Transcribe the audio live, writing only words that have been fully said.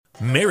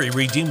Mary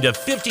redeemed a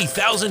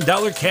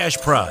 $50,000 cash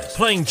prize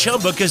playing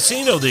Chumba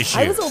Casino this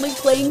year. I was only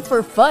playing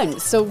for fun,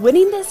 so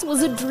winning this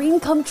was a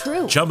dream come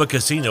true. Chumba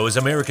Casino is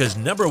America's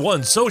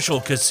 #1 social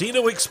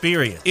casino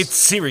experience. It's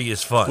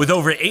serious fun. With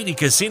over 80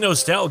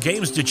 casino-style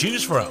games to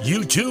choose from,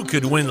 you too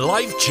could win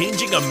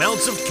life-changing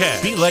amounts of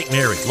cash. Be like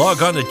Mary.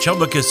 Log on to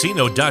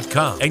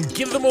ChumbaCasino.com and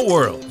give them a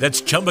whirl.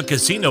 That's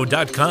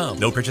ChumbaCasino.com.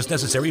 No purchase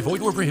necessary.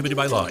 Void where prohibited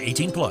by law.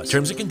 18+.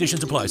 Terms and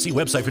conditions apply. See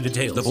website for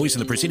details. The voice in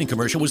the preceding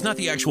commercial was not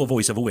the actual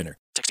voice of a winner.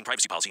 Texting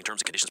privacy policy and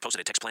terms and conditions posted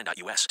at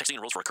textplan.us. Texting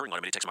enrolls for recurring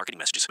automated text marketing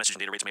messages. Message and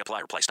data rates may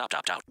apply. Reply stop to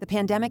opt out. The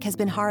pandemic has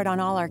been hard on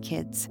all our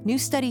kids. New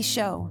studies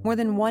show more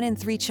than 1 in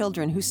 3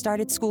 children who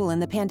started school in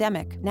the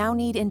pandemic now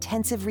need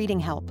intensive reading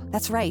help.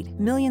 That's right.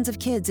 Millions of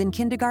kids in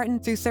kindergarten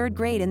through 3rd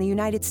grade in the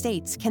United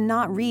States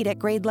cannot read at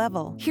grade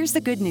level. Here's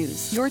the good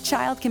news. Your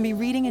child can be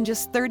reading in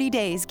just 30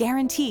 days,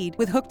 guaranteed,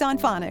 with Hooked on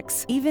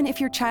Phonics. Even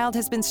if your child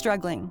has been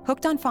struggling,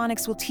 Hooked on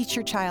Phonics will teach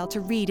your child to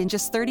read in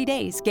just 30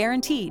 days,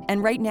 guaranteed.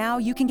 And right now,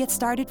 you can get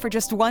started for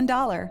just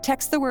 $1.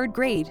 Text the word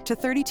GRADE to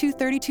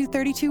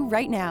 323232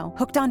 right now.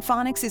 Hooked on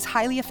Phonics is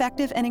highly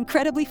effective and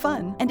incredibly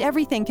fun, and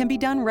everything can be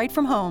done right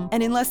from home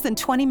and in less than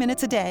 20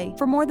 minutes a day.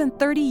 For more than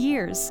 30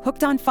 years,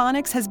 Hooked on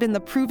Phonics has been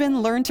the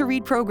proven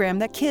learn-to-read program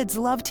that kids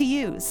love to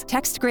use.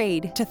 Text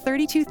GRADE to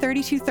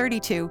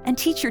 323232 and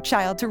teach your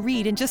child to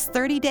read in just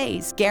 30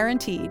 days,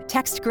 guaranteed.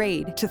 Text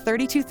GRADE to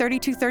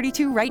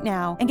 323232 right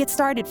now and get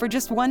started for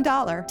just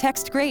 $1.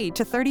 Text GRADE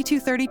to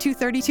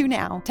 323232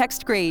 now.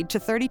 Text GRADE to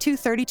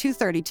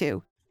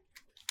 323232.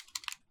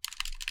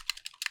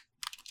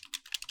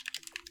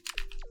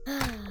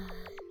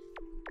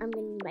 I'm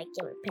in my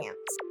gamer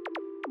pants.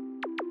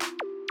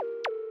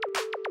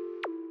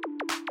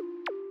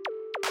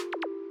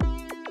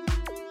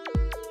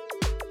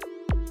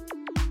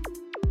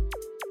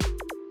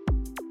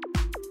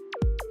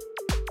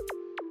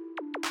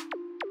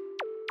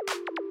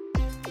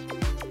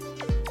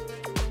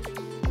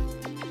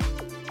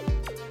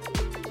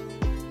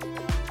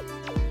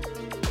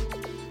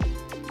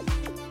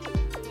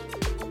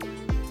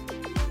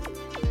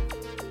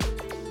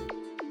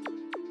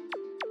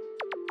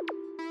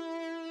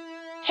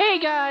 Hey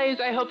guys,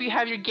 I hope you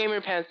have your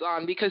gamer pants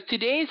on because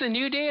today is a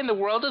new day in the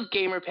world of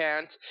gamer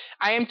pants.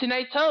 I am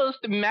tonight's host,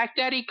 Mac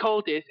Daddy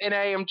Cultist, and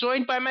I am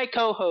joined by my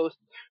co-hosts,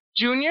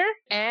 Junior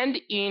and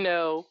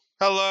Eno.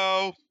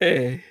 Hello.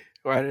 Hey,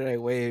 why did I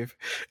wave?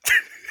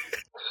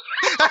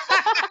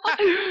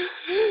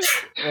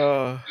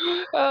 Oh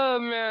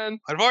man.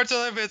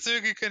 Unfortunately,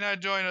 Mitsuki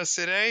cannot join us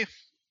today,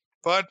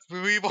 but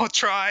we will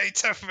try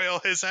to fill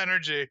his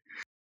energy.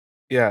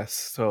 Yes,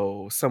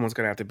 so someone's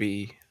gonna have to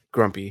be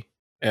grumpy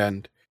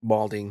and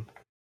balding.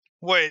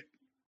 Wait.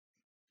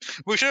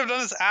 We should have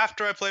done this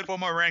after I played one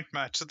more ranked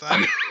match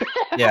then.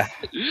 Yeah.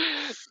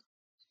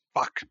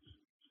 Fuck.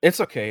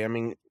 It's okay. I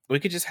mean, we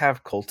could just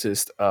have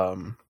Cultist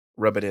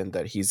rub it in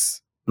that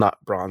he's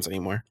not bronze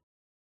anymore.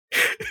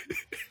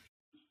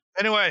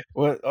 Anyway.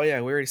 Well, oh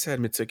yeah, we already said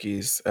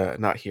Mitsuki's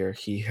not here.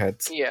 He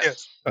had he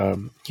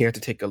had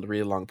to take a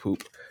really long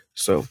poop.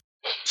 So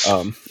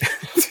you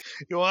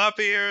will not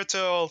be here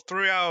till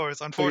 3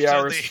 hours. Unfortunately, 3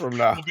 hours from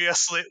now. We'll be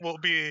asleep.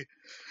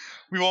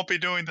 We won't be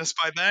doing this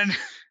by then.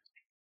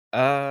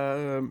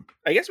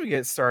 I guess we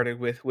get started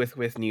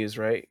with news,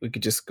 right? We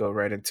could just go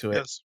right into it.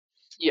 Yes.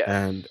 Yeah.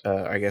 And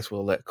I guess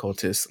we'll let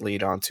Cultist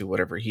lead on to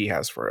whatever he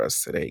has for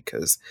us today,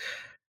 because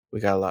we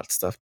got a lot of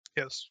stuff.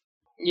 Yes.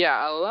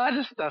 Yeah, a lot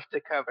of stuff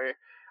to cover.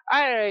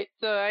 Alright,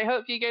 so I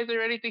hope you guys are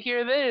ready to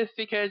hear this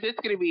because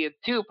it's going to be a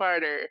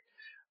 2-parter.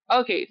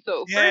 Okay,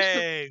 so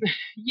Yay!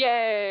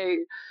 Yay!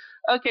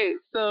 Okay,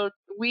 so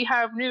we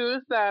have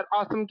news that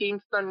Awesome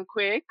Games Done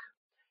Quick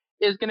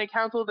is going to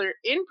cancel their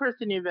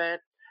in-person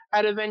event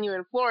at a venue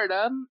in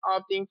Florida,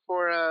 opting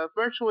for a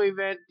virtual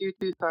event due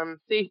to some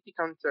safety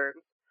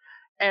concerns.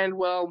 And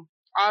well,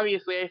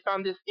 obviously I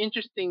found this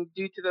interesting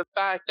due to the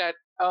fact that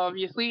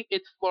obviously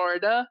it's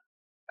Florida.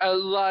 A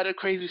lot of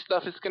crazy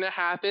stuff is going to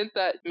happen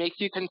that makes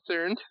you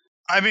concerned.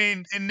 I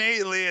mean,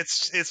 innately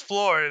it's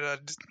Florida.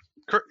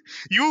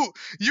 You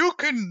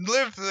can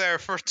live there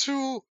for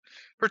two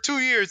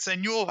years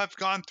and you'll have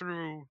gone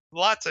through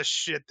lots of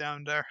shit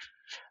down there.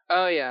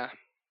 Oh yeah.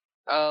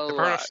 I've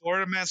heard of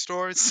Florida man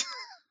stories.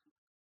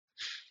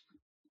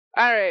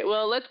 Alright,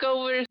 well, let's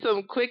go over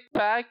some quick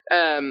facts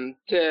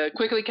to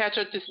quickly catch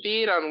up to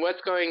speed on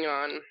what's going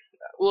on.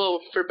 Well,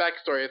 for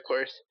backstory, of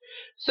course.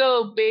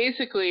 So,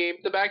 basically,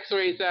 the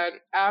backstory is that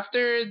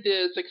after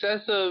the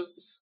success of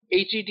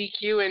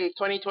HEDQ in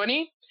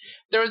 2020,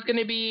 there was going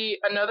to be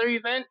another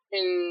event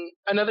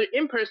another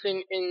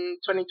in-person in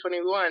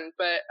 2021,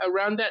 but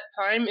around that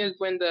time is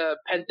when the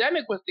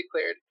pandemic was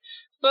declared.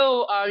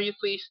 So,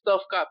 obviously,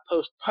 stuff got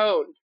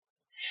postponed.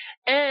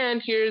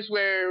 And here's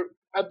where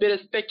a bit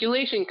of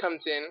speculation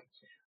comes in.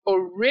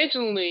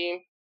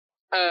 Originally,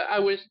 I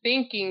was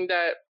thinking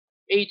that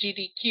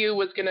AGDQ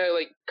was gonna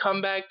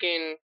come back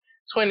in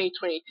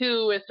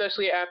 2022,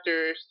 especially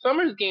after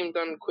Summer's Game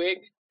Done Quick,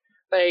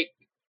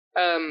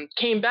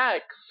 came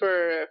back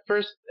for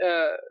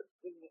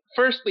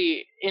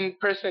firstly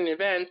in-person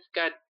events.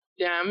 God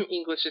damn,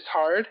 English is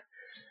hard.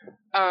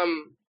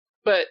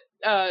 But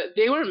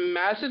they were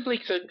massively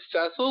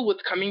successful with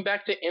coming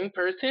back to in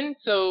person.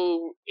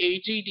 So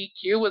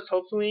AGDQ was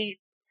hopefully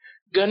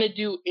gonna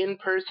do in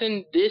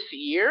person this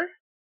year,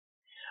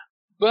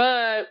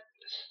 but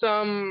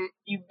some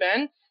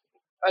events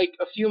like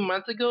a few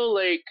months ago,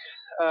 like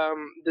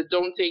the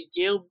Don't Say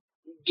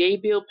Gay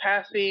bill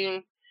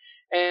passing,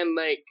 and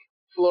like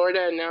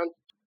Florida announced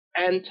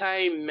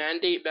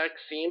anti-mandate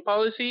vaccine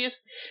policies,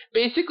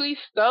 basically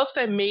stuff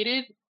that made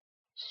it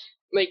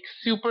like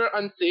super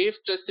unsafe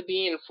just to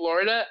be in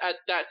Florida at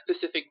that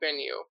specific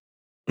venue.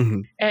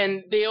 Mm-hmm.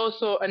 And they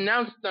also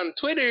announced on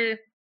Twitter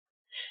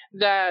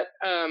that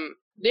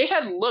they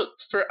had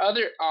looked for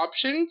other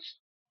options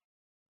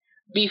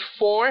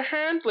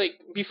beforehand, like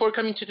before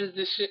coming to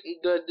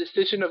the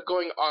decision of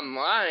going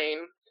online,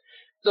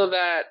 so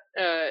that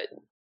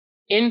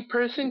in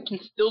person can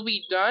still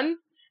be done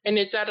and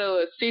it's at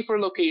a safer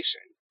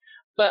location.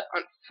 But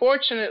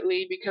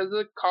unfortunately, because of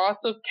the cost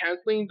of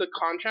canceling the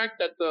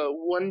contract at the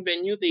one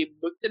venue they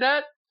booked it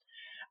at,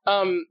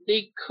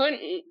 they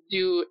couldn't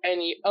do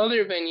any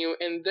other venue,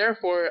 and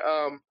therefore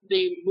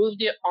they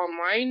moved it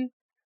online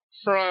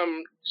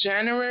from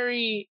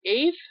January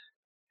 8th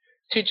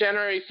to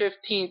January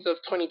 15th of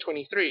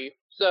 2023.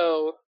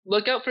 So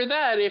look out for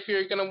that if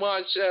you're gonna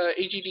watch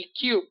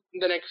AGDQ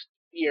the next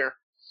year.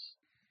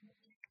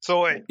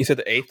 So wait, you said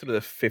the 8th through the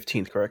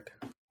 15th, correct?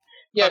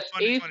 Yes,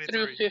 8th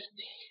through 15th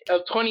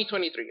of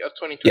 2023.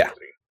 Yeah,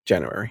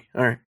 January.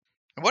 All right.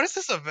 What is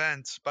this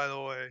event, by the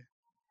way?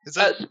 Is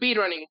it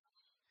speedrunning?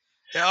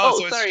 Yeah,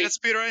 so sorry. It's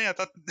just speedrunning? I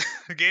thought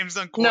the game's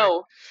done quick.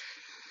 No.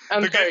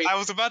 I'm sorry. I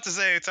was about to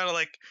say it sounded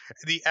like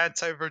the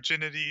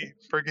anti-virginity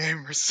for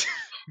gamers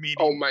meeting.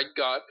 Oh my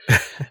god.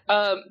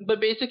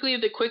 But basically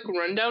the quick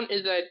rundown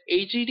is that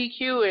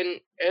AGDQ and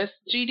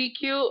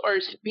SGDQ are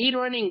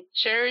speedrunning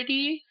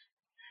charities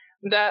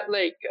that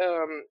like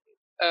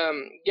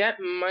get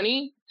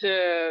money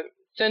to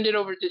send it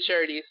over to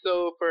charities.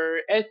 So for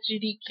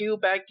SGDQ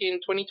back in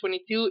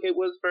 2022, it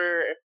was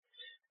for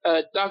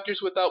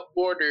Doctors Without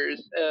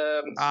Borders,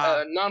 a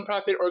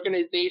nonprofit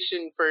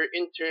organization for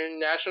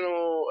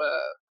international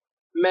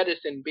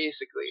medicine,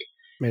 basically.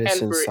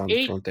 Medicine Sans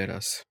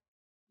Fronteras.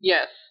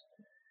 Yes.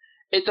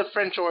 It's a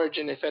French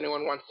origin, if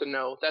anyone wants to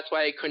know. That's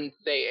why I couldn't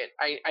say it.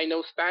 I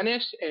know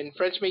Spanish, and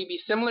French may be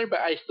similar, but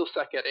I still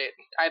suck at it.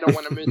 I don't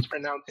want to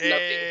mispronounce nothing.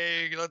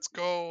 Hey, let's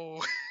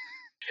go.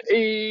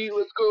 Hey,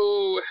 let's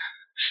go.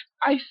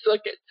 I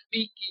suck at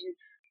speaking.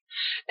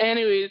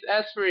 Anyways,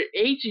 as for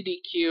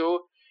AGDQ,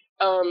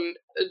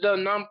 the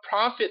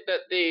nonprofit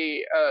that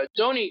they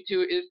donate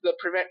to is the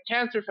Prevent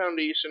Cancer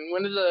Foundation,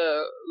 one of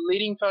the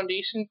leading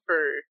foundations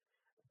for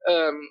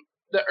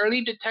the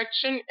early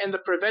detection and the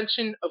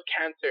prevention of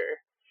cancer.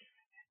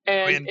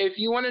 And if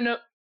you want to know,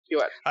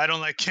 what? I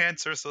don't like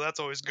cancer, so that's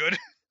always good.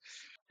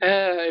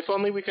 If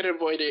only we could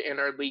avoid it in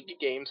our league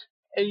games.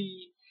 Hey.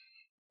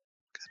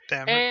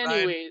 God damn it.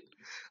 Anyways,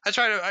 I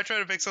try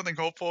to make something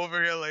hopeful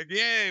over here, like,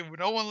 yay,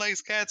 no one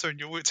likes cancer, and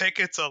you take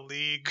it to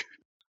league.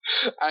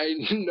 I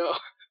know.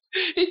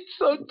 It's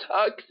so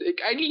toxic.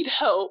 I need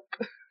help.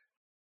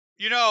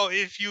 You know,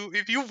 if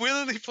you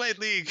willingly played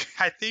League,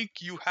 I think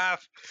you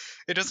have.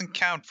 It doesn't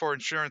count for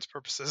insurance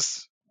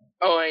purposes.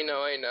 Oh, I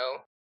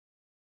know.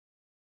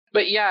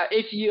 But yeah,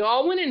 if you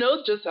all want to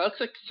know just how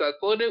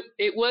successful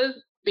it was,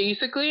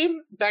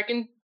 basically back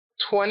in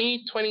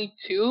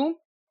 2022,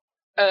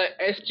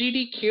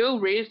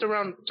 SGDQ raised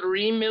around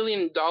 $3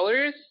 million,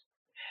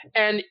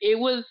 and it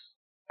was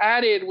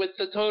added with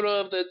the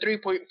total of the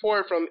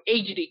 3.4 from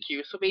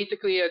AGDQ. So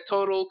basically a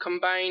total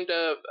combined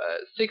of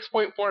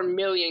 6.4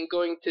 million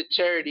going to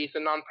charities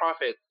and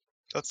nonprofits.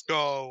 Let's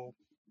go.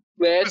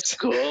 Let's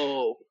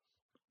go.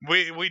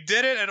 We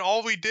did it, and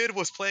all we did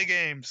was play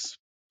games.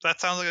 That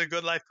sounds like a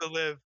good life to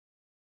live.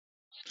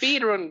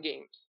 Speedrun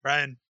games.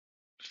 Ryan.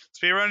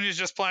 Speedrunning is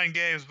just playing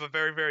games, but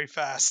very, very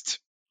fast.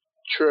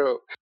 True.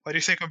 Why do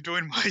you think I'm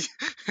doing my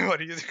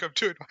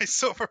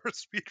silver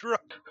speedrun?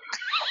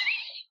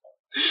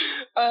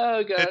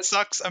 Oh god. It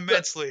sucks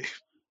immensely.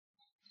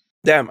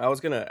 Damn, I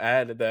was gonna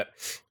add that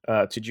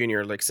to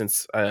Junior, like,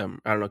 since I don't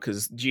know,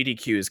 because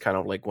GDQ is kind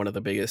of like one of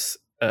the biggest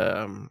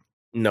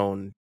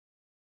known,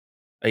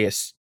 I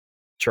guess,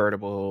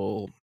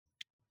 charitable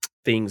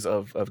things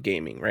of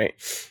gaming, right?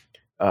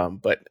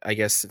 But I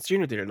guess since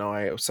Junior didn't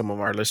know, some of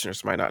our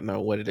listeners might not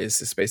know what it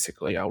is. It's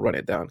basically, I'll run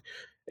it down.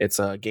 It's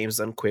games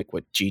done quick,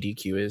 what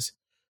GDQ is,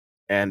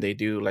 and they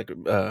do, like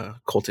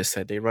Cultist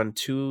said, they run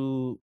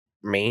 2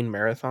 main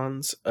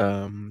marathons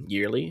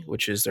yearly,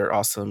 which is their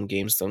awesome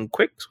games done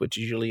quick, which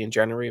is usually in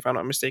January, if I'm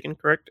not mistaken,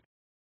 correct?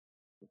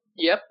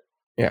 Yep.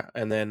 Yeah,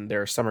 and then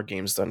their summer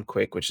games done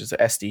quick, which is the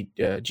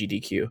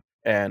GDQ.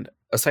 And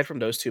aside from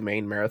those 2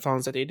 main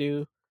marathons that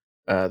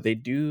they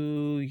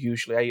do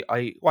usually,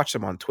 I watch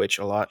them on Twitch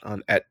a lot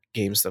at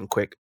Games Done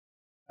Quick.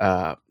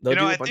 They'll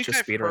do a bunch of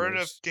speedrunners. I've heard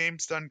of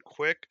Games Done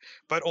Quick,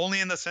 but only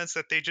in the sense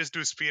that they just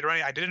do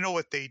speedrunning. I didn't know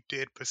what they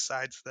did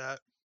besides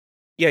that.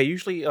 Yeah,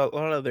 usually a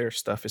lot of their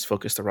stuff is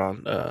focused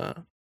around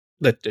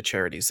the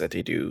charities that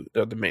they do,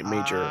 the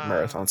major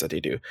marathons that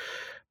they do.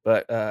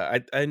 But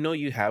I know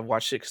you have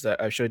watched it because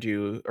I showed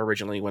you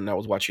originally when I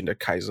was watching the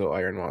Kaizo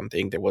Iron Man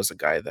thing. There was a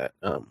guy that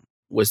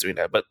was doing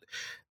that, but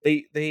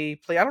they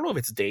play. I don't know if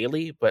it's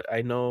daily, but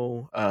I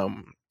know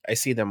I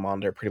see them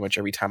on there pretty much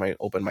every time I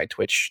open my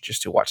Twitch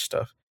just to watch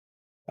stuff.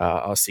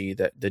 I'll see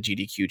that the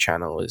GDQ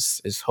channel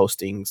is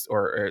hosting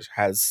or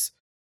has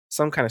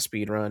some kind of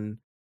speed run.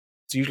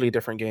 It's usually a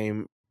different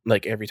game.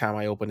 Like every time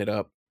I open it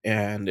up,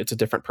 and it's a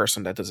different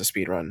person that does a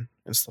speed run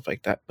and stuff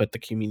like that. But the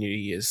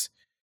community is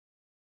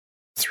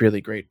it's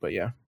really great. But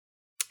yeah,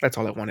 that's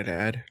all I wanted to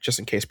add, just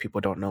in case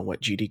people don't know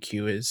what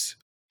GDQ is.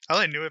 I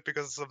only knew it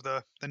because of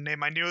the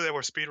name. I knew they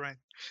were speedrunning.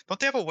 Don't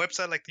they have a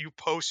website like you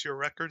post your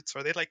records?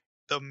 Are they like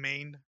the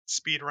main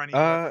speedrunning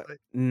website?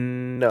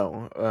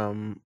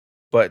 No.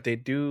 But they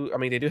do. I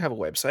mean, they do have a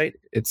website.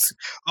 It's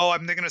Oh,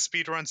 I'm thinking of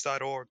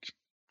speedruns.org.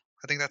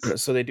 I think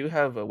that's so they do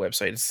have a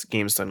website. It's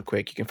Games Done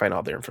Quick. You can find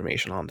all their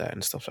information on that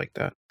and stuff like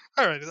that.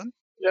 alright then.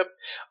 Yep.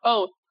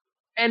 Oh,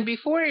 and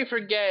before I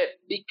forget,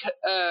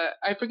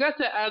 I forgot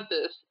to add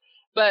this,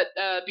 but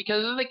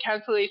because of the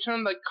cancellation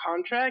of the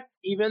contract,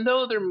 even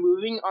though they're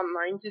moving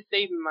online to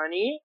save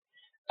money,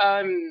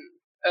 um,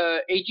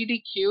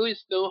 AGDQ is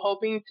still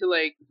hoping to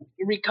like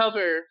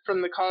recover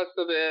from the cost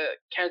of the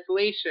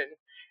cancellation,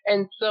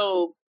 and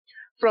so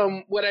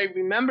from what I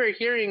remember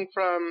hearing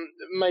from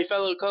my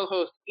fellow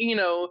co-host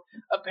Eno,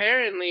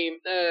 apparently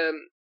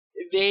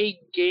they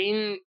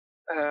gain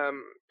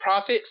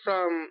profit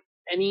from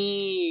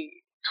any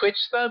Twitch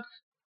subs,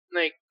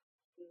 like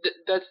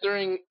that's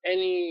during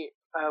any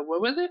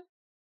what was it?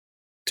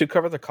 To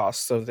cover the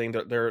costs of the thing,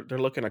 they're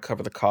looking to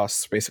cover the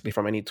costs basically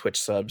from any Twitch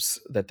subs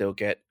that they'll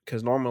get.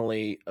 Because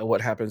normally,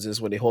 what happens is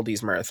when they hold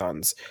these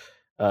marathons,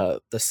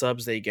 the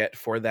subs they get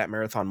for that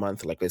marathon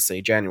month, like let's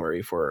say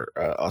January for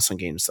Awesome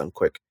Games Done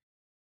Quick,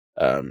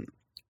 um,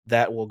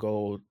 that will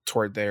go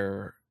toward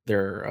their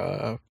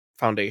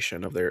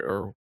foundation of their,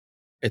 or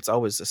it's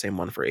always the same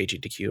one for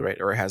AGDQ, right?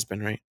 Or it has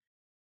been, right?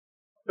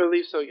 I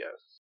believe so, yes.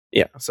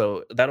 Yeah,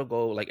 so that'll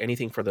go like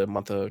anything for the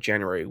month of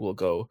January will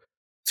go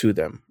to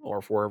them or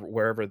for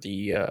wherever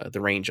the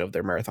range of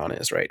their marathon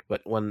is, right?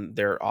 But when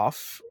they're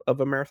off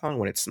of a marathon,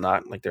 when it's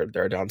not like their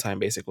downtime,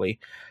 basically,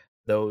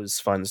 those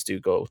funds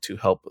do go to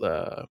help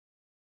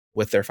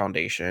with their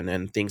foundation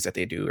and things that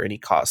they do or any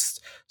costs.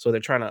 So they're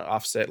trying to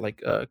offset,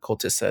 like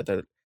Cultist said,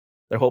 that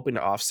they're hoping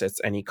to offset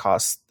any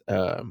cost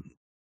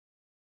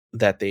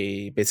that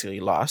they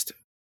basically lost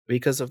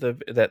because of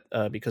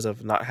because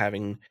of not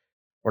having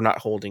or not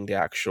holding the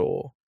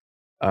actual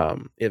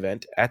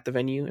event at the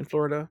venue in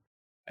Florida,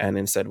 and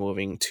instead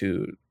moving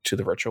to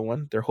the virtual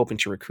one. They're hoping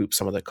to recoup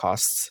some of the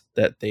costs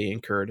that they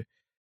incurred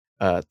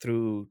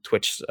through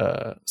Twitch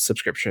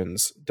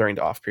subscriptions during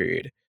the off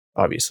period,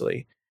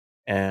 obviously,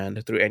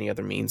 and through any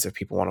other means if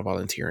people want to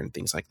volunteer and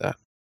things like that.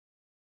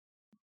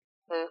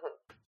 Mm-hmm.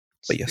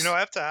 But yes, I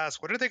have to ask,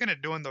 what are they going to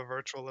do in the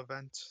virtual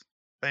event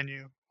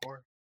venue?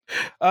 Or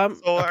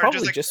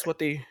probably just what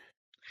they.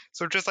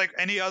 So just like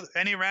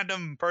any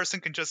random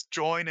person can just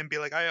join and be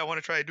like, I want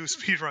to try to do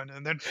speedrun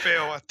and then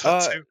fail at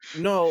that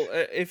too. No,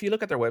 if you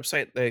look at their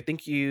website, I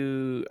think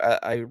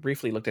I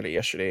briefly looked at it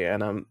yesterday,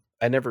 and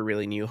I never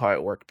really knew how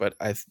it worked, but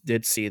I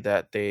did see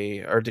that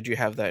or did you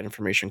have that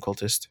information,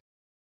 Cultist?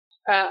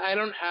 I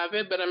don't have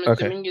it, but I'm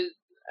Okay. assuming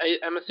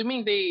I'm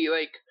assuming they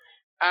like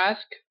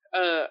ask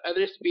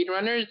other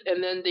speedrunners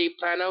and then they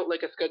plan out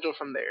like a schedule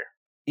from there.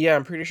 Yeah,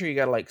 I'm pretty sure you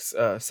gotta like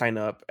sign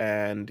up,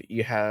 and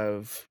you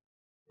have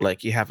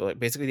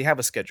basically you have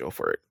a schedule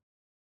for it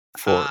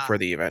for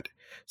the event.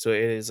 So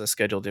it is a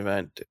scheduled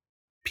event.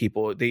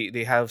 People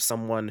they have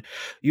someone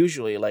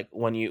usually, like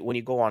when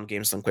you go on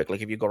Games Done Quick,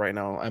 like if you go right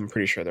now, I'm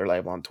pretty sure they're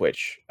live on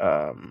Twitch.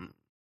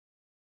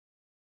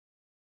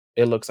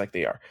 It looks like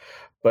they are,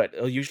 but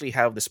they'll usually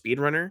have the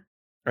speedrunner,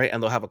 right,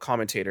 and they'll have a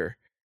commentator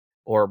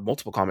or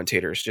multiple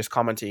commentators just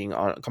commentating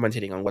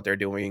on what they're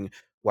doing,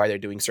 why they're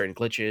doing certain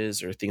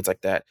glitches or things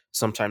like that.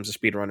 Sometimes the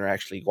speedrunner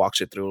actually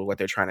walks it through what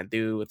they're trying to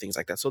do and things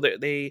like that. So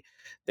they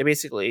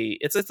basically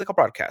it's like a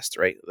broadcast,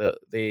 right?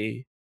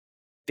 They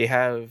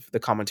have the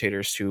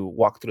commentators to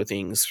walk through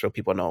things so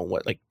people know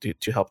what like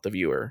to help the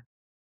viewer,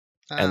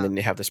 and then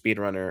they have the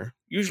speedrunner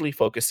usually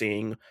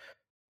focusing,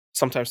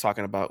 sometimes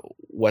talking about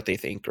what they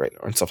think, right,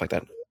 or stuff like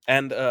that.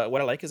 And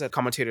what I like is that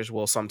commentators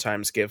will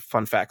sometimes give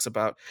fun facts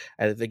about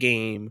either the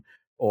game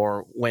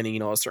or when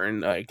a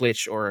certain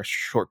glitch or a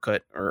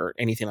shortcut or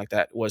anything like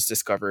that was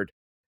discovered,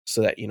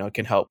 so that it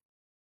can help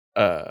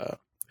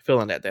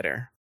fill in that dead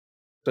air.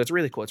 So it's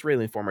really cool. It's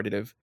really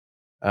informative.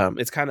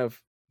 It's kind of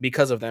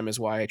because of them is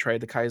why I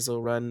tried the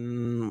Kaizo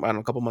run, I don't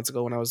know, a couple months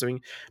ago when I was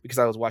doing, because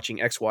I was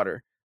watching X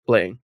Water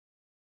playing,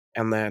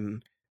 and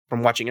then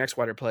from watching X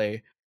Water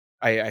play,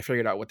 I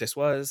figured out what this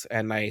was,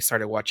 and I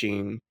started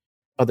watching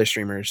other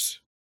streamers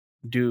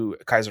do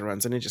Kaiser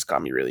runs, and it just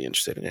got me really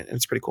interested in it. And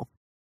it's pretty cool.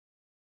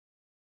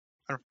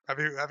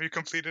 Have you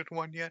completed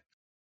one yet?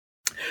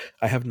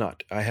 I have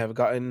not. I have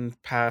gotten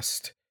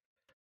past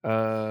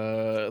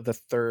the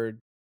third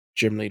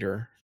gym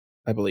leader,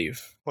 I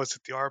believe. Was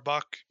it the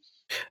Arbok?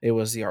 It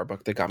was the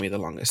Arbok that got me the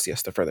longest.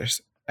 Yes, the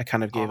furthest. I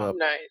kind of gave up.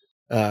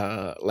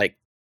 Nice. Like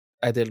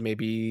I did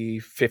maybe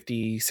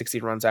 50, 60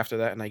 runs after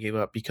that, and I gave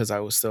up because I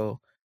was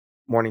still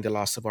mourning the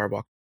loss of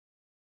Arbok.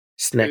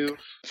 Snick.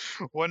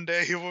 Oof. One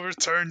day he will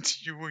return to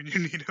you when you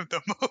need him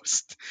the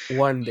most.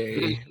 One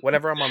day,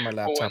 whenever I'm on my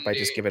laptop, One I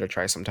just day. give it a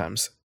try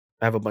sometimes.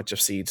 I have a bunch of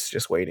seeds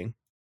just waiting.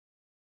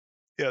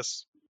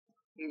 Yes.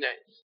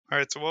 Nice. All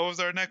right. So what was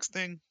our next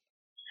thing?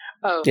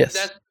 Oh, Yes.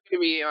 that's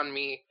gonna be on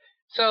me.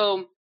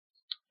 So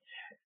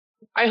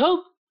I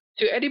hope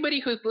to anybody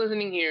who's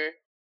listening here,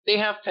 they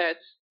have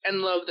pets and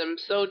love them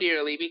so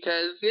dearly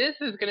because this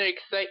is gonna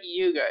excite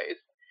you guys.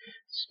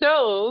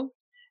 So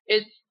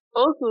it's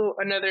also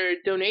another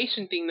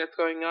donation thing that's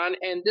going on,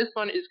 and this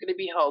one is gonna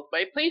be held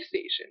by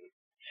PlayStation.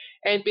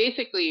 And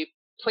basically,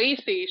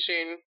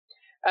 PlayStation,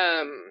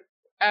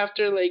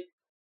 after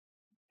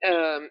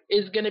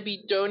is going to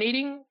be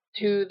donating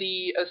to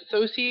the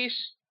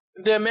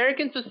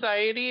American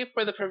Society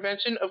for the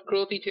Prevention of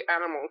Cruelty to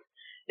Animals,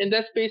 and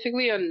that's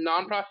basically a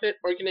nonprofit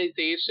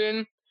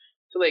organization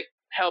to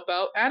help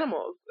out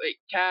animals like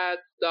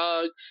cats,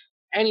 dogs,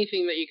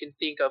 anything that you can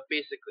think of,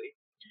 basically.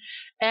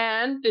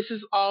 And this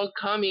is all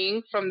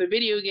coming from the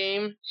video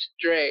game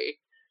Stray.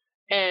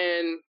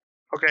 And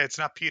Okay, it's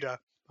not PETA.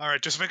 All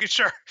right, just making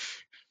sure.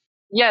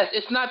 yes,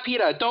 it's not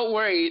PETA. Don't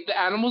worry, the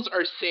animals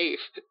are safe.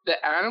 The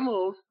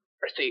animals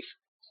are safe.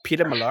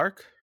 Peter Malark?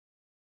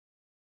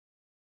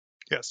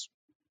 Yes.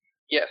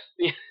 Yes.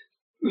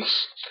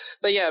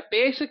 But yeah,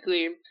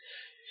 basically,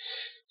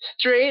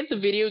 Stray, the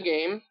video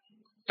game,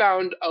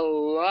 found a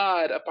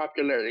lot of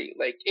popularity.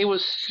 Like, it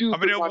was super How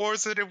many popular.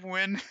 awards did it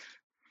win?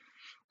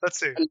 Let's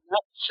see. I'm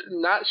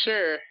not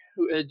sure.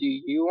 Do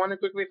you want to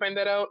quickly find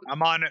that out?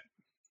 I'm on it.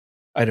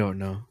 I don't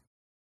know.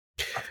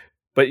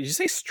 But did you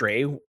say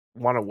Stray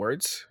won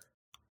awards?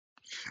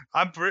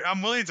 I'm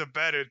willing to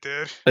bet it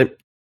did.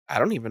 I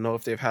don't even know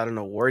if they've had an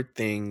award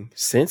thing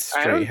since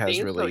I Stray don't has think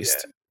so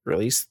released. yet.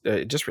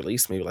 It just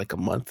released maybe like a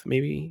month,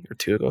 maybe or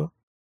two ago,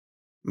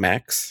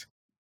 max.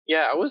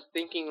 Yeah, I was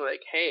thinking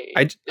like, hey.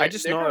 I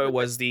just know it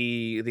was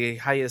the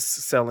highest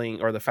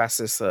selling or the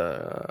fastest,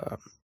 the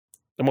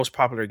most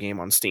popular game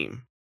on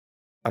Steam.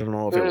 I don't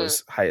know if it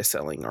was highest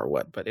selling or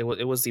what, but it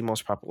was the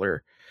most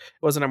popular.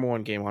 It was the number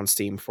one game on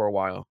Steam for a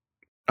while,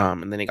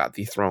 and then it got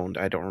dethroned.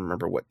 I don't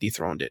remember what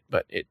dethroned it,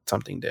 but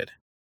something did.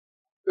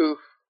 Oof,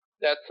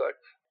 that sucks.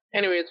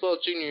 Anyways, well,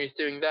 Junior is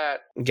doing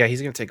that. Yeah,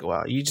 he's gonna take a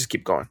while. You just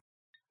keep going.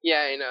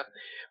 Yeah, I know.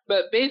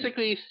 But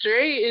basically,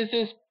 Stray is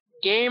this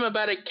game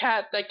about a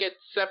cat that gets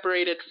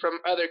separated from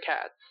other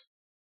cats.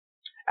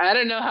 I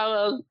don't know how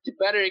else to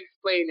better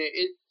explain it.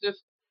 It's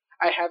just,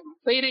 I haven't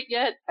played it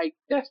yet. I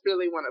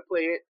desperately want to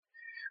play it.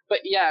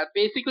 But yeah,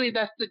 basically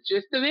that's the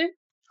gist of it.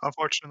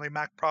 Unfortunately,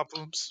 Mac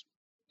problems.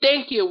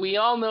 Thank you. We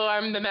all know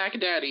I'm the Mac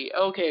Daddy.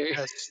 Okay.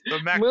 Yes, the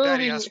Mac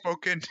Daddy has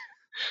spoken.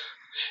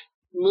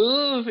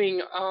 Moving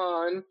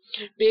on,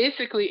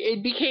 basically,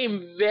 it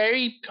became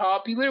very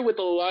popular with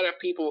a lot of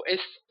people,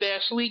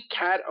 especially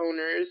cat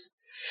owners.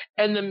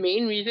 And the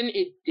main reason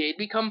it did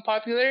become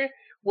popular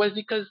was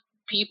because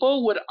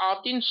people would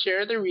often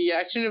share the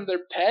reaction of their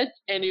pets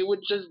and it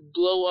would just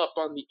blow up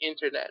on the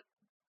internet.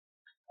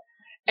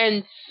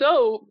 And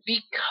so,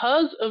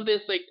 because of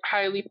this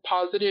highly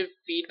positive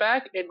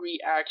feedback and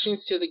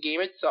reactions to the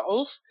game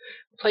itself,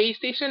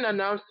 PlayStation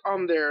announced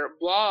on their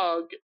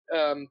blog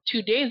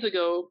 2 days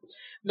ago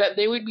that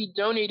they would be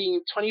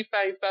donating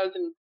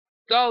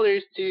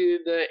 $25,000 to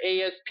the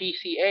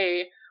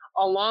ASPCA,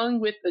 along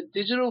with a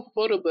digital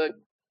photo book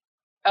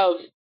of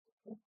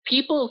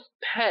people's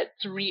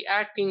pets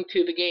reacting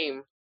to the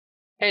game.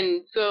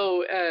 And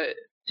so,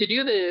 to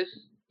do this,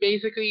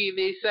 basically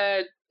they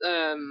said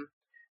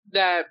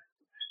that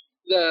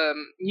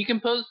you can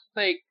post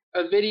a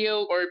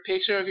video or a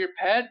picture of your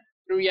pet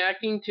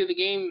reacting to the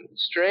game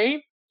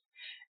Stray,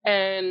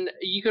 and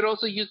you could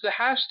also use the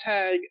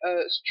hashtag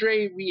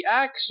Stray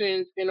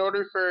Reactions in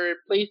order for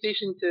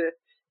PlayStation to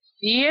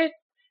see it,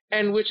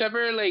 and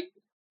whichever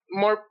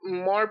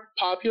more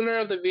popular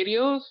of the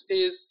videos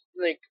is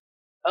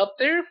up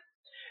there,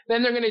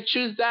 then they're gonna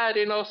choose that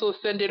and also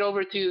send it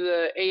over to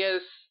the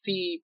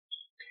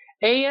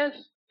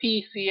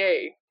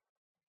ASPCA.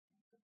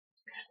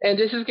 And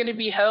this is going to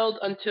be held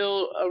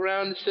until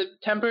around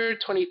September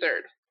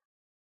 23rd.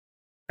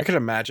 I can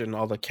imagine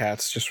all the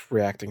cats just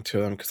reacting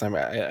to them because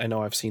I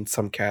know I've seen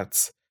some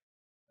cats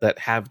that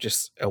have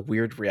just a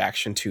weird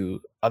reaction to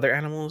other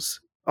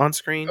animals on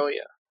screen. Oh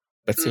yeah.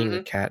 But seeing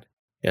a cat,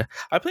 yeah.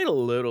 I played a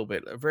little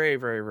bit, a very,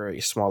 very,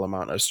 very small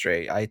amount of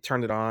Stray. I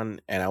turned it on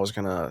and I was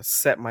gonna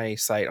set my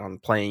sight on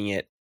playing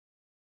it,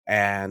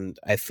 and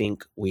I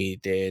think we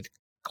did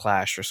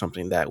clash or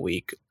something that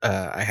week.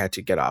 I had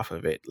to get off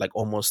of it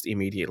almost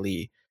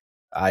immediately.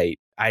 I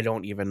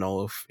don't even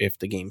know if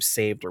the game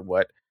saved or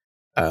what.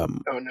 Oh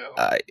no.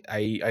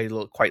 I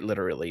quite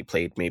literally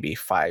played maybe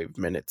 5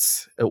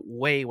 minutes,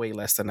 way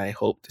less than I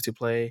hoped to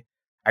play.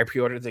 I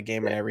pre-ordered the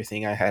game and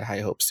everything. I had high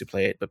hopes to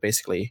play it, but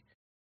basically,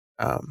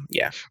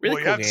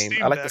 really cool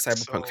game. I like the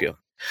Cyberpunk feel.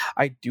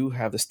 I do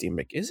have the Steam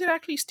Deck. Is it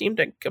actually Steam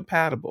Deck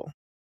compatible?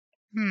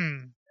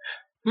 Who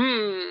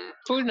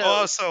knows?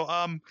 Also,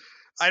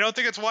 I don't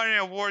think it's won any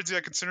awards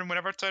yet, considering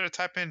whenever I try to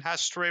type in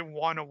has Stray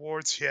won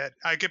awards yet,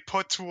 I get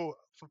put to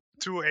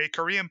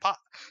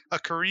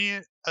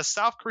a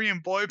South Korean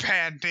boy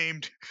band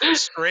named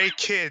Stray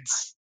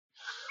Kids.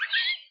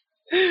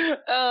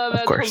 Oh,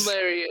 that's course.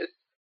 hilarious.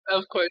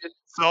 Of course.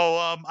 So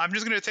I'm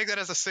just gonna take that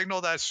as a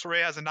signal that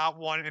Stray has not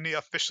won any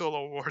official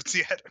awards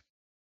yet.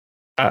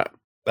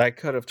 I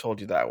could have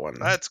told you that one.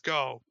 Let's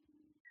go.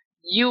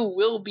 You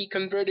will be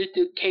converted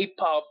to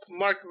K-pop.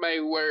 Mark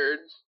my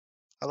words.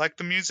 I like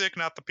the music,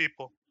 not the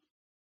people.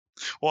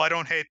 Well, I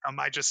don't hate them.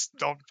 I just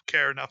don't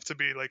care enough to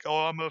be like,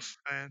 oh, I'm a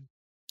fan.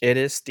 It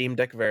is Steam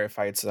Deck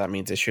verified, so that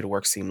means it should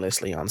work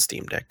seamlessly on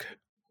Steam Deck.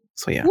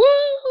 So yeah,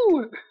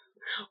 Woo!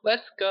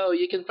 Let's go.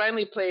 You can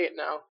finally play it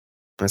now.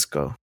 let's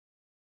go.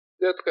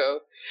 Let's go.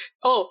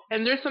 Oh,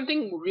 and there's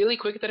something really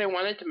quick that I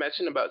wanted to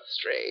mention about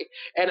Stray,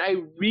 and I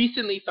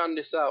recently found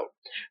this out.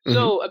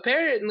 So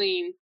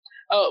apparently,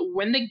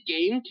 when the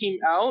game came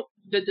out,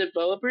 the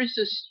developers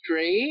of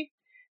Stray,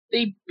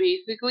 they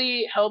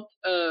basically helped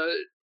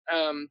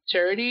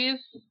charities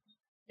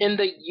in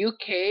the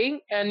UK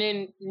and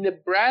in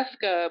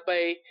Nebraska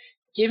by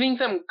giving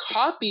them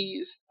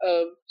copies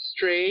of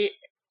Stray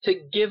to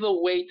give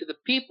away to the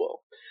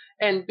people.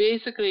 And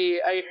basically,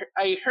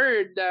 I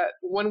heard that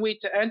one way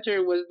to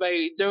enter was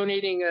by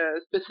donating a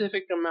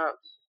specific amount.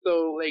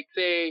 So, like,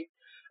 say,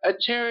 a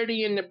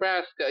charity in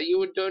Nebraska, you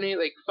would donate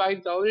like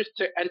 $5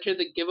 to enter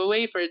the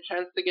giveaway for a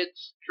chance to get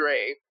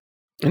Stray.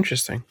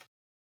 Interesting.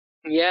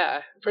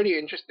 Yeah, pretty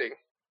interesting.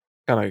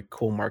 Kind of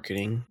cool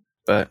marketing,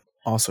 but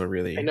also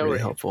really, I know, really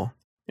right? helpful.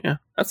 Yeah,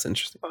 that's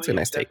interesting. It's a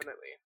nice take.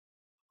 Definitely.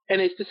 And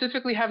they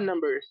specifically have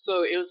numbers.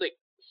 So it was like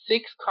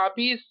 6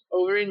 copies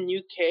over in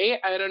UK.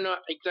 I don't know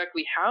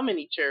exactly how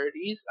many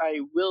charities. I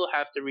will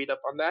have to read up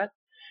on that.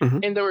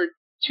 Mhm. And there were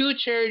 2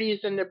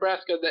 charities in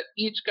Nebraska that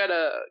each got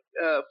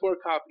 4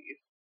 copies.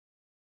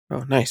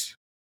 Oh, nice.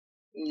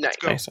 Nice.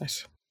 Go.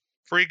 Nice.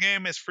 Free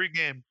game is free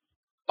game.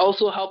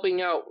 Also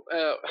helping out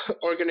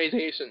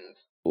organizations.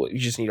 Well, you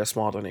just need a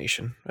small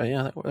donation.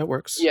 Yeah, that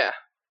works. Yeah.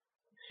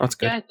 That's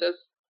good. Yeah, it does.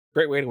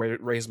 Great way to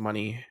raise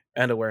money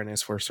and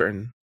awareness for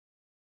certain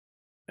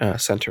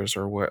centers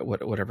or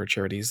whatever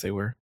charities they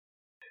were.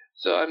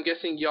 So I'm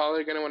guessing y'all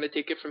are going to want to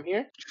take it from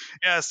here?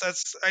 Yes,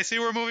 I see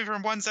we're moving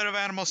from one set of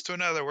animals to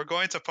another. We're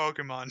going to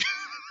Pokemon.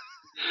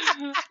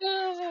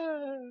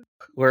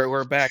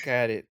 We're back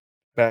at it.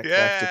 Back to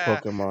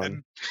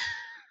Pokemon.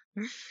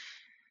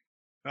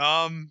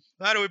 How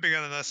do we begin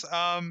on this?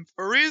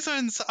 For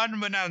reasons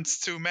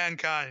unbeknownst to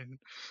mankind,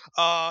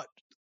 Capcom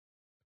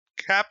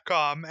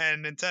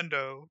and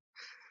Nintendo,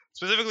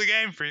 specifically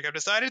Game Freak, have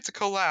decided to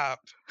collab.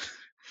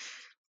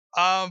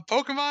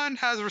 Pokemon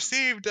has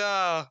received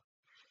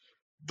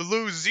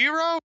Blue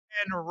Zero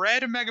and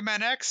Red Mega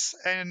Man X,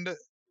 and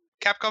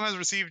Capcom has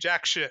received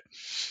jack shit.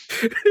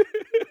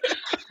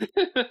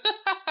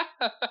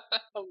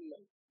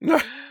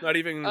 Not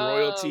even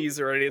royalties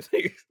or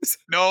anything.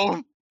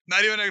 No,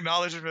 not even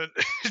acknowledgement.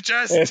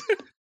 Just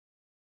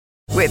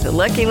With the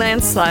Lucky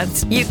Land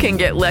Slots, you can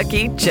get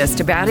lucky just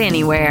about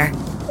anywhere.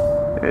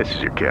 This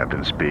is your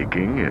captain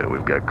speaking.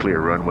 We've got clear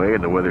runway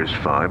and the weather's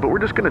fine, but we're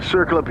just going to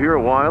circle up here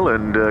a while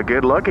and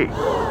get lucky.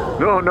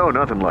 No,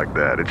 nothing like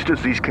that. It's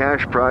just these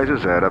cash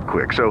prizes add up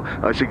quick. So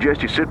I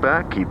suggest you sit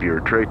back, keep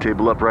your tray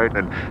table upright,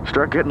 and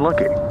start getting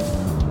lucky.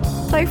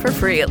 Play for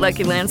free at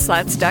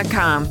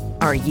LuckyLandSlots.com.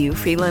 Are you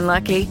feeling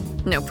lucky?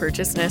 No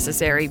purchase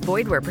necessary.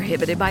 Void where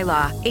prohibited by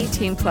law.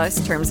 18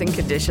 plus terms and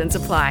conditions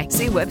apply.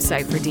 See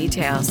website for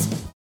details.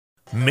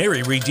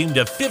 Mary redeemed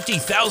a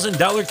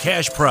 $50,000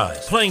 cash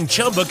prize playing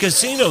Chumba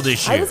Casino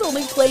this year. I was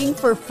only playing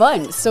for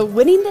fun, so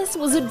winning this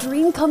was a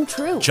dream come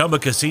true. Chumba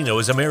Casino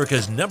is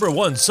America's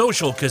 #1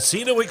 social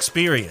casino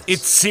experience.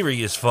 It's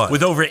serious fun.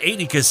 With over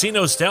 80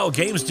 casino-style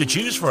games to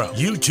choose from,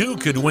 you too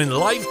could win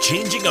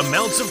life-changing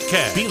amounts of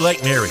cash. Be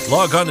like Mary.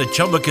 Log on to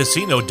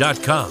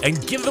ChumbaCasino.com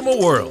and give them a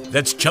whirl.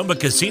 That's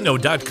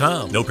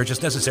ChumbaCasino.com. No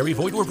purchase necessary.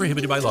 Void where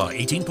prohibited by law.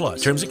 18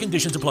 plus. Terms and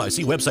conditions apply.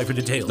 See website for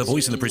details. The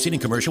voice in the preceding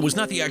commercial was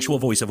not the actual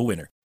voice of a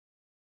winner.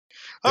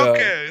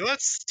 okay.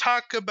 Let's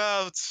talk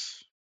about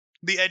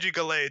the edgy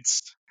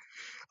Galades.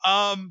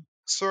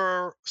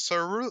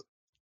 Ceruledge,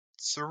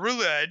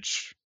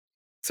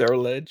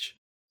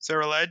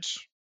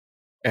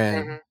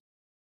 and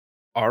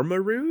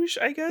Armor Rouge,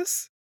 I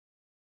guess.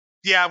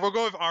 Yeah, we'll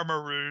go with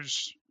Armor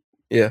Rouge.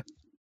 Yeah.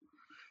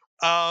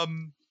 There are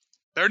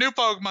new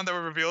Pokemon that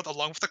were revealed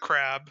along with the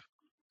crab.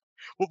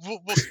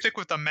 We'll stick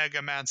with the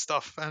Mega Man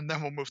stuff, and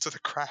then we'll move to the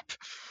crap.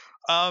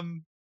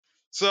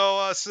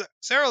 So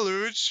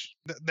Ceruledge,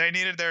 they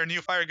needed their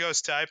new Fire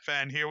Ghost type,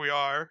 and here we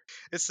are.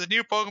 It's the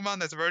new Pokemon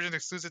that's version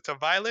exclusive to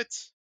Violet.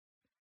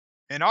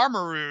 And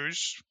Armor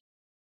Rouge,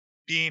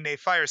 being a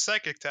Fire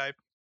Psychic type,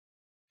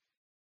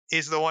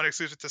 is the one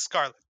exclusive to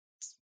Scarlet.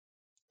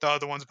 The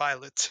other one's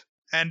Violet.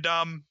 And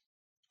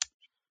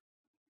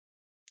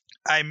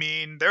I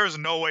mean, there's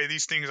no way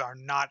these things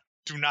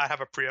do not have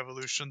a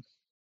pre-evolution.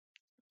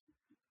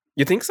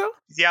 You think so?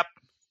 Yep.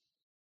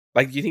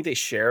 Like, do you think they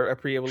share a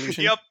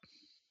pre-evolution? Yep.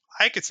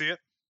 I could see it.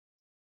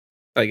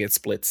 Like, it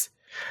splits.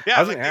 Yeah, I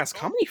was like gonna ask,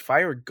 how many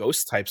fire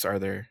ghost types are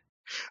there?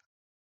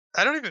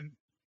 I don't even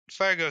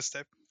fire ghost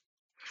type.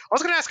 I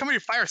was gonna ask how many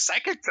fire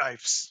psychic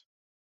types.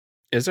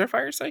 Is there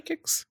fire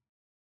psychics?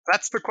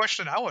 That's the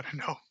question I want to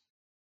know.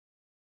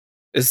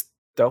 Is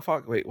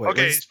Delphox? Wait, what?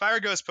 Okay, fire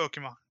ghost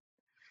Pokemon.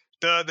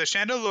 The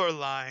Chandelure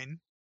line.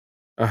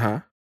 Uh-huh.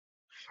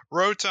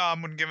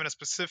 Rotom, when given a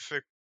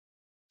specific,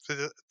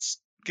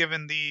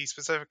 given the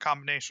specific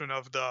combination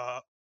of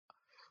the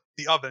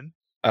oven,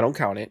 I don't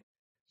count it.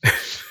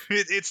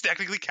 it's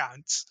technically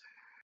counts.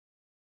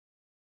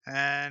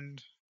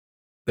 And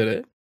Did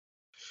it?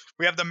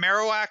 we have the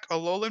Marowak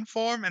Alolan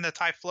form and the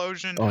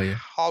Typhlosion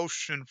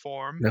Haushin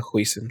form. The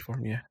Huisin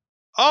form, yeah.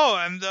 Oh,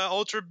 and the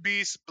Ultra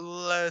Beast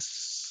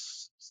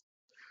Bless.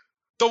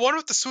 The one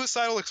with the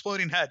suicidal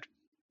exploding head.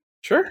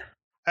 Sure.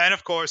 And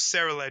of course,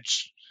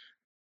 Ceruledge.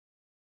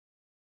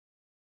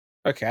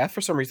 Okay, I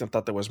for some reason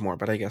thought there was more,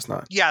 but I guess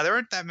not. Yeah, there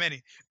aren't that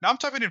many. Now I'm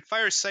typing in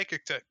Fire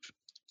Psychic type.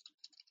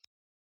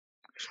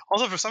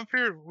 Also, for some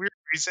weird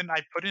reason,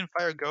 I put in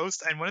Fire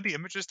Ghost, and one of the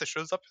images that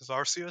shows up is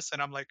Arceus,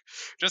 and I'm like,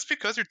 just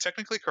because you're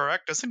technically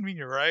correct doesn't mean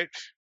you're right.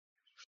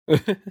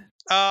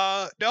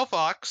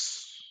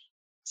 Delphox.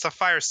 It's a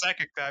Fire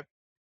Psychic type.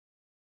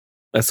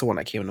 That's the one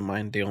that came to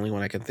mind. The only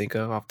one I can think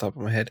of off the top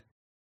of my head.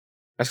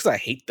 That's because I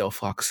hate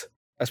Delphox.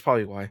 That's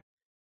probably why.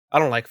 I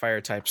don't like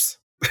fire types.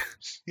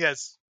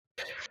 Yes.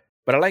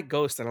 But I like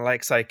Ghost and I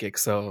like Psychic,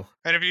 so.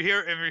 And if you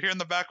hear in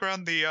the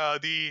background the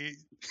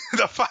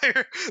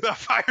Fire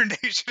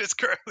Nation is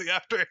currently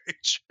after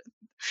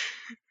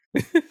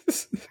Adrian.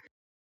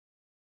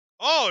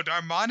 Oh,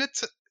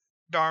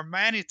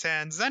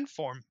 Darmanitan Zen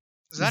form.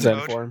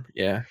 Zen form,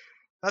 yeah.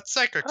 That's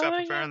Psychic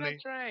type, apparently. Yeah,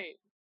 that's right.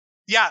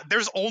 Yeah,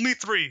 there's only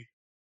 3.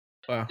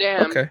 Wow.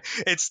 Damn. Okay.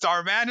 It's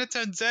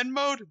Darmanitan Zen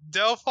mode,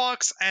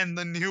 Delphox, and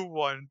the new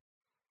one.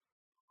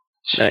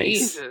 Nice.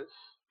 Jesus.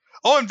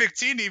 Oh, and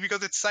Victini,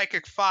 because it's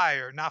Psychic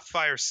Fire, not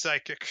Fire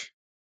Psychic.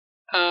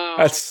 Oh.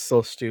 That's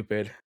so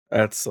stupid.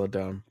 That's so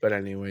dumb. But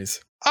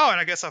anyways. Oh, and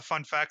I guess a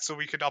fun fact, so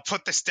I'll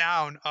put this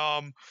down.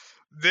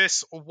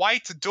 This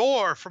white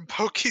door from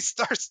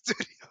Pokestar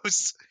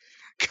Studios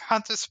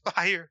counts as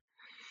Fire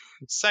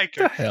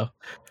Psychic. What the hell?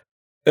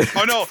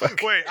 Oh no,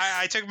 wait,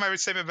 I take my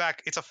statement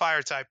back. It's a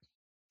Fire type.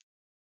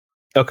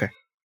 Okay.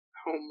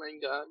 Oh my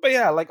god. But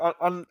yeah, like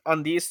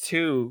on these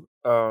two,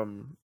 I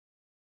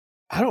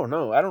don't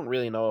know. I don't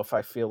really know if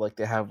I feel like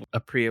they have a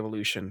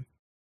pre-evolution.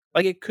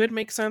 Like, it could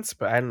make sense,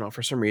 but I don't know.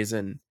 For some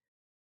reason,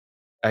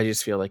 I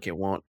just feel like it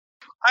won't.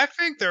 I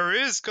think there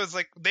is, because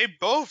like they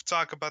both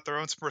talk about their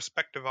own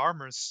respective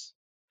armors.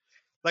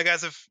 Like,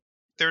 as if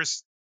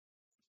there's...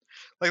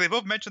 Like, they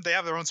both mentioned they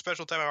have their own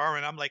special type of armor,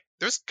 and I'm like,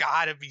 there's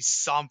gotta be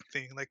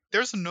something. Like,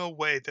 there's no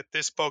way that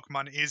this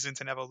Pokemon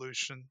isn't an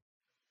evolution.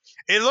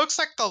 It looks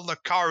like the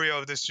Lucario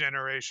of this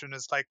generation,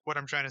 is like what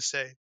I'm trying to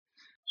say.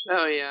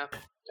 Oh yeah,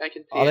 I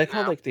can see I like it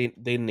how now. like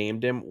they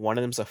named him. One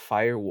of them's a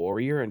Fire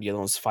Warrior, and the other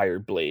one's Fire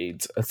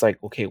Blades. It's like,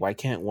 okay, why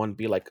can't one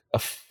be like a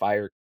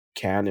Fire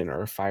Cannon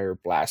or a Fire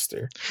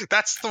Blaster?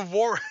 That's the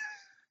war.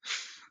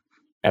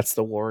 That's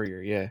the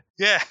Warrior, yeah.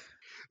 Yeah,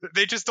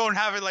 they just don't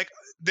have it like...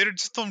 They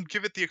just don't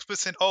give it the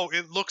explicit, oh,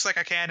 it looks like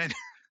a cannon.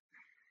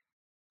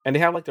 And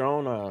they have like their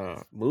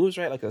own moves,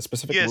 right? Like a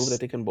specific move that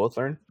they can both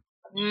learn.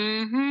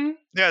 Mm-hmm.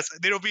 Yes,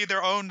 it'll be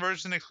their own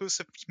version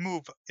exclusive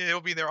move.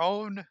 It'll be their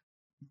own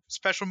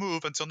special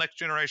move until next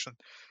generation.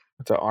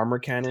 It's an armor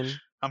cannon.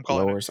 I'm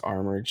calling lowers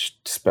armor,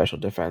 special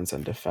defense,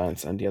 and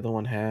defense. And the other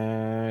one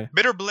had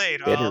Bitter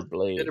Blade. Bitter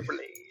Blade. Bitter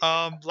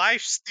Blade.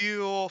 Life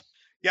Steal.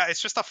 Yeah,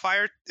 it's just a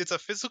fire. It's a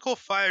physical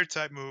fire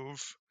type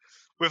move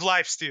with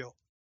Life Steal.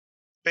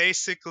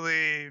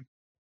 Basically,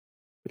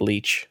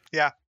 Leech.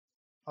 Yeah,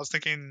 I was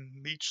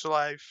thinking Leech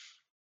Life.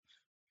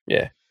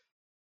 Yeah.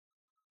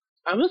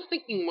 I was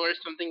thinking more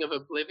something of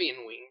Oblivion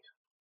Wing.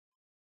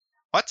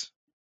 What?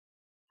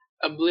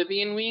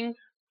 Oblivion Wing?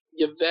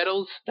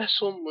 Yvetto's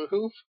special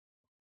move?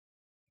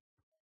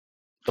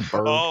 The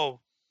bird. Oh,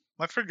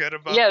 I forget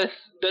about Yes,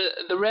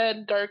 the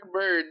red dark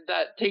bird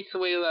that takes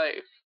away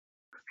life.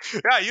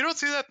 Yeah, you don't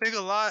see that thing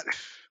a lot.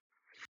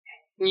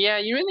 Yeah,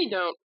 you really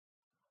don't.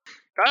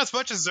 Not as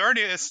much as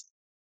Xerneas.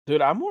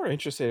 Dude, I'm more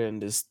interested in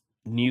this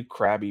new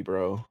Krabby,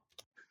 bro.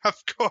 Of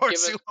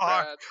course you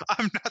are.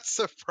 I'm not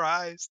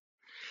surprised.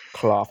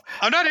 Cloth.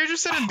 I'm not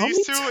interested in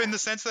these two in the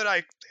sense that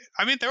I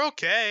mean, they're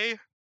okay.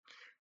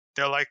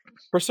 They're like...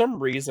 For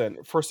some reason,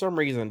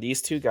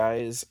 these two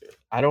guys,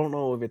 I don't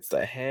know if it's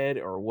the head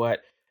or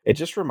what. It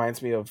just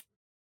reminds me of,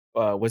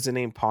 what's the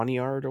name?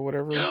 Poniard or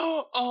whatever?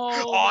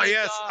 Oh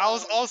yes.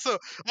 God.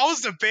 I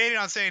was debating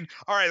on saying,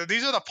 all right,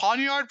 these are the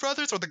Poniard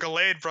brothers or the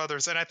Gallade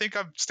brothers, and I think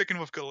I'm sticking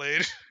with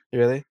Gallade.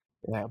 Really?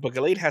 Yeah, but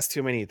Gallade has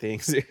too many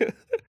things.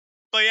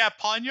 But yeah,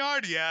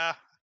 Poniard, yeah.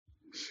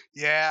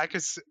 Yeah, I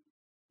could...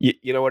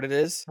 You know what it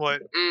is?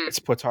 What? It's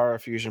Potara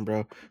Fusion,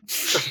 bro.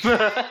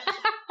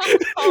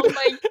 Oh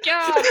my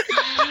god!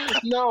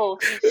 No.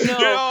 You know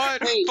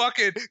what? Hey. Fuck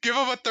it. Give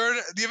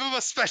him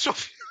a special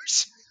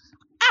fusion.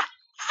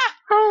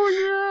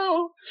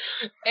 Oh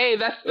no! Hey,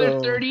 that's their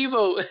third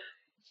Evo.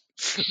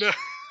 No.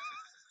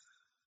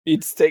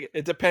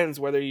 It depends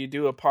whether you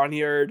do a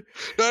poniard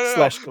No. /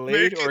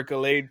 Gallade or a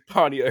Gallade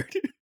poniard.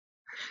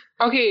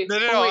 Okay, No.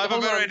 but I wait, have a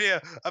hold better on.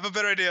 idea. I have a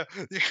better idea.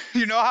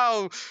 You know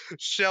how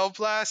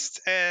Shellblast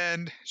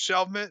and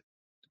Shelmet,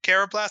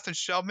 Carablast and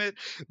Shelmet,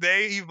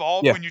 they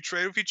evolve Yeah. when you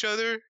trade with each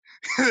other?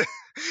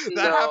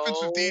 That happens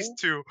with these No.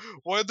 two.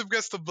 One of them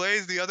gets the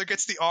blaze, the other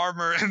gets the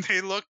armor, and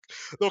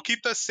they'll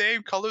keep the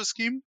same color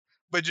scheme,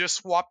 but just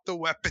swap the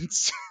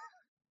weapons.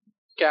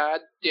 God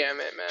damn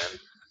it, man.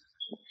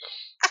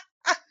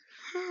 I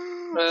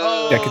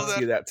could Oh,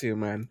 see that too,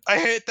 man. I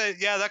hate that.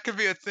 Yeah, that could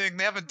be a thing.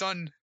 They haven't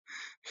done.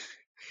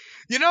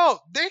 You know,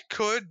 they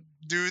could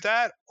do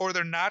that, or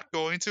they're not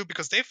going to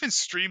because they've been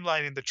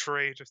streamlining the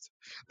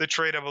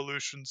trade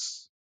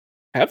evolutions.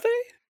 Have they?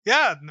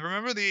 Yeah,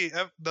 remember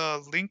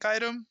the link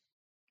item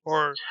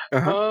or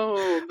Uh-huh.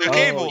 Oh, the the Oh,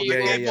 Gable, the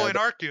yeah, Gable yeah. in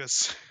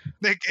Arceus.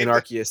 They In gave the,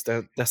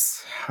 Arceus,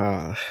 that's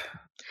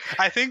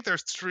I think they're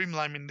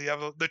streamlining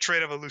the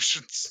trade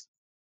evolutions.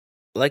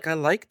 like I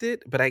liked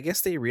it, but I guess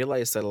they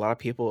realized that a lot of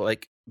people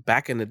like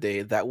back in the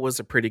day that was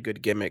a pretty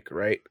good gimmick,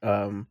 right?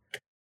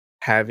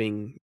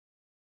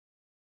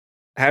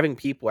 Having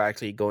people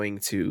actually going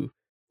to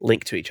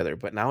link to each other,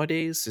 but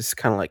nowadays it's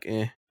kind of like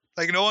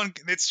Like no one,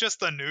 it's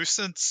just a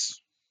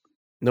nuisance.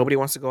 nobody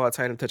wants to go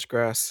outside and touch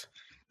grass.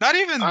 Not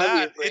even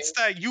that. Obviously. It's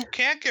that you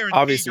can't guarantee.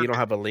 Obviously, you don't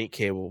have a link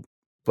cable,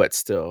 but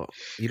still,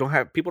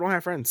 people don't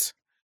have friends.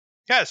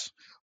 Yes,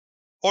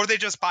 or they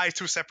just buy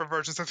two separate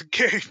versions of the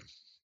game.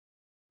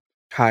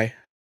 Hi.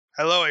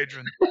 Hello,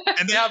 Adrian.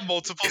 And they have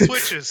multiple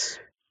switches.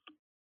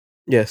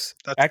 Yes.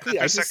 That's Actually,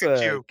 their I just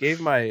second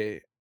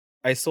cube.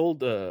 I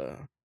sold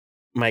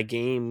my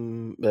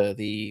game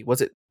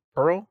was it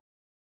Pearl?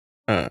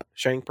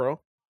 Shining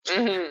Pearl?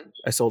 Mm-hmm.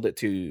 I sold it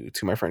to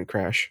my friend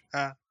Crash.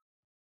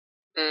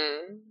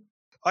 Mm.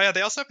 Oh yeah,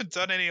 they also haven't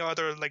done any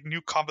other like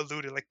new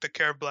convoluted like the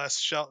Carablast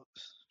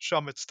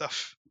Shelmet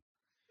stuff.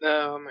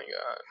 Oh my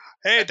god.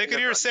 Hey, I they can could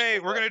either never say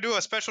understand we're that. gonna do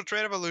a special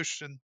trade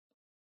evolution,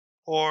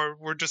 or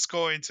we're just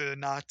going to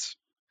not.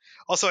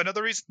 Also,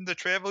 another reason the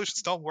trade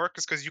evolutions don't work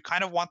is because you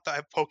kind of want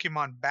the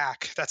Pokemon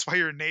back. That's why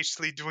you're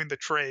innately doing the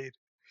trade.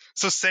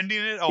 So sending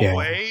it Yeah.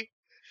 away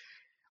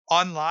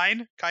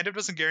online kind of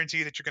doesn't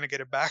guarantee that you're gonna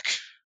get it back.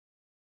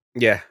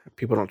 Yeah,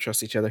 people don't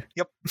trust each other.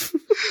 Yep.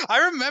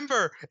 I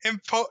remember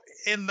in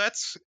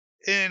Let's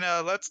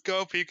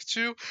Go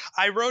Pikachu,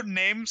 I wrote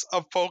names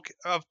of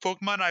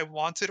Pokemon I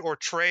wanted or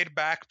trade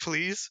back,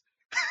 please.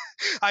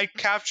 I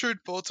captured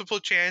multiple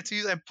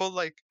chances and put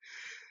like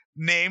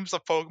names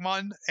of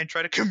Pokemon and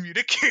try to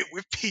communicate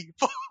with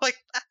people like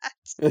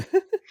that.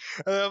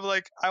 And I'm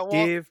like, I want,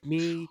 Give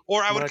me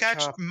or I would my catch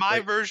chop. my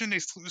Wait. version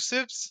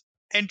exclusives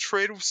and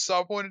trade with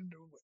someone.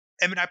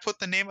 I mean, I put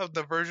the name of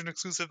the version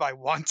exclusive I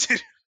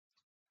wanted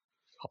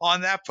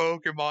on that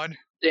Pokemon.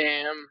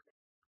 Damn.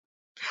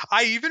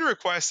 I even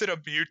requested a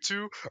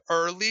Mewtwo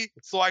early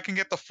so I can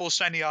get the full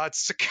shiny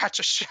odds to catch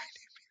a shiny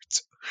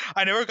Mewtwo.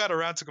 I never got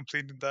around to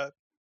completing that.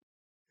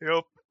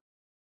 Yep.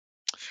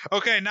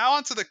 Okay, now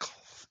onto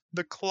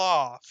the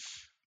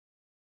cloth.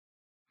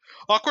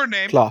 Awkward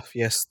name. Cloth,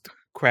 yes.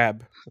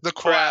 Crab. The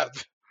crab.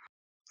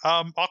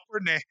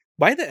 Awkward name.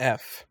 Why the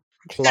F?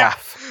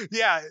 Cloth.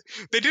 Yeah.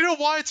 They didn't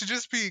want it to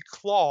just be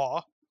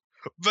claw,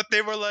 but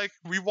they were like,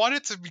 we want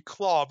it to be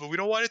claw, but we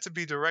don't want it to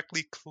be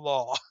directly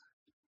claw.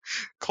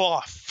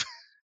 Cloth.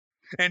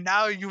 And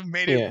now you've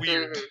made it Yeah.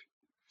 weird. Mhm.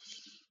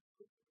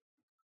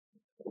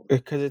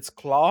 Because it's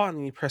claw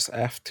and you press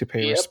F to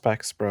pay Yep.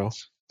 respects, bro.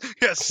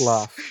 Yes.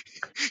 Cloth.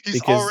 He's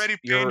Because already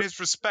paying his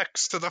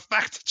respects to the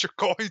fact that you're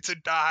going to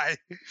die.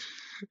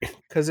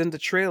 Because in the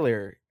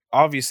trailer,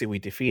 obviously we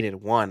defeated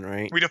one,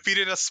 right? We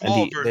defeated a And small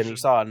then version. you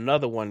saw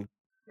another one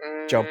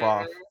jump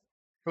off.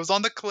 It was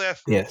on the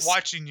cliff Yes.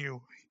 watching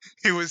you.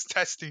 He was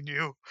testing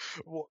you.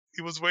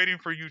 He was waiting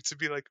for you to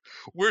be like,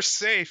 we're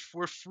safe,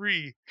 we're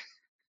free.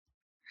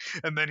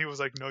 And then he was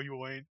like, no,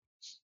 you ain't.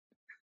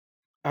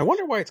 I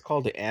wonder why it's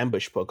called the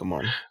ambush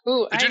Pokemon.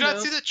 Ooh, Did I you not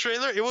know. see the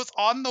trailer? It was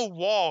on the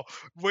wall,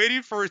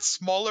 waiting for its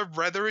smaller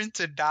brethren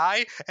to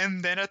die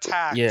and then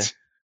attacked. Yeah.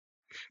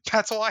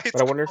 That's why it's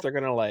But I wonder if they're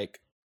gonna like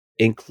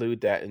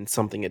include that in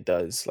something it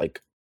does,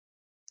 like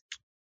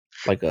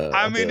a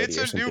I mean, ability it's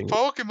or a new something.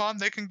 Pokemon.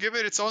 They can give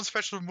it its own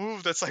special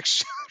move that's like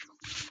Shadow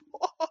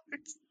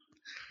Force.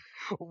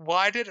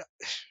 Why did...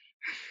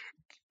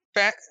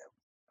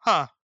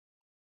 Huh.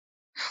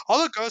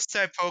 All the ghost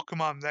type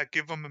Pokemon that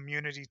give them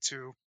immunity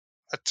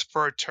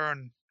for a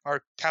turn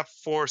have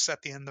force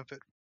at the end of it.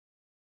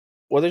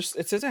 Well, it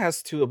says it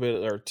has two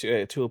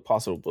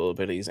possible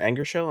abilities: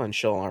 Anger Shell and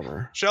Shell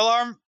Armor.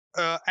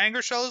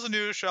 Anger Shell is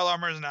new, Shell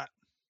Armor is not.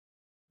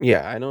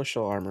 Yeah, I know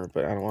Shell Armor,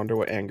 but I wonder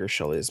what Anger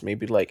Shell is.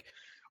 Maybe like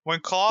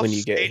When Cloth's when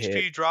you get HP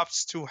hit.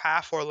 drops to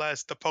half or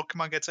less, the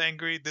Pokemon gets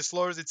angry. This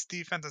lowers its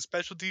defense and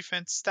special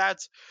defense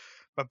stats,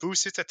 but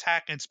boosts its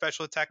attack and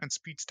special attack and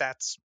speed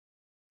stats.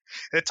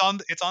 It's on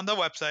the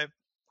website.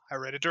 I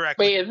read it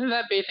directly. Wait, isn't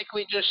that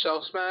basically just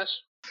Shell Smash?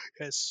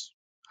 Yes.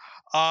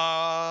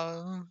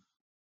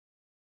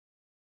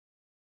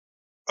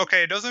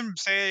 Okay, it doesn't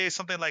say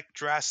something like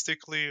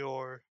drastically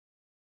or...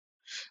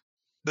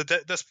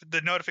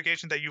 the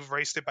notification that you've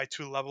raised it by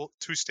 2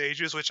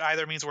 stages, which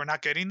either means we're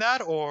not getting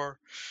that, or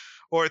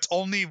it's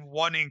only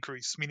 1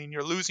 increase, meaning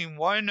you're losing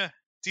 1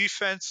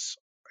 defense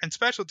and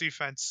special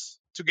defense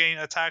to gain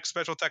attack,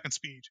 special attack, and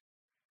speed.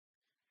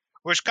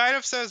 Which kind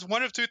of says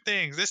one of 2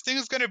 things. This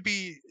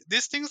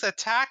thing's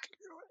attack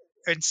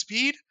and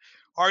speed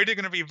are either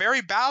going to be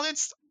very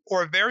balanced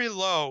or very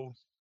low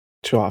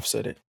to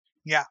offset it.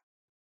 Yeah.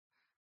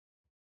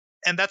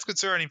 And that's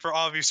concerning for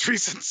obvious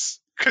reasons.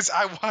 Because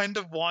I kind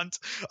of want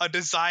a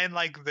design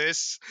like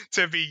this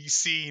to be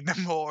seen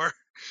more.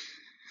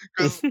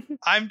 Because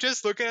I'm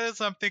just looking at this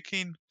and I'm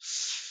thinking,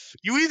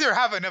 you either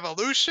have an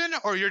evolution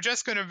or you're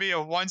just going to be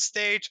a 1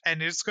 stage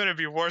and it's going to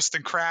be worse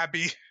than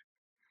Krabby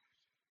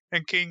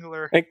and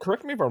Kingler. And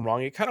correct me if I'm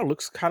wrong, it kind of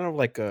looks kind of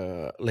like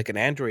an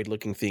Android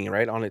looking thing,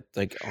 right? On it,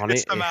 like on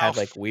It's it, the it mouth. had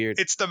like weird.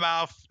 It's the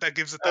mouth that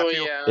gives it that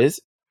feel. Yeah.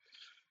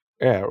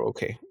 Yeah,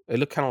 okay. It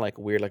looked kind of like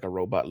weird, like a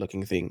robot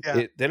looking thing.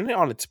 Yeah. Didn't it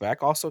on its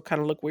back also kind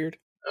of look weird?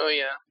 Oh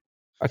yeah.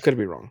 I could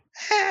be wrong.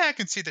 I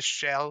can see the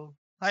shell.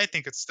 I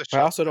think it's the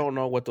shell. I also don't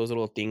know what those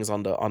little things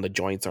on the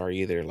joints are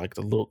either. Like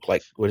the look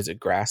like, what is it,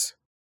 grass?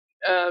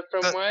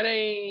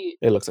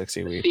 It looks like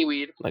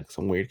seaweed. Like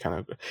some weird kind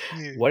of.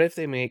 Yeah. What if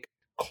they make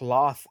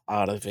cloth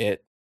out of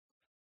it?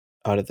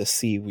 Out of the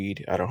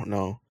seaweed? I don't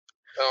know.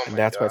 Oh and my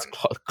that's God. why it's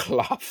called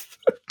cloth.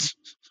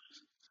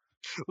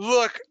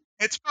 Look,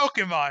 it's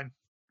Pokemon.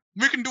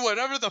 We can do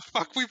whatever the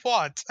fuck we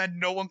want, and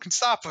no one can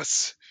stop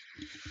us.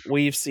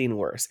 We've seen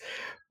worse.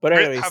 But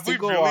anyways, have to we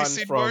go really on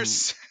seen from,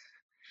 worse?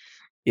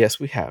 Yes,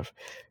 we have.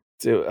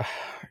 To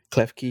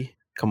Klefki,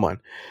 come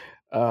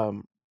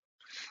on.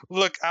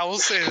 Look, I will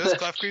say this: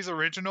 Klefki's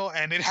original,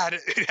 and it had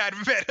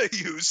meta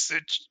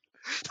usage.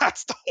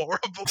 That's the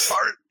horrible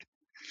part.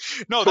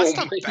 No, that's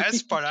the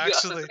best part,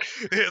 actually.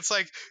 It's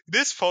like,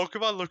 this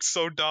Pokemon looks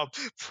so dumb.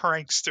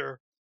 Prankster.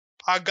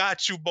 I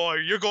got you, boy.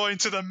 You're going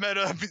to the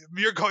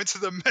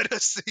meta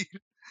scene.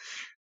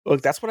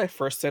 Look, that's what I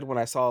first said when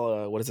I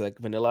saw what is it, like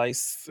Vanilla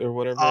Ice or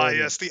whatever.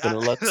 Yes, the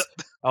Vanillux.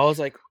 I was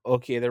like,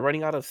 okay, they're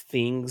running out of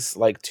things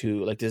like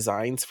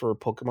designs for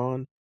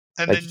Pokemon.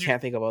 And like then you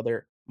can't think of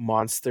other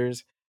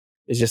monsters.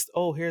 It's just,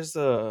 oh, here's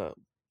the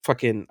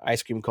fucking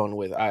ice cream cone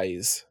with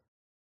eyes.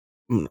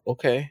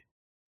 Okay.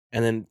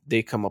 And then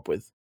they come up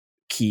with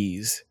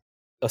keys,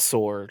 a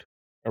sword,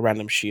 a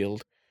random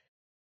shield,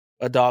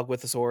 a dog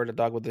with a sword, a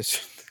dog with a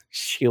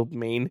shield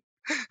mane.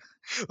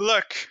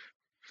 Look,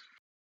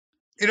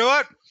 you know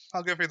what?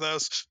 I'll give you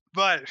those.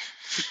 But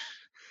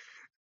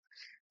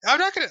I'm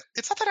not gonna.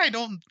 It's not that I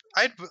don't.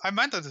 I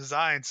mind the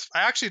designs.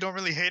 I actually don't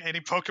really hate any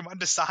Pokemon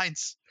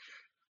designs.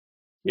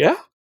 Yeah.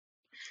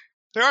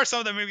 There are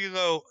some that make you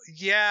go,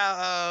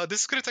 yeah,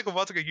 this is gonna take a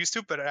while to get used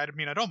to, but I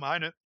mean, I don't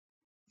mind it.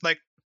 Like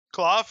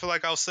Cloth,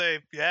 like I'll say,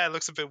 yeah, it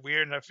looks a bit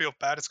weird, and I feel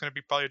bad. It's gonna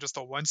be probably just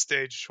a 1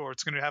 stage, or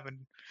it's gonna have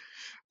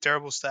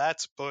terrible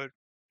stats, but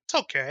it's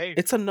okay.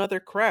 It's another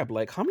crab.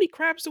 Like, how many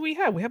crabs do we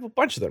have? We have a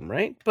bunch of them,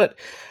 right? But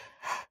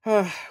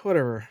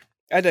whatever.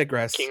 I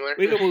digress. Kingler.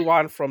 We can move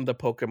on from the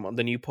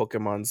new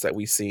Pokemons that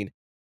we've seen.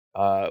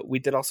 We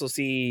did also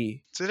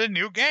see. It's a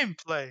new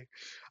gameplay.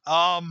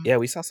 Yeah,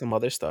 we saw some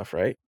other stuff,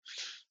 right?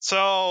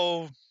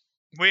 So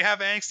we have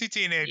angsty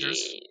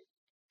teenagers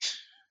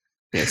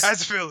Yes.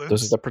 as villains.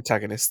 Those are the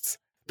protagonists,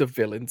 the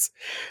villains.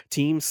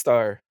 Team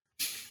Star.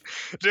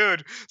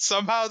 Dude,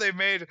 somehow they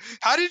made.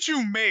 How did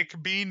you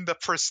make being the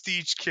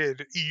prestige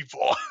kid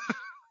evil?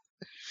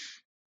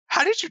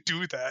 How did you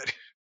do that?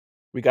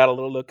 We got a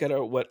little look at our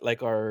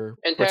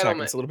Entitlement.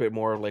 protagonists, a little bit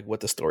more of like what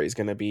the story is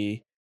gonna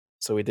be.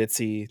 So we did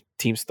see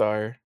Team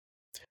Star.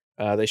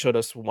 They showed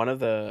us one of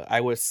the.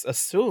 I would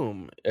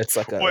assume it's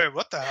like a. Wait,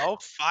 what the hell?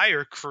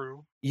 Fire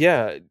crew.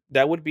 Yeah,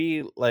 that would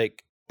be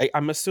like.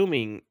 I'm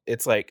assuming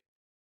it's like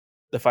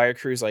the fire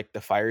crew's like the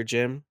fire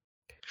gym.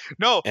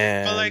 No,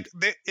 and but like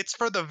it's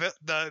for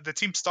the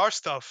Team Star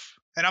stuff,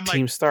 and I'm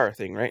Team like, Star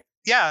thing, right?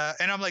 yeah,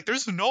 and I'm like,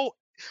 there's no.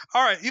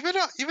 All right, even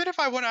if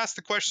I want to ask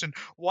the question,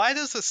 why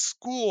does a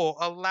school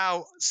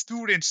allow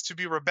students to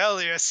be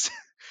rebellious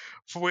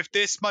with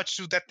this much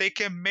so that they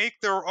can make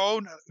their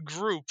own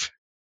group?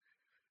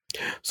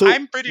 So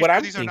I'm pretty what sure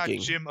I'm these thinking, are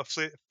not gym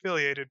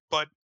affiliated,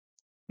 but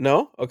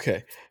no,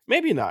 okay,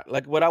 maybe not.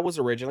 Like what I was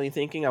originally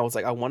thinking, I was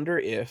like, I wonder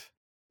if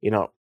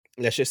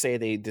let's just say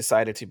they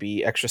decided to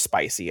be extra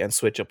spicy and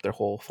switch up their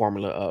whole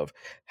formula of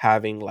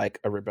having like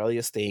a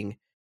rebellious thing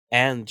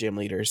and gym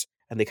leaders,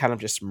 and they kind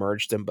of just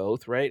merged them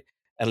both, right?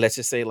 And let's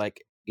just say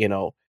like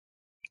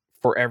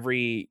for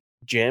every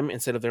gym,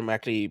 instead of them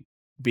actually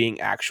being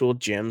actual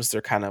gyms,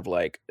 they're kind of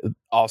like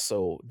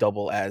also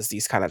double as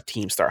these kind of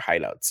Team Star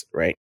hideouts,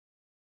 right?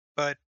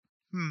 But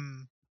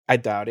I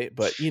doubt it,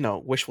 but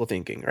wishful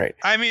thinking, right?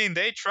 I mean,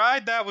 they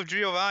tried that with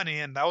Giovanni,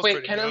 and that was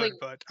pretty kinda good. like-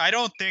 But I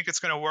don't think it's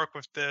gonna work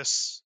with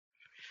this,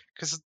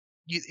 because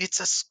it's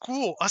a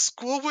school. A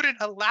school wouldn't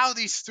allow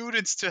these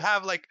students to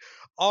have like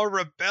a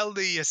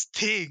rebellious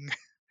thing.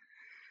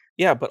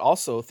 Yeah, but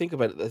also think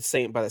about it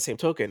by the same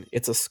token,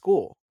 it's a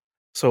school.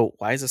 So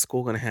why is a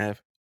school going to have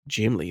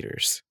gym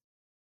leaders?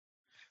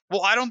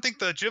 Well, I don't think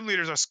the gym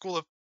leaders are school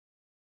of.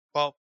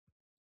 Well,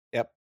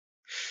 Yep.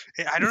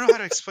 I don't know how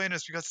to explain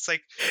this because it's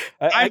like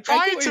I I'm get trying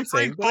what to you're bring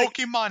saying, but like,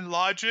 Pokemon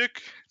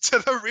logic to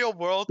the real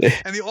world,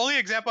 and the only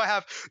example I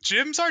have,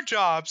 gyms are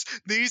jobs.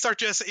 These are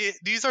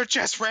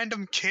just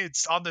random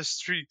kids on the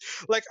street.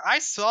 Like I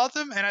saw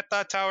them and I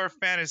thought Tower of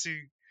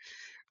Fantasy,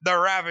 the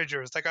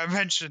Ravagers, like I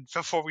mentioned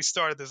before we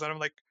started this, and I'm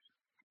like,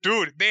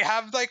 dude, they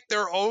have like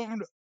their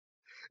own.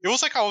 It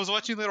was like I was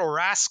watching Little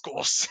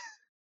Rascals.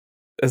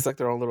 it's like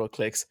their own little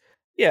cliques.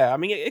 Yeah, I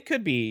mean, it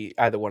could be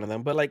either one of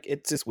them, but like,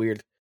 it's just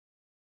weird.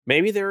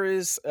 Maybe there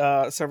is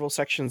several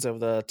sections of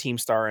the Team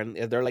Star, and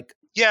they're like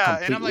Yeah,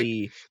 and I'm like,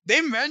 completely.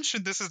 they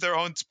mentioned this is their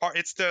own part.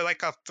 It's their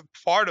like a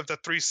part of the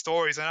 3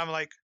 stories, and I'm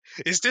like,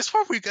 is this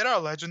where we get our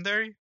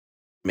legendary?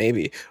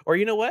 Maybe. Or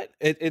you know what?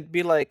 It'd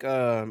be like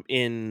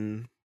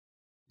in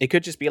it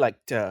could just be like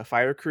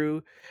Fire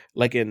Crew,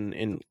 like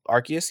in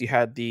Arceus, you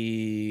had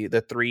the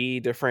 3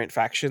 different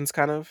factions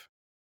kind of,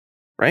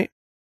 right?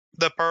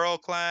 The Pearl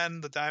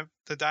Clan, the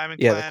Diamond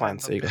Yeah, the Clan, and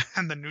clans. There you go.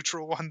 and the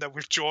neutral one that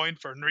we've joined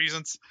for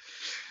reasons.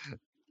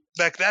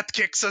 Like that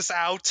kicks us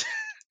out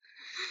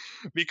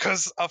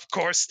because of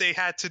course they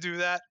had to do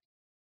that.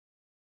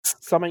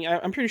 So I mean,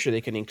 I'm pretty sure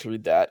they can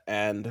include that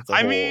and the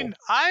I whole mean,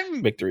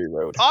 I'm Victory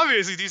Road.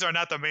 obviously these are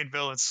not the main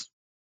villains.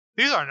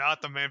 These are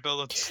not the main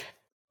villains.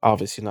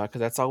 Obviously not,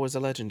 because that's always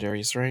the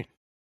legendaries, right?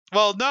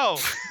 Well, no.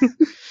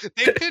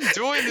 They've been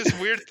doing this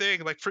weird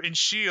thing, like in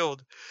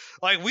Shield.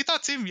 Like we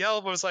thought Team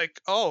Yell was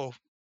like, oh,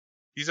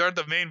 these are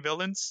the main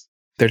villains.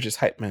 They're just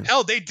hype men.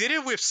 Hell, they did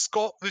it with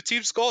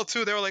Team Skull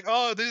too. They were like,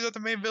 oh, these are the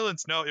main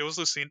villains. No, it was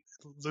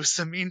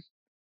Lucamine.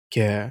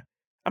 Yeah.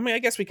 I mean, I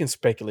guess we can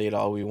speculate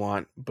all we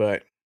want,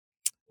 but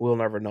we'll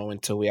never know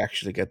until we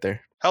actually get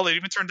there. Hell, it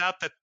even turned out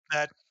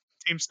that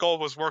Team Skull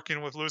was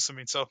working with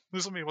Lucamine, so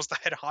Lucamine was the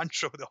head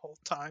honcho the whole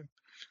time.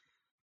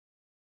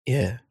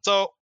 Yeah.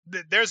 So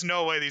there's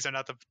no way these are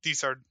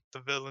the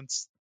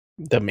villains.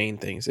 The main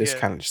things. It's Yeah.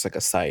 kind of just like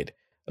a side,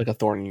 like a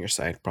thorn in your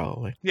side,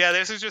 probably. Yeah,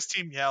 this is just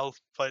Team Yell,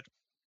 but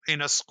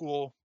in a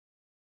school.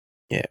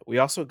 Yeah. We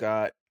also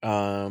got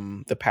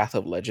the Path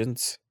of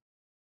Legends,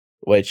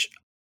 which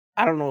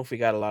I don't know if we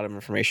got a lot of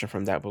information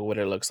from that, but what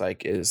it looks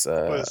like is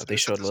they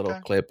showed a little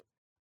clip.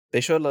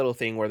 They showed a little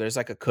thing where there's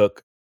like a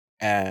cook,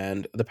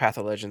 and the Path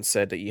of Legends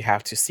said that you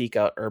have to seek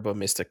out Herba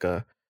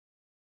Mystica.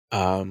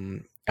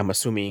 I'm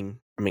assuming,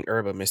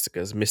 Herba Mystica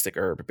is mystic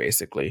herb,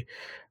 basically.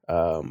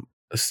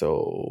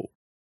 So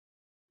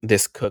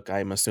this cook,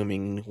 I'm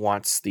assuming,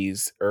 wants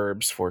these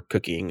herbs for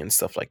cooking and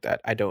stuff like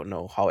that. I don't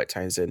know how it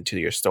ties into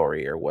your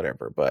story or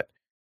whatever, but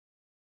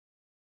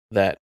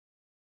that,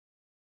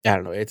 I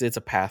don't know. It's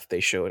a path they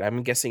showed.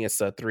 I'm guessing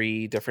it's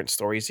 3 different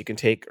stories you can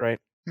take, right?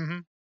 Mm-hmm.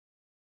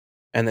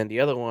 And then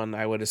the other one,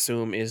 I would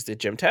assume, is the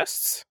gym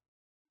tests,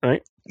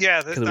 right?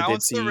 Yeah, that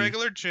one's the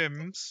regular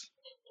gyms.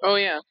 Oh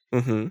yeah.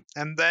 Mm-hmm.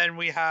 And then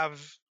we have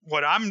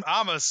what I'm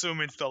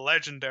assuming the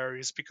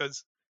legendaries,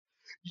 because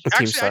Team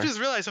actually Star. I just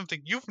realized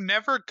something. You've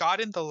never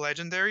gotten the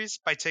legendaries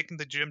by taking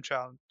the gym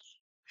challenge.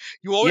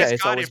 You always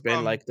it's got always it been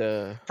from like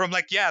the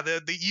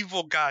the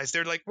evil guys.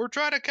 They're like, we're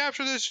trying to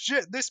capture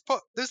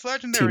this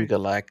legendary. Team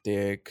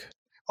Galactic.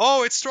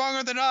 Oh, it's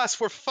stronger than us.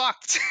 We're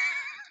fucked.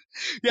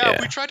 Yeah,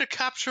 Yeah. we tried to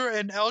capture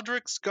an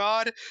Eldritch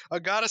god,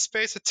 a god of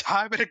space, a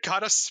time, and a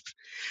god of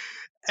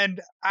and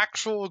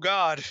actual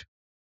god.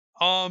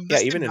 Yeah,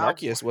 This even did in not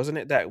Arceus, wasn't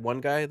it that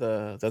one guy,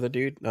 the other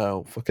dude,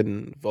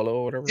 fucking Volo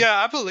or whatever? Yeah,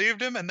 I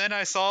believed him, and then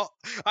I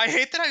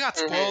hate that I got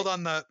spoiled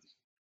on the.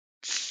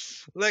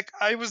 Like,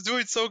 I was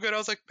doing so good, I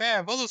was like,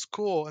 man, Volo's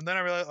cool, and then I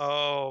realized,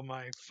 oh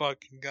my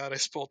fucking god, I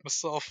spoiled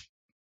myself.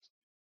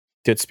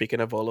 Dude, speaking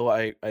of Volo,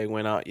 I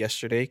went out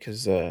yesterday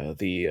because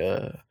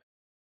the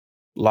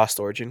Lost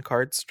Origin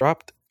cards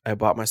dropped. I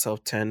bought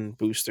myself 10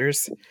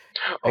 boosters.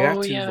 I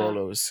got 2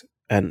 Volos,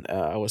 and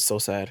I was so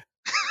sad.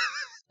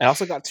 I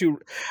also got 2.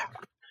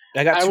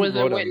 I got 2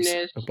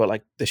 Rotoms, but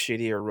like the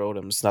shittier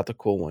Rotoms, not the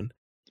cool one.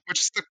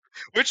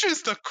 Which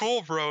is the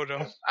cool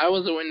Rotom? I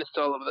was a witness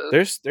to all of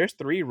this. There's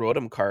 3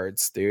 Rotom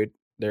cards, dude.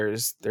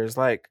 There's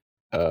like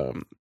I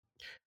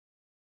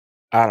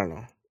don't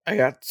know. I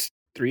got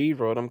 3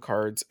 Rotom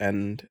cards,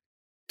 and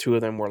 2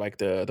 of them were like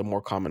the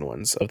more common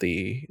ones of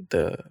the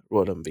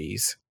Rotom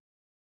Vs.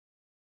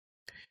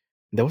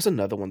 There was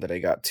another one that I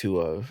got 2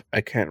 of.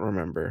 I can't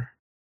remember.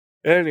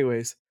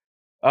 Anyways,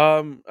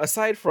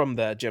 aside from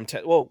the gym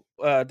test,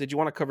 did you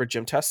want to cover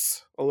gym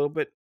tests a little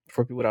bit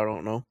for people that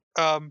don't know?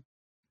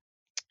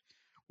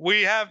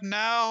 We have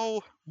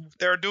now.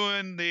 They're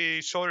doing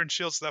the shoulder and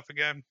shield stuff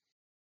again.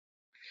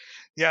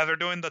 Yeah, they're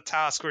doing the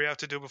task where you have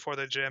to do before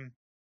the gym,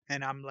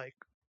 and I'm like,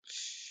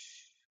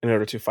 in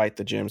order to fight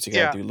the gyms, you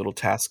gotta do little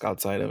tasks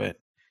outside of it.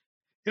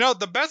 You know,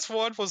 the best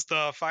one was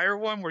the fire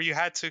one where you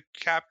had to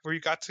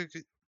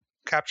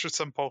capture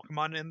some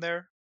Pokemon in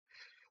there.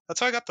 That's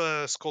how I got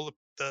the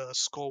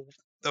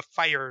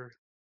fire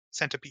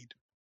centipede.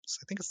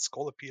 I think it's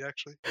Scolipede,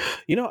 actually.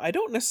 You know, I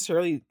don't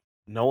necessarily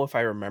know if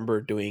I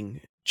remember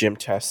doing gym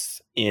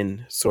tests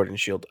in Sword and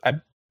Shield. I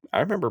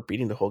remember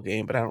beating the whole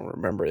game, but I don't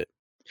remember it.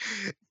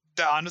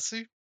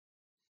 Honestly,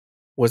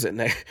 was it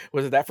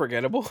that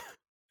forgettable?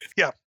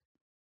 Yeah.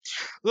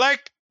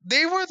 Like,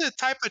 they were the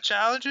type of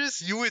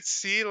challenges you would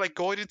see like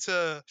going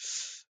into.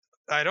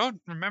 I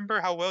don't remember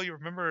how well you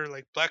remember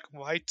like Black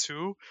and White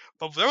 2,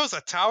 but there was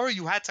a tower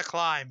you had to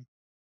climb.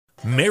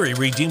 Mary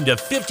redeemed a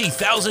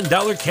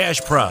 $50,000 cash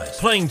prize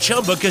playing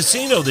Chumba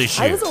Casino this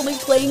year. I was only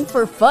playing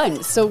for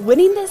fun, so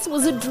winning this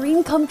was a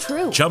dream come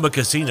true. Chumba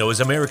Casino is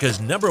America's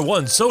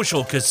 #1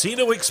 social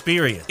casino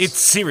experience. It's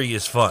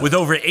serious fun. With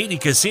over 80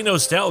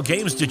 casino-style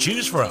games to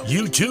choose from,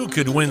 you too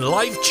could win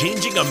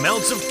life-changing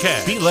amounts of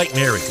cash. Be like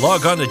Mary.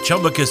 Log on to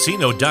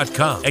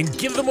ChumbaCasino.com and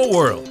give them a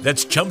whirl.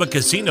 That's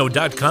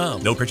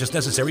ChumbaCasino.com. No purchase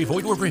necessary.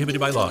 Void where prohibited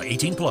by law.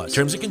 18 plus.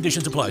 Terms and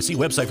conditions apply. See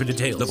website for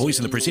details. The voice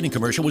in the preceding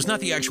commercial was not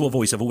the actual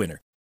voice of a winner.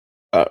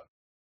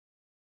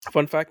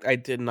 Fun fact, I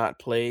did not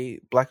play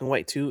Black and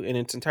White 2 in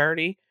its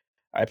entirety.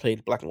 I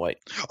played Black and White.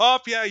 Oh,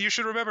 yeah, you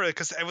should remember it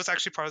because it was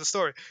actually part of the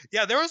story.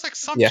 Yeah, there was like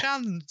some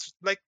challenge,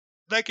 like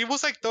it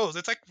was like those.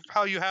 It's like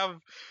how you have,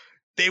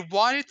 they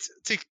wanted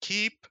to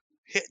keep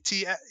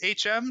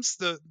HMs,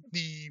 the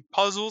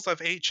puzzles of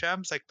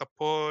HMs, like the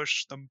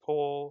push, the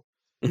pull,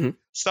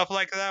 stuff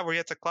like that, where you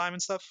had to climb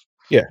and stuff.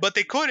 Yeah. But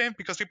they couldn't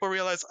because people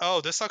realized,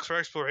 oh, this sucks for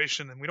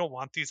exploration and we don't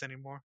want these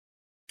anymore.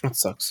 That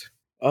sucks.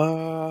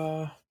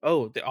 The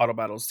auto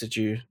battles. Did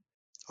you?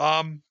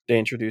 They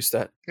introduced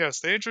that. Yes,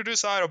 they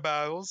introduced auto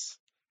battles.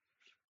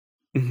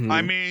 Mm-hmm.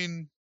 I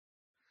mean,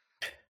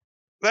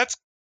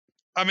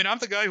 I'm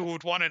the guy who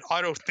would want an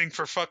auto thing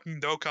for fucking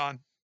Dokkan,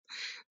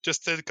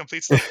 just to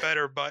complete stuff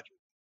better. But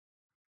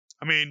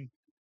I mean,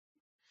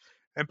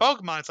 in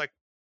Pokemon, it's like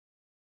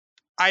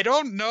I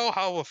don't know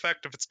how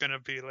effective it's gonna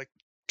be. Like,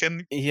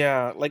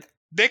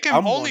 they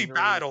can only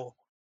battle,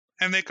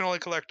 and they can only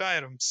collect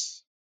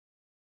items.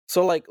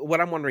 So, like, what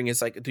I'm wondering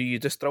is, like, do you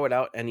just throw it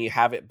out and you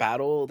have it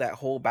battle that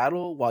whole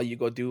battle while you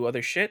go do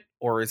other shit?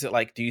 Or is it,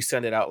 like, do you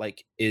send it out,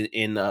 like,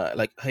 in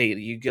like, hey,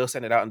 you go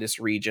send it out in this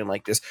region,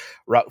 like this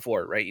Route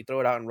 4, right? You throw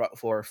it out in Route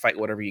 4, fight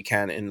whatever you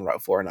can in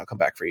Route 4, and I'll come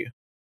back for you.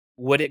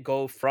 Would it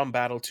go from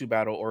battle to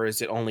battle, or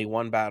is it only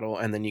one battle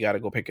and then you got to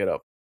go pick it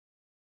up?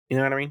 You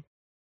know what I mean?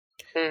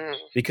 Mm-hmm.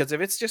 Because if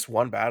it's just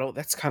one battle,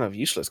 that's kind of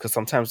useless. Because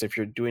sometimes if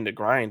you're doing the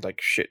grind,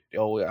 like, shit,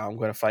 I'm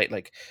going to fight,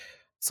 like,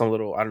 some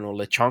little, I don't know,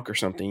 Lechonk or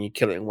something, you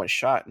kill it in one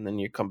shot, and then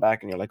you come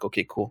back and you're like,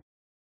 okay, cool.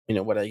 You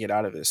know, what do I get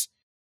out of this?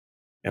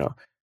 You know,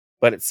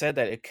 but it said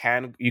that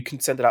you can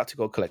send it out to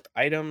go collect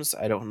items.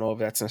 I don't know if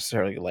that's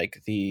necessarily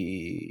like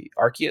the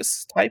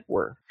Arceus type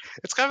or.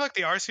 It's kind of like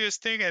the Arceus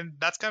thing, and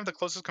that's kind of the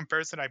closest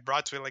comparison I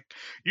brought to it. Like,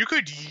 you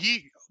could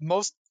yeet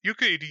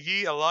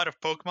a lot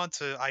of Pokemon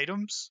to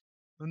items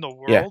in the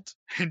world,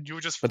 and you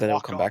would just. But then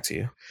it'll come back to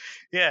you.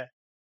 Yeah.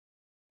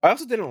 I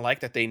also didn't like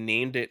that they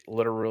named it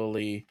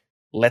literally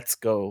Let's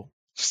Go.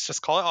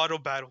 Just call it auto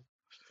battle.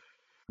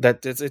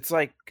 It's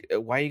like,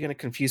 why are you gonna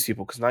confuse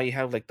people? Because now you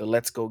have like the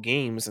Let's Go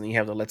games and you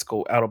have the Let's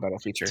Go auto battle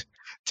feature.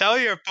 Tell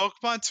your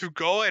Pokemon to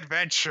go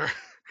adventure.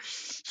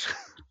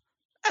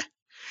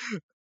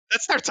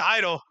 That's their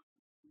title.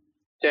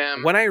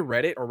 Damn. When I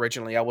read it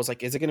originally, I was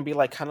like, is it gonna be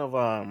like kind of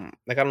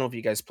like, I don't know if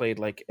you guys played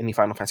like any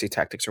Final Fantasy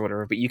Tactics or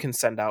whatever, but you can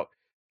send out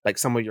like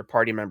some of your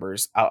party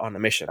members out on a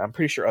mission. I'm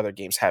pretty sure other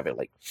games have it.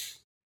 Like,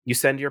 you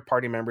send your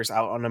party members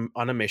out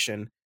on a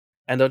mission,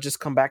 and they'll just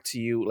come back to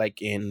you like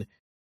in,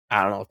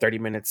 I don't know, 30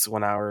 minutes,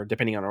 1 hour,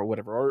 depending on or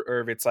whatever. Or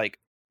if it's like,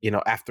 you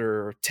know,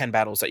 after 10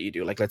 battles that you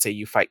do, like let's say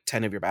you fight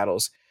 10 of your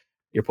battles,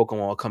 your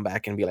Pokemon will come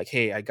back and be like,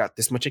 hey, I got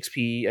this much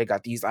XP, I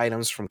got these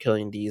items from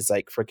killing these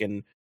like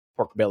freaking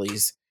pork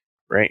bellies,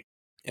 right?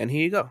 And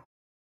here you go.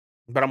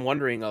 But I'm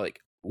wondering, like,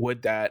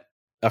 would that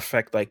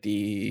affect like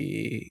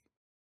the,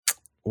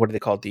 what do they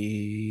call it?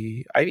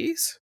 The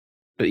IVs?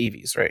 The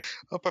EVs, right?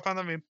 Oh, I found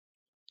that meme.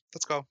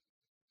 Let's go.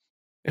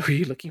 Were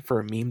you looking for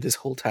a meme this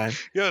whole time?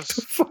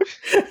 Yes.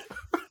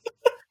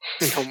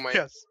 Oh my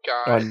yes.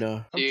 god. Oh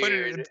no. I'm putting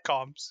it in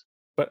comms.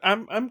 But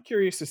I'm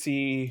curious to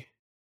see.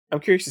 I'm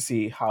curious to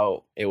see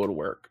how it would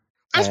work.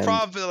 There's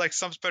probably like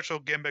some special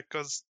gimmick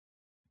because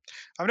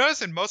I've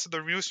noticed in most of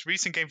the most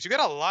recent games you get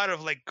a lot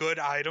of like good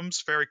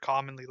items very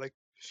commonly. Like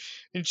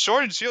in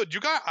Sword and Shield, you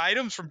got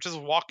items from just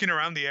walking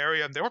around the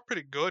area and they were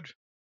pretty good.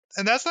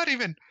 And that's not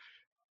even.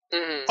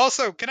 Mm-hmm.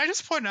 Also, can I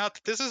just point out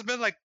that this has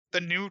been like the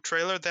new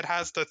trailer that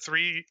has the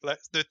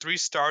three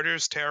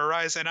starters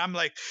terrorize, and I'm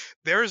like,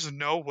 there's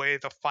no way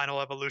the final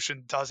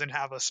evolution doesn't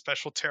have a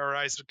special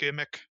terrorized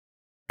gimmick.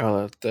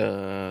 Oh,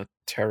 the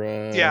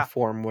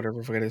Terraform,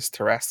 whatever it is,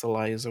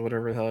 Terrastalize or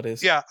whatever the hell it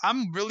is. Yeah,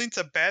 I'm willing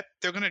to bet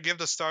they're gonna give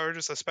the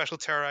starters a special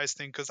terrorized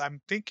thing because I'm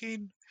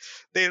thinking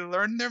they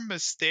learned their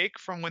mistake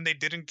from when they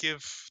didn't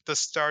give the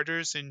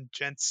starters in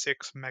Gen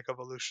 6 Mega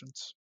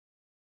Evolutions.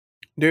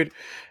 Dude,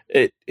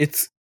 it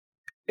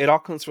all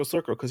comes full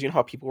circle because you know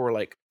how people were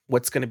like,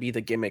 what's going to be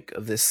the gimmick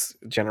of this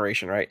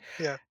generation, right?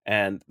 Yeah.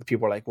 And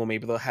people are like, well,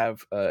 maybe they'll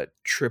have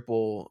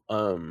triple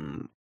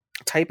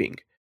typing.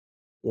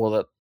 Well,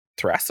 the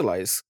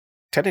Terrastalize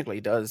technically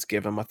does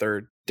give them a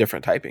third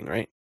different typing,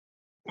 right?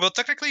 Well,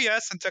 technically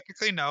yes, and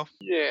technically no.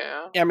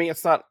 Yeah. I mean,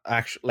 it's not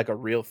actually like a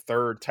real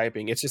third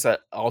typing. It's just an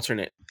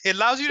alternate. It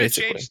allows you to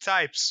basically change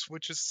types,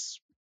 which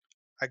is,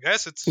 I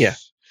guess it's. Yeah.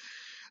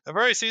 I've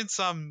already seen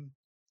some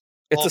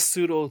It's a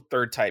pseudo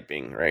third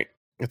typing, right?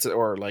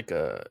 Or like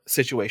a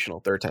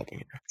situational third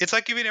typing. It's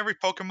like giving every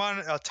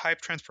Pokemon a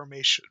type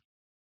transformation.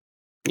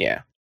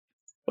 Yeah,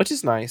 which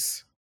is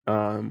nice.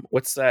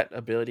 What's that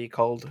ability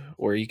called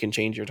where you can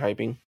change your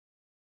typing?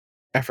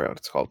 I forgot what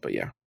it's called, but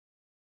yeah.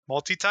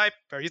 Multi-type?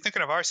 Are you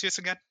thinking of Arceus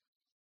again?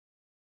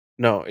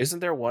 No, isn't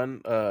there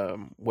one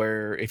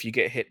where if you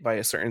get hit by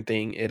a certain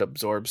thing, it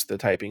absorbs the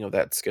typing of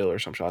that skill or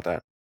something like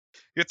that?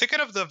 You're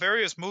thinking of the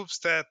various moves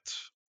that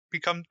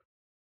become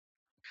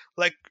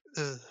like.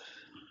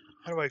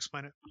 How do I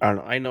explain it? I don't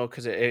know. I know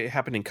because it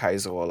happened in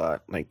Kaizo a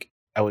lot. Like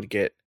I would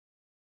get.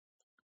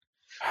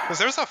 Because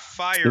there's a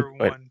fire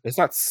one. It's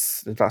not.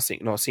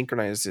 No,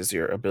 synchronized is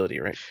your ability,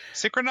 right?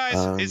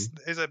 Synchronize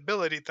is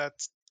ability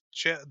that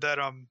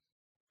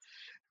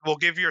will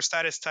give your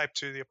status type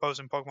to the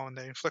opposing Pokemon when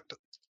they inflict it.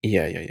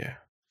 Yeah.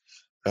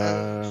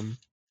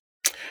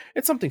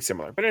 It's something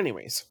similar, but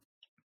anyways.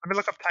 Let me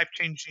look up type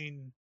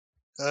changing.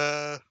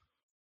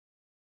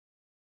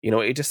 You know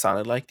what it just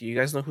sounded like? Do you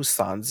guys know who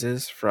Sans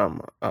is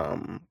from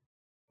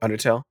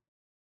Undertale?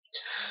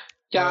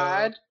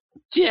 God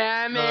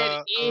damn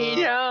it,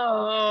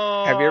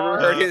 Ito! Have you ever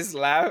heard his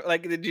laugh?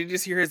 Like, did you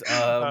just hear his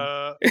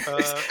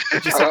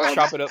just like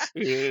chop it up?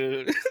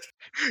 You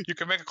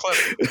can make a clip.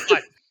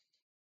 But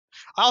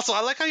also,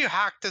 I like how you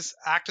act as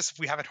if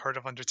we haven't heard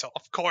of Undertale.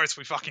 Of course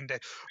we fucking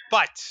did.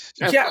 But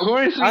of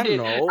course we did.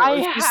 I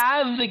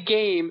have the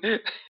game.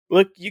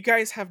 Look, you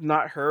guys have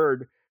not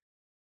heard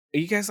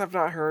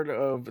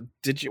of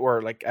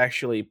or like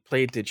actually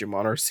played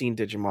Digimon or seen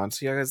Digimon.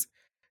 So you guys,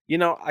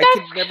 I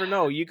could never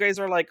know. You guys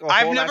are like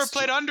I've never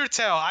played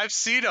Undertale. I've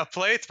seen a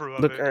playthrough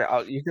of it.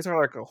 Look, you guys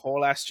are like a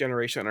whole ass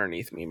generation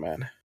underneath me,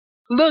 man.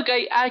 Look,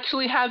 I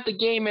actually have the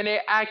game and I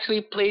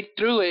actually played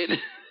through it.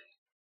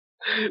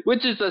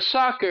 Which is a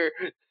shocker.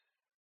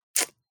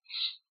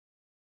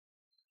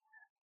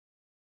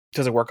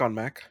 Does it work on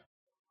Mac?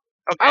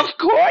 Okay. Of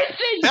course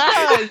it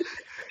does!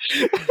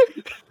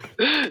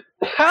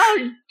 How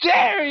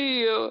dare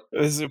you!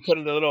 This is put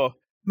in a little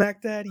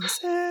Mac Daddy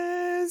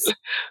says.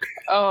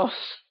 Oh.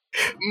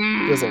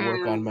 Doesn't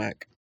work on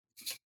Mac.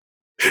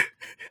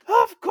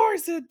 Of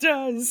course it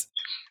does.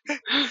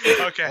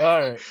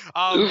 Okay.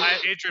 All right.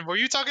 Adrian, were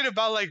you talking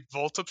about like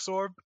Volt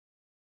Absorb?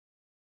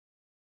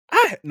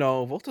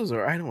 No, Volt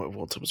Absorb. I know what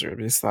Volt Absorb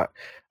is. It's not.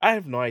 I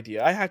have no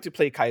idea. I have to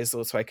play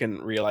Kaizo so I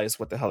can realize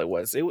what the hell it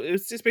was.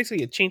 It's just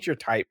basically a change your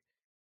type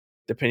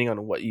depending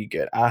on what you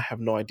get. I have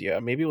no idea.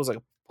 Maybe it was like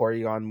a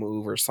Porygon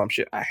move or some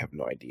shit. I have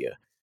no idea.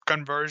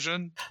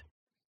 Conversion.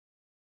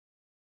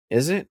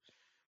 Is it?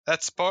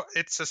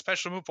 It's a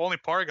special move only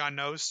Porygon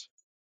knows.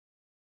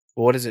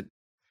 What is it?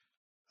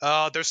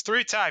 There's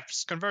 3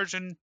 types: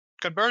 conversion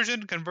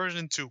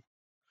 2.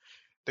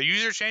 The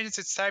user changes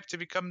its type to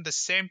become the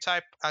same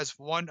type as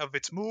one of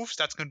its moves.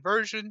 That's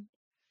conversion.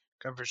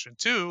 Conversion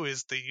 2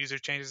 is the user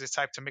changes its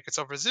type to make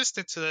itself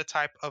resistant to the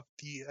type of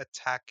the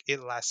attack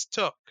it last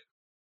took.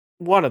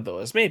 One of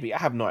those, maybe. I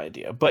have no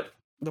idea. But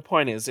the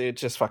point is, it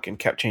just fucking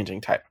kept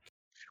changing type.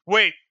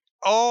 Wait.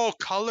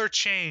 Color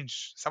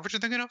change. Is that what you're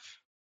thinking of?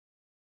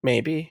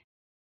 Maybe.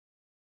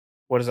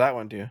 What does that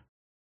one do?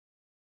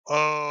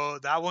 Oh,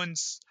 that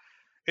one's...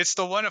 It's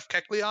the one of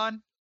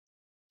Kecleon.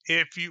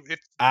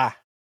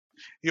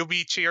 You'll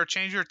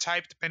change your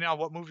type depending on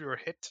what move you were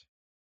hit.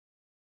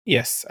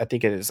 Yes, I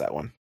think it is that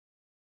one.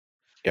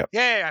 Yep.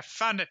 Yeah, I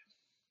found it.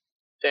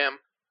 Damn.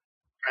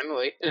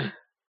 Finally.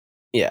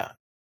 Yeah.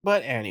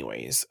 But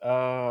anyways,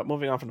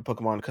 moving on from the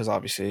Pokemon, because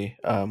obviously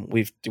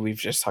we've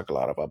just talked a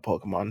lot about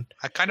Pokemon.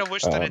 I kind of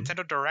wish the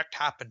Nintendo Direct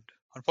happened.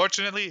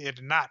 Unfortunately, it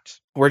did not.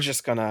 We're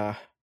just gonna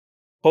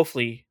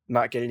hopefully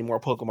not get any more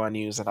Pokemon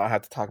news, and I'll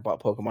have to talk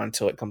about Pokemon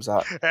until it comes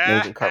out. Then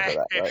we can cover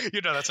that, right?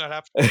 You know that's not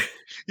happening.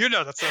 You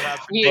know that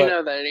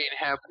ain't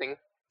happening.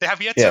 They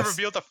have yet to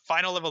reveal the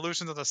final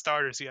evolutions of the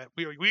starters yet.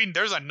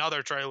 There's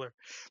another trailer.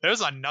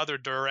 There's another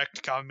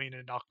Direct coming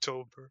in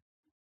October.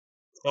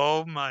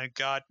 Oh my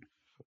god.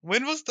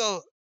 When was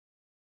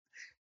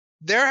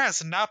There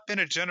has not been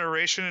a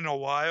generation in a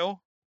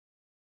while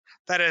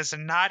that has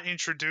not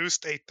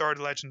introduced a third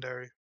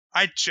legendary.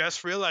 I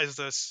just realized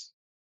this.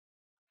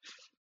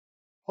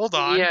 Hold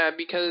on. Yeah,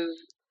 because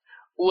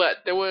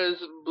there was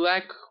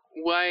Black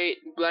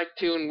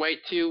 2 and White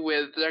 2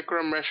 with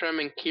Zekrom, Reshiram,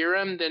 and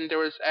Kyurem. Then there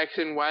was X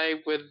and Y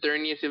with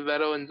Xerneas,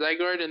 Yveltal, and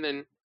Zygarde. And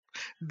then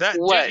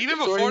even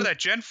before that,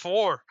 Gen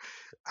 4.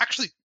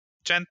 Actually,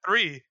 Gen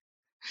 3.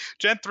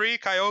 Gen 3,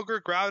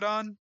 Kyogre,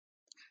 Groudon,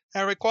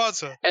 and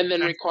Rayquaza. And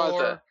then Rayquaza.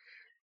 4,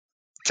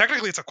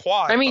 technically, it's a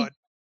quad, but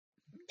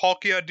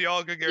Palkia,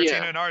 Dialga,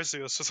 Giratina, and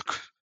Arceus. So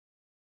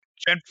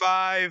Gen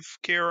 5,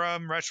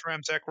 Kyurem,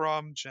 Reshiram,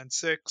 Zekrom. Gen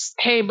 6.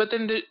 Hey, but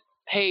then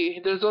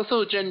there's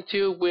also Gen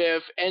 2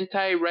 with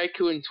Entei,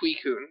 Raikou, and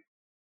Suicune.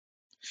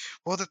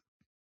 Well,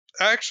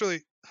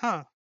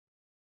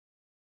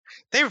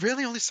 they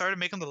really only started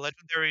making the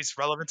legendaries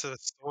relevant to the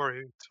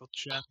story until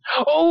Gen...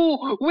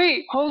 Oh,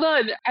 wait, hold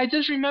on. I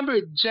just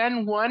remembered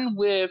Gen 1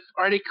 with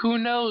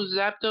Articuno,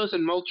 Zapdos,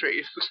 and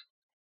Moltres.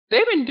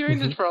 They've been doing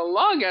this for a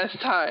long-ass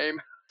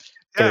time.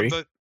 Yeah,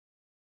 but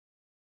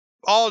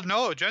Oh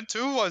no, Gen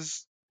 2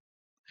 was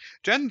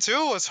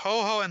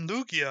Ho-Ho and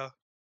Lugia.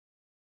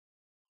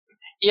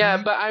 Yeah,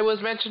 but I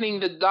was mentioning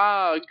the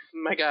dogs,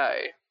 my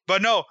guy.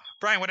 But no,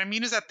 Brian, what I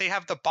mean is that they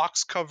have the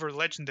box cover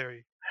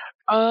legendary.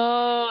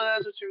 Oh,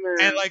 that's what you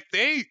meant. And like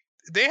they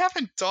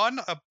haven't done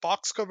a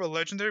box cover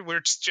legendary where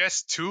it's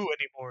just 2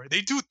 anymore.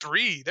 They do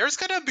 3. There's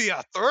gonna be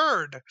a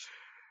 3rd.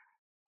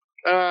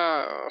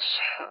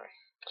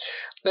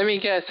 Let me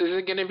guess. Is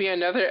it going to be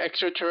another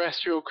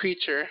extraterrestrial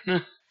creature?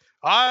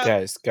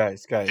 Guys.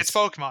 It's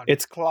Pokemon.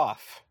 It's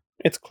Cloth.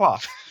 It's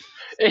Cloth.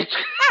 It's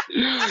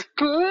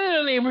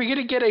clearly we're going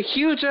to get a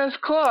huge ass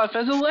cloth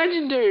as a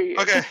legendary.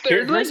 Okay. It's a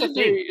third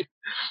legendary.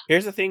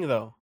 Here's the thing,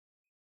 though.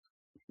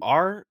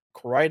 Are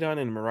Koraidon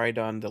and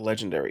Miraidon the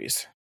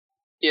legendaries?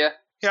 Yeah.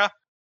 Yeah.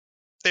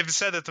 They've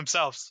said it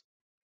themselves.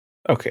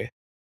 Okay.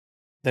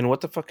 Then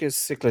what the fuck is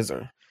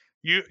Cyclizar?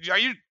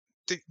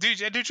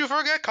 Did you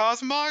forget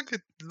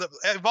Cosmog?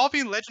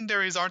 Evolving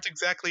legendaries aren't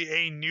exactly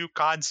a new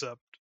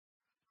concept.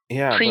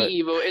 Yeah,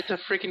 pre-Evo. It's a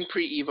freaking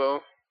pre-Evo.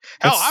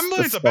 Hell, I'm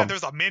willing to bet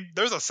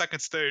there's a second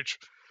stage.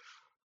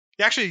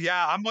 Actually,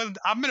 yeah, I'm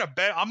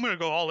gonna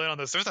go all in on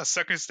this. There's a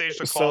second stage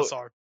to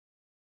Quasar.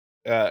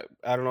 I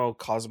don't know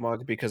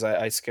Cosmog because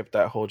I skipped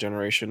that whole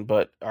generation,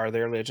 but are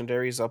there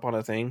legendaries up on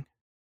a thing?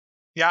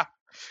 Yeah.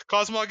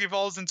 Cosmog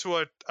evolves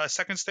into a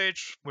second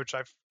stage, which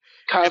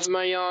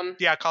Cosmion.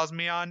 Yeah,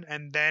 Cosmion,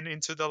 and then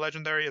into the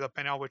legendary,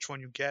 depending on which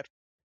one you get.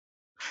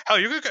 Hell,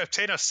 you could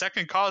obtain a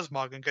second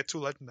Cosmog and get 2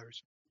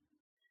 legendaries.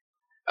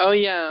 Oh,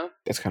 yeah.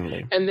 That's kind of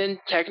lame. And then,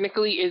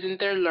 technically, isn't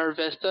there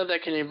Larvesta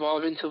that can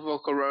evolve into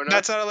Volcarona?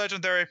 That's not a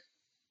legendary.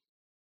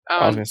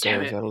 I was going to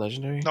say, is that a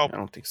legendary? Nope. I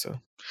don't think so.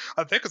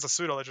 I think it's a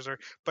pseudo-legendary,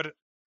 but...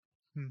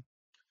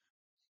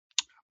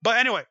 But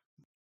anyway,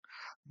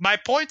 my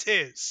point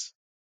is,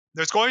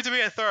 there's going to be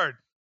a 3rd.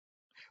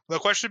 The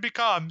question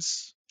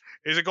becomes,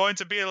 is it going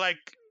to be like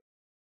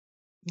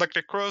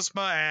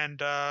Necrozma and...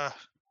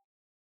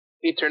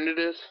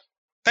 Eternatus?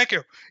 Thank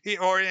you.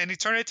 Or an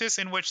Eternatus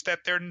in which that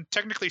they're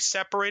technically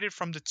separated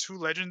from the 2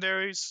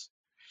 legendaries,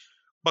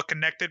 but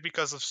connected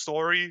because of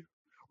story?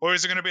 Or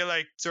is it going to be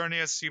like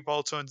Xerneas,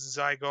 Yveltal, and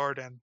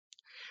Zygarde and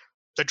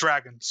the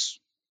dragons?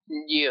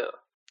 Yeah.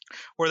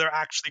 Where they're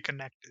actually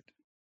connected.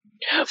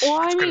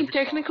 Well, I mean,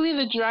 technically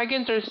the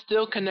dragons are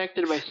still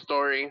connected by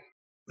story.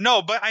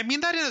 No, but I mean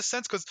that in a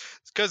sense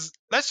because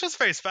let's just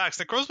face facts.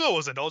 Necrozma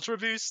was an Ultra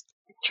Beast.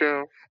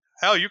 True.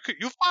 Hell, you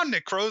found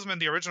Necrozma in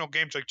the original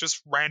game like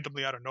just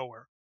randomly out of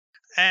nowhere.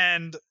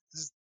 And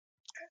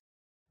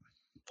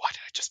why did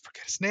I just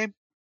forget his name?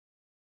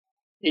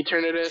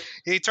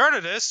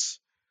 Eternatus.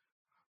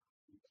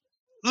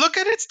 Look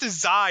at its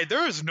design.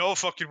 There is no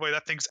fucking way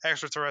that thing's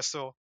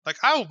extraterrestrial. Like,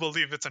 I will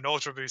believe it's an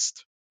Ultra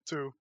Beast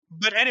too.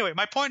 But anyway,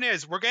 my point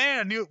is, we're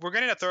getting a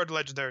 3rd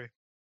legendary.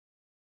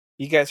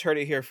 You guys heard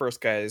it here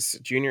first, guys.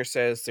 Junior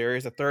says there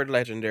is a 3rd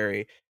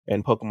legendary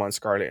in Pokemon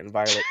Scarlet and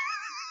Violet.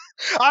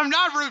 I'm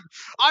not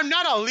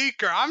a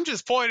leaker. I'm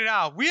just pointing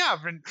out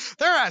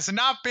there has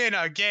not been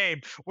a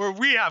game where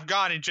we have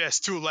gotten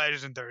just 2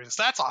 legendaries.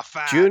 That's a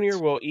fact. Junior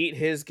will eat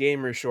his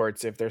gamer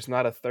shorts if there's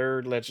not a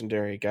 3rd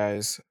legendary,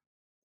 guys.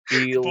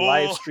 We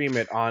live stream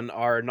it on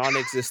our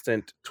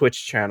non-existent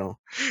Twitch channel.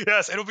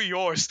 Yes, it'll be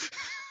yours.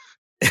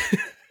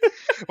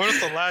 What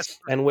is the last?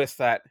 And with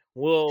that,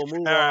 we'll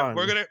move on.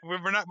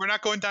 We're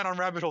not going down on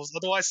rabbit holes.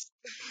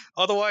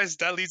 Otherwise,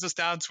 that leads us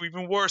down to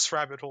even worse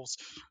rabbit holes.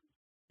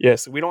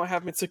 Yes, we don't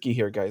have Mitsuki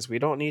here, guys. We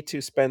don't need to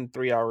spend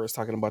 3 hours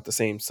talking about the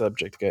same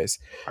subject, guys.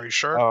 Are you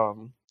sure?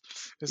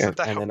 And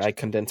then I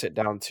condense it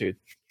down to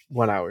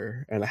 1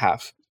 hour and a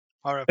half.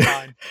 All right,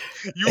 fine.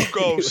 You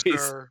go,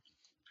 sir.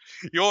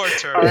 Your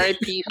turn.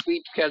 R.I.P.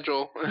 sleep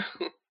schedule.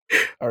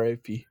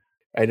 R.I.P.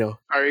 I know.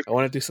 R.I.P. I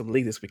want to do some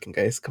League this weekend,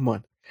 guys. Come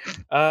on.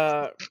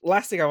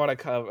 Last thing I want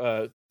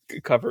to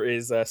cover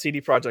is CD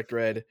Projekt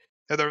Red.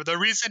 The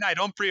reason I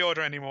don't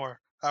pre-order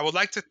anymore. I would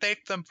like to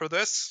thank them for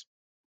this.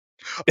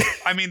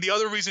 I mean, the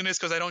other reason is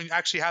because I don't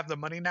actually have the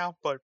money now,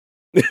 but...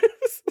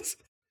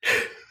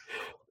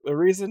 The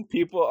reason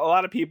a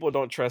lot of people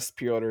don't trust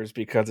pre-orders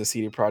because of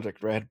CD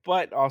Projekt Red,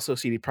 but also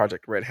CD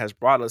Projekt Red has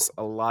brought us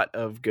a lot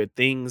of good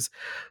things,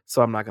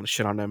 so I'm not going to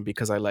shit on them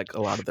because I like a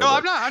lot of their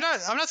work.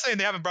 I'm not saying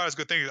they haven't brought us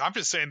good things. I'm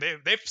just saying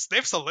they've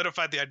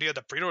solidified the idea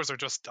that pre-orders are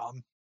just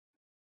dumb.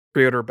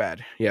 Pre-order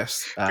bad,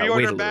 yes.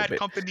 Pre-order bad,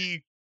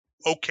 company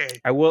okay.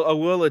 I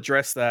will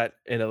address that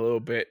in a little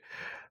bit,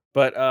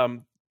 but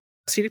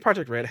CD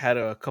Projekt Red had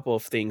a couple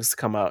of things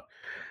come out.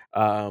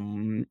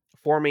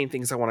 4 main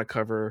things I want to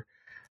cover.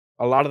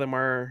 A lot of them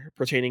are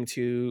pertaining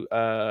to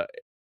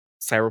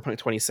Cyberpunk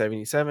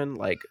 2077,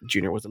 like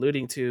Junior was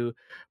alluding to.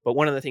 But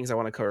one of the things I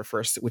want to cover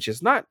first, which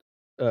is not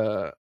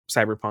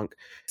Cyberpunk.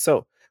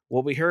 So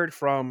what we heard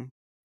from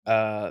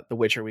The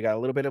Witcher, we got a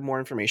little bit of more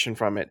information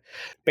from it.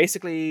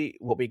 Basically,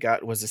 what we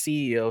got was the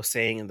CEO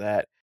saying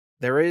that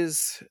there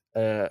is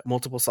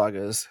multiple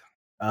sagas.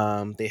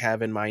 They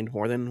have in mind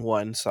more than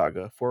one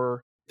saga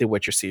for the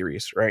Witcher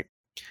series, right?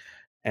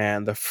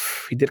 And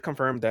he did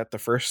confirm that the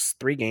first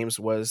 3 games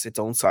was its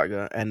own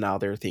saga, and now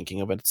they're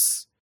thinking of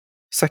its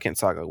second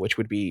saga, which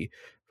would be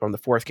from the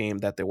fourth game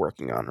that they're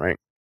working on, right?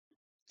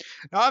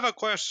 Now I have a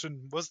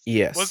question. Was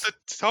Yes. the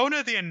tone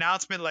of the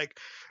announcement like,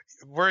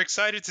 we're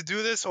excited to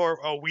do this,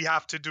 or we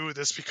have to do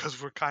this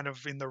because we're kind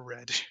of in the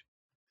red?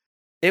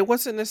 It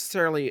wasn't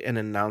necessarily an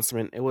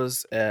announcement. It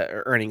was a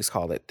earnings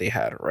call that they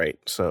had, right?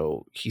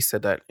 So he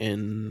said that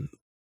in,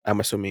 I'm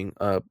assuming,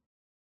 a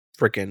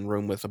freaking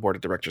room with the board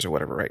of directors or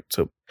whatever, right?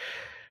 So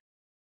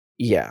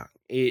yeah,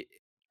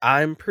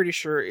 I'm pretty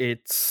sure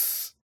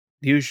it's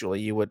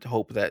usually you would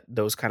hope that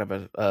those kind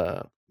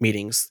of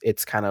meetings,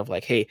 it's kind of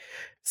like, hey,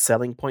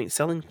 selling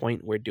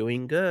point, we're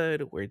doing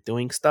good, we're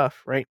doing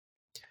stuff, right?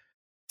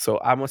 So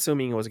I'm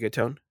assuming it was a good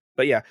tone.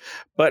 But yeah,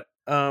 but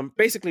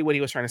basically what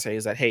he was trying to say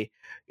is that, hey,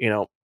 you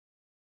know,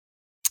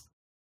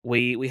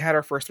 we had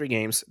our first 3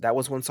 games. That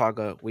was one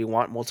saga. We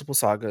want multiple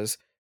sagas.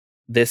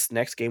 This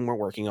next game we're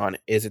working on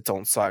is its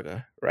own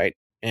saga, right?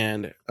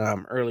 And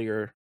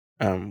earlier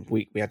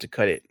we had to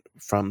cut it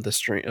from the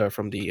stream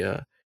from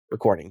the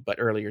recording, but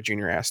earlier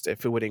Junior asked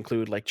if it would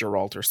include like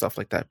Geralt or stuff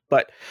like that.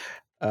 But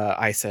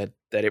I said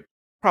that it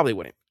probably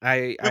wouldn't.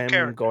 I New am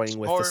characters, going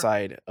with the or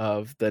side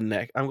of the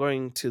neck. I'm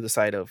going to the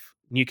side of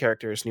new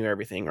characters, new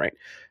everything, right?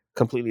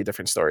 Completely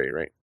different story,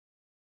 right?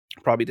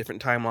 Probably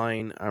different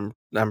timeline.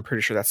 I'm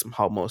pretty sure that's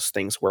how most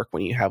things work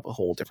when you have a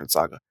whole different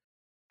saga.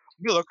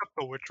 you look up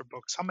the Witcher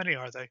books. How many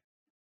are they?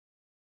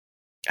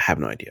 I have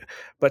no idea.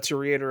 But to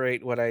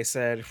reiterate what I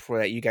said for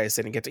that you guys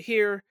didn't get to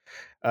hear,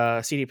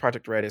 CD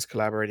Projekt Red is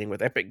collaborating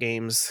with Epic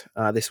Games.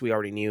 This we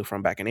already knew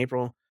from back in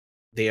April.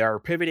 They are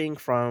pivoting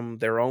from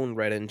their own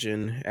Red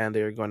engine, and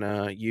they're going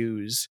to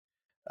use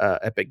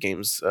Epic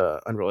Games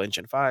Unreal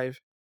Engine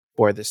 5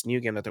 for this new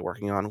game that they're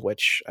working on,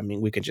 which, I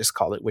mean, we can just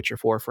call it Witcher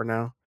 4 for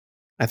now.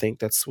 I think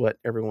that's what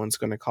everyone's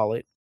going to call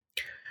it.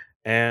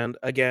 And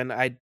again,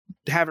 I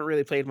haven't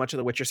really played much of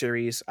the Witcher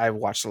series. I've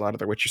watched a lot of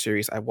the Witcher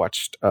series. I've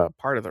watched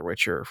part of the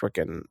Witcher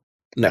freaking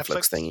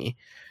Netflix thingy.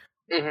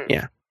 Mhm.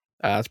 Yeah,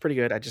 it's pretty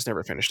good. I just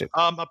never finished it.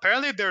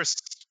 Apparently there's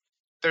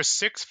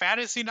 6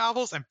 fantasy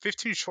novels and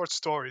 15 short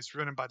stories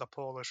written by the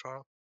Polish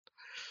author.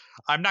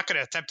 I'm not going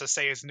to attempt to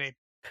say his name.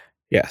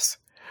 Yes.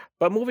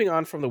 But moving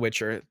on from The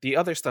Witcher, the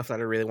other stuff that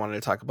I really wanted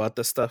to talk about,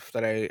 the stuff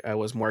that I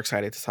was more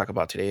excited to talk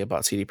about today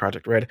about CD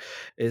Projekt Red,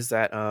 is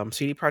that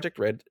CD Projekt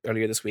Red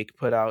earlier this week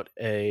put out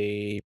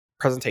a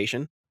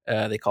presentation.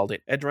 They called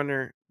it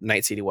Edrunner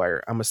Night City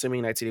Wire. I'm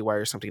assuming Night City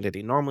Wire is something that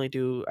they normally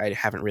do. I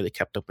haven't really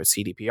kept up with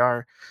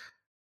CDPR,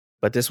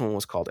 but this one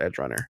was called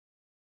Edrunner.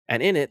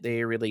 And in it,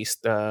 they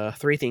released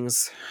 3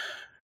 things,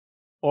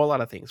 well, a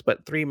lot of things,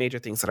 but 3 major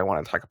things that I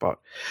want to talk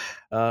about.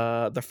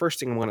 The first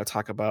thing I'm going to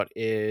talk about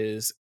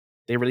is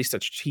they released a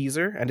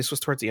teaser, and this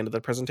was towards the end of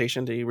the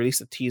presentation. They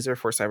released a teaser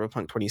for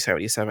Cyberpunk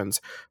 2077's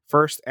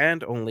first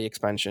and only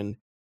expansion,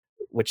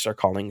 which they're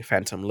calling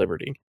Phantom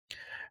Liberty.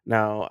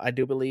 Now, I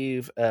do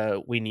believe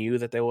we knew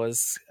that there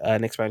was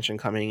an expansion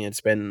coming.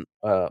 It's been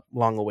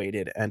long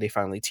awaited, and they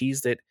finally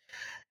teased it.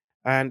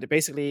 And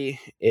basically,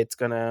 it's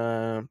going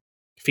to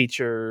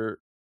feature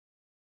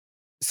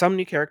some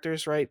new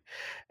characters, right?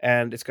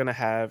 And it's going to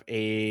have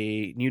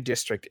a new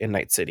district in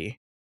Night City.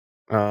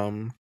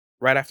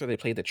 Right after they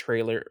played the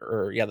trailer,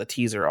 or the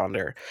teaser on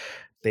there,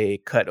 they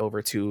cut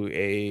over to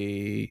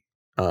a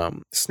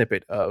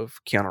snippet of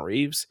Keanu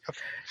Reeves,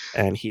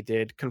 and he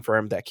did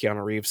confirm that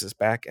Keanu Reeves is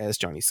back as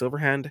Johnny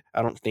Silverhand.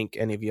 I don't think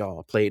any of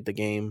y'all played the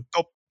game.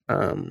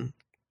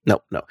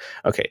 Nope. No.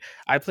 Okay,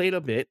 I played a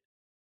bit,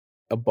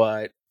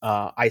 but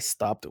I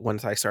stopped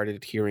once I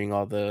started hearing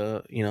all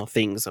the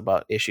things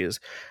about issues,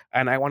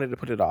 and I wanted to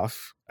put it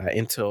off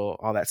until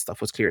all that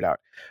stuff was cleared out.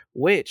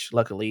 Which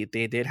luckily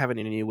they did have an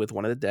interview with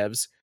one of the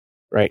devs,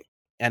 right?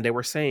 And they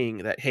were saying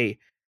that, hey,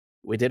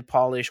 we've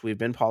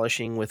been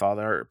polishing with all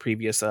our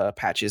previous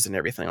patches and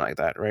everything like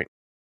that, right?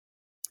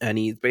 And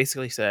he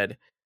basically said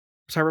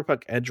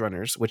Cyberpunk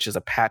Edgerunners, which is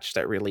a patch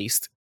that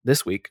released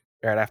this week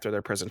right after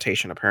their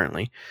presentation,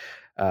 apparently.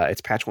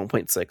 It's patch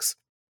 1.6.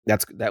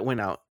 That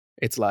went out.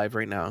 It's live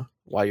right now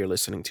while you're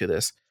listening to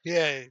this.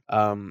 Yay.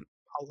 How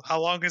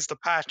long is the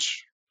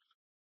patch?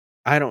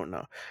 I don't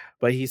know.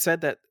 But he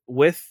said that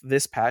with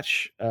this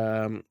patch,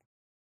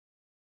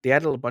 they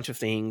added a bunch of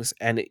things,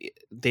 and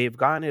they've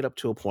gotten it up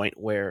to a point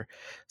where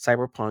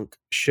Cyberpunk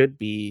should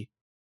be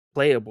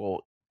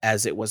playable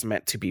as it was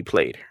meant to be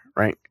played,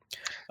 right?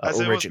 As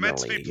originally, it was meant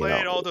to be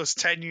played all those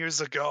 10 years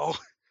ago.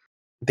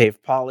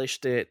 They've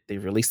polished it.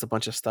 They've released a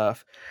bunch of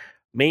stuff.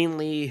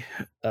 Mainly,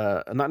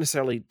 not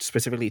necessarily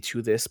specifically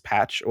to this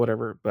patch or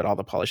whatever, but all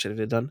the polish that it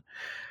had done.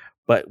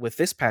 But with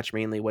this patch,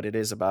 mainly what it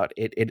is about,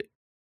 it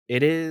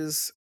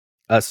is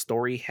a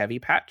story heavy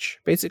patch,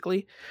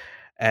 basically.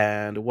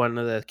 And one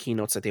of the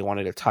keynotes that they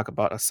wanted to talk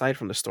about aside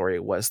from the story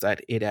was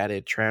that it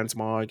added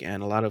transmog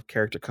and a lot of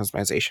character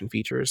customization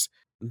features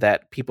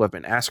that people have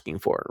been asking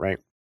for, right?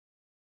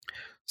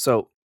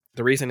 So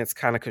the reason it's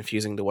kind of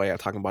confusing the way I'm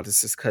talking about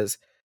this is because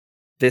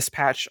this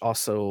patch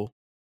also,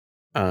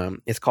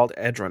 it's called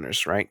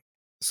Edgerunners, right?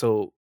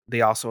 So they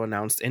also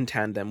announced in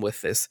tandem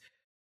with this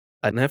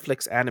a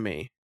Netflix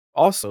anime,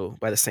 also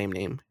by the same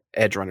name,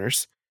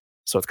 Edgerunners,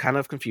 So it's kind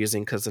of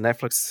confusing because the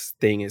Netflix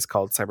thing is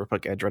called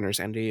Cyberpunk Edge Runners,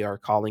 and they are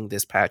calling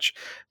this patch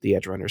the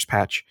Edge Runners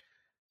patch.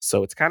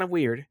 So it's kind of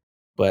weird,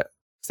 but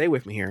stay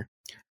with me here.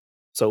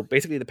 So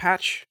basically, the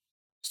patch,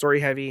 story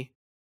heavy,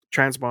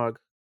 transmog,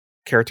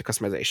 character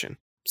customization.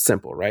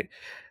 Simple, right?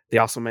 They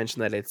also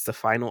mentioned that it's the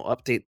final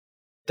update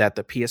that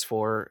the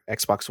PS4,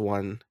 Xbox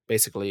One,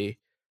 basically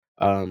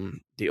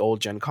the old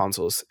gen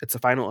consoles. It's the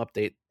final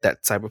update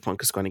that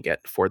Cyberpunk is going to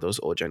get for those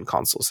old gen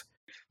consoles.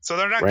 So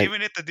they're not right?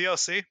 giving it the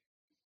DLC,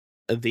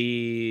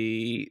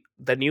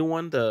 The new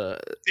one, the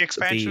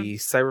expansion, the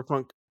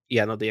Cyberpunk.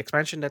 Yeah, no, the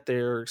expansion that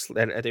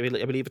I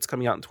believe it's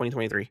coming out in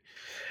 2023.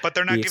 but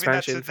they're not The giving that to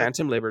expansion the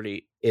Phantom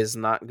Liberty is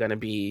not going to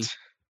be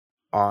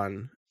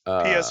on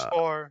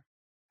PS4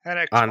 and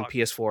on Xbox,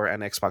 PS4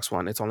 and Xbox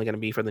One. It's only going to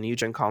be for the new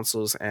gen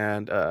consoles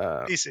and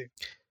PC.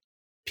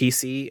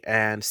 PC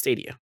and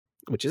Stadia,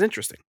 which is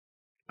interesting.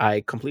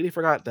 I completely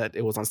forgot that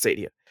it was on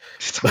Stadia.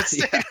 It's on But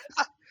yeah, Stadia.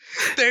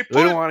 They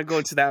we don't put want to go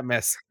into that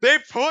mess. they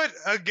put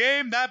a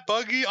game that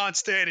buggy on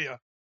Stadia.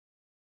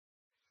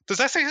 Does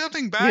that say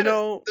something bad? You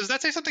know, Does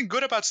that say something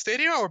good about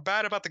Stadia or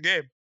bad about the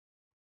game?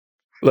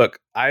 look,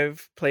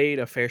 I've played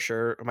my fair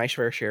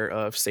share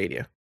of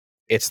Stadia.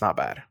 It's not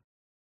bad.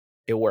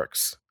 It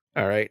works.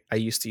 All right. I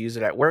used to use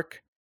it at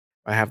work.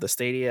 I have the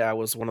Stadia. I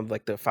was one of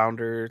like the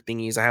founder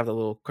thingies. I have the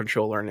little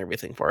controller and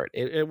everything for it.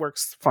 It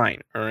works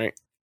fine. All right.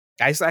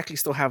 I actually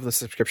still have the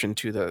subscription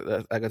to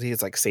the I think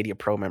it's like Stadia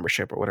Pro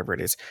membership or whatever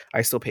it is.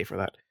 I still pay for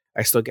that.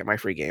 I still get my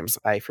free games.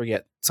 I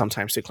forget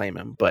sometimes to claim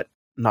them, but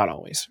not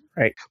always,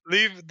 right?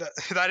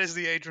 That is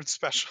the agent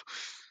special.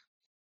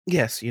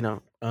 Yes,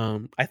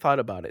 I thought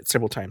about it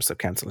several times of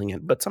canceling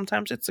it, but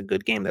sometimes it's a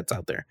good game that's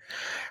out there.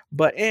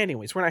 But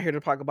anyways, we're not here to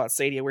talk about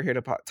Stadia. We're here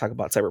to talk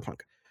about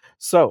Cyberpunk.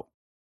 So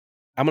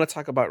I'm going to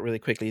talk about really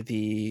quickly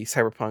the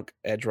Cyberpunk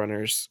Edge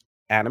Runners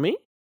anime.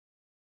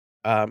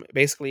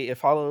 Basically, it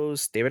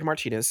follows David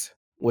Martinez,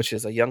 which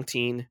is a young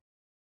teen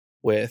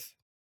with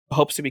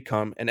hopes to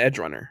become an edge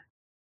runner.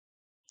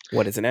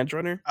 What is an edge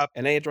runner?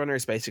 An edge runner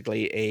is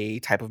basically a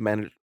type of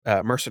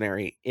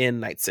mercenary in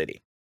Night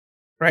City.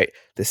 Right?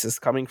 This is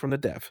coming from the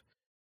dev.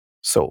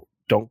 So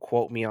don't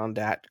quote me on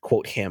that.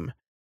 Quote him.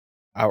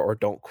 Or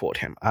don't quote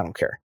him. I don't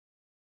care.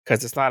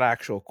 Because it's not an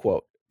actual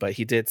quote. But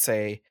he did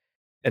say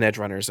an edge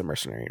runner is a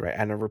mercenary, right?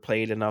 I never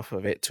played enough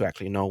of it to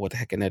actually know what the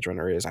heck an edge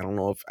runner is.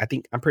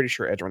 I'm pretty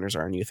sure edge runners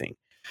are a new thing.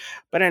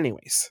 But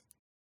anyways,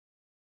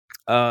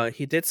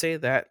 he did say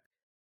that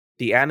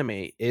the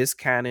anime is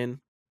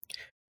canon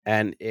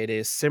and it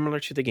is similar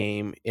to the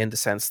game in the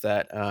sense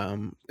that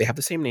they have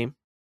the same name,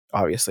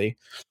 obviously,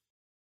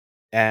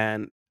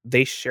 and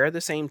they share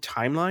the same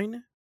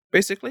timeline,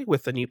 basically,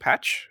 with the new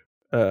patch,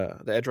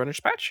 the Edge Runners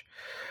patch,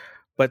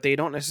 but they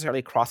don't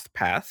necessarily cross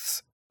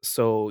paths,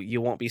 so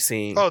you won't be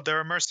seeing... Oh, they're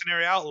a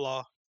mercenary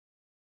outlaw.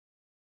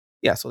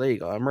 Yeah, so there you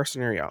go, a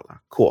mercenary outlaw.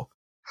 Cool.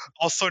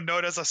 Also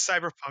known as a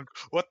cyberpunk.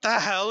 What the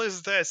hell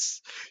is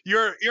this?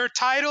 Your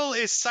title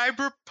is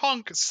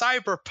Cyberpunk.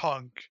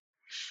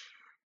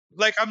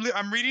 Like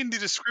I'm reading the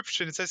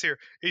description. It says here,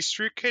 a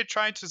street kid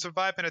trying to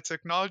survive in a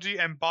technology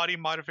and body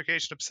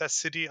modification obsessed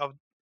city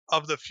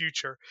of the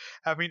future.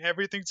 Having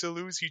everything to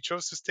lose, he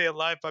chose to stay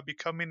alive by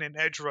becoming an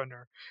edge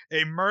runner,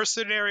 a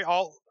mercenary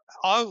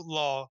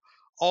outlaw,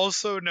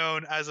 also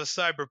known as a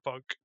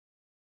cyberpunk.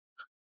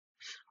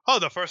 Oh,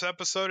 the first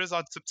episode is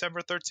on September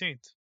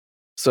 13th.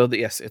 So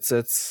yes,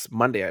 it's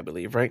Monday, I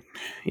believe, right?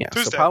 Yeah.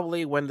 Tuesday. So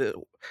probably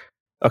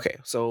okay,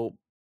 so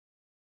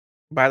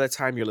by the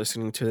time you're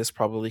listening to this,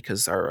 probably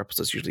because our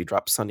episodes usually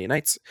drop Sunday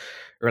nights,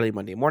 early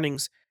Monday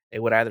mornings,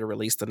 it would either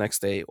release the next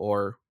day,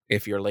 or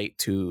if you're late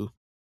to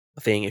the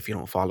thing, if you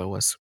don't follow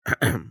us,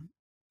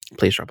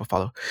 please drop a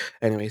follow.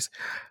 Anyways,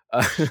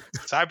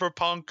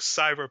 Cyberpunk.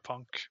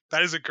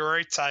 That is a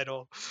great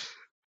title.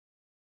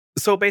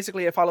 So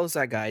basically, it follows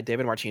that guy,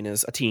 David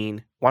Martinez, a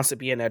teen, wants to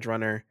be an edge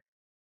runner.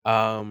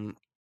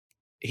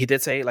 He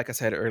did say, like I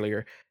said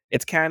earlier,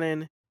 it's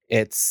canon.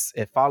 It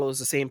follows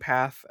the same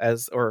path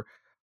as, or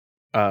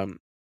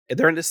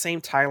they're in the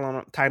same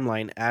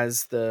timeline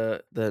as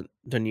the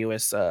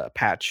newest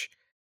patch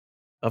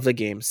of the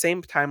game.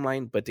 Same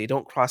timeline, but they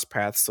don't cross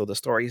paths, so the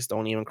stories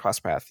don't even cross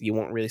paths. You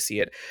won't really see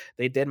it.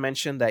 They did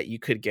mention that you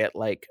could get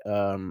like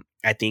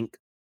I think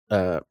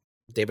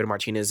David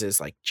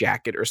Martinez's like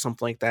jacket or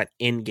something like that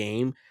in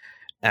game,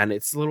 and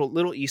it's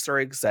little Easter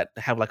eggs that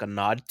have like a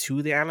nod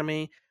to the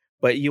anime,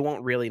 but you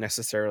won't really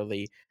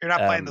necessarily. You're not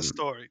playing the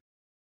story.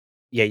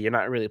 Yeah, you're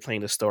not really playing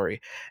the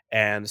story,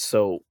 and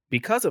so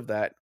because of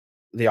that,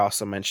 they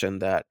also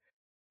mentioned that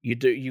you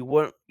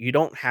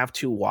don't have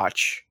to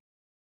watch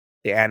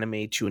the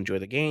anime to enjoy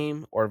the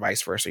game, or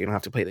vice versa. You don't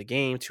have to play the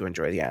game to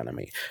enjoy the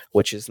anime,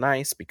 which is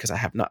nice because I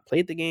have not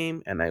played the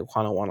game and I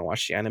kind of want to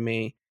watch the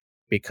anime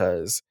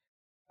because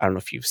I don't know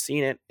if you've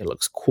seen it. It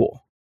looks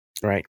cool,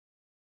 right?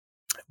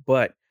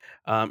 But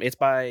it's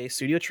by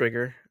Studio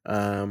Trigger,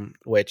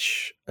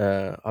 which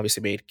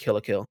obviously made Kill la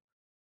Kill,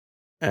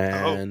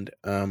 and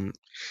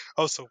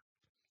also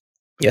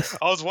Yes.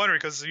 I was wondering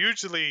because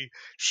usually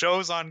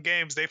shows on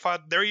games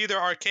they're either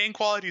arcane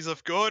qualities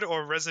of good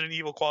or Resident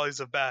Evil qualities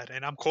of bad,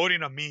 and I'm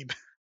quoting a meme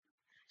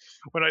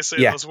when I say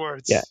Yeah. those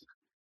words. Yeah.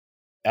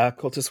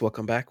 Cultists,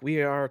 welcome back.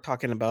 We are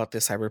talking about the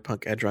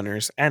Cyberpunk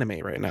Edgerunners anime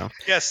right now.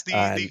 Yes, the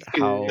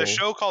how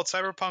show called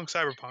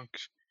Cyberpunk.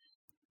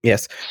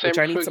 yes, which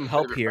I need Cyberpunk, some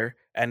help Cyberpunk. here,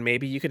 and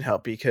maybe you can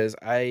help because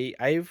I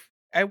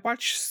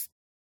watch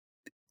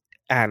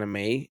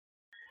anime,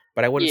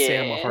 but I wouldn't say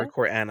I'm a Yeah.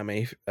 hardcore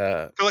anime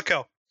Kill a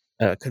Kill.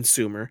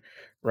 consumer,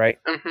 right?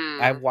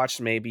 Mm-hmm. I've watched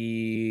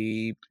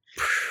maybe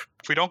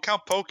If we don't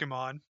count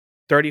Pokemon,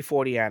 30,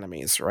 40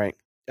 animes, right?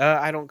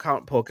 I don't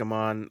count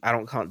Pokemon. I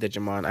don't count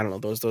Digimon. I don't know.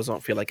 Those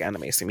don't feel like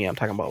animes to me. I'm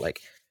talking about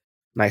like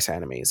nice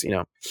animes, you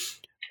know.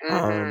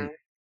 Mm-hmm.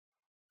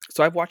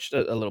 So I've watched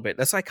a little bit.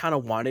 That's why I kind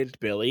of wanted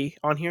Billy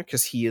on here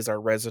because he is our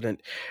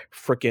resident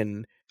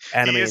freaking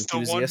anime he is the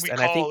one enthusiast, we and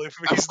I think call if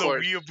he's the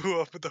course.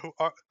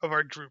 weeaboo of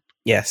our group.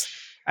 yes,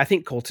 I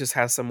think Cultus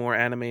has some more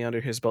anime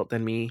under his belt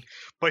than me,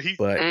 But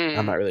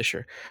I'm not really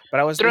sure. But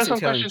I was Throw basically some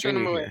telling questions in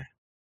Junior my way. here.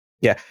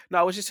 Yeah, no,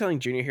 I was just telling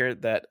Junior here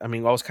that I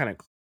was kind of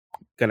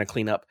gonna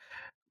clean up,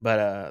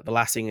 but the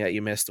last thing that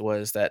you missed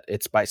was that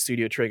it's by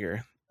Studio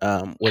Trigger,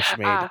 which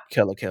made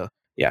Kill la Kill.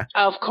 Yeah,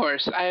 Of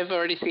course, I've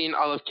already seen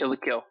all of Kill la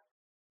Kill.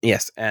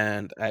 yes,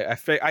 and I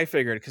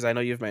figured because I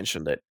know you've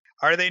mentioned it.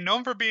 Are they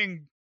known for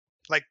being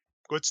like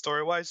good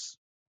story wise?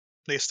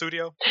 The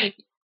studio?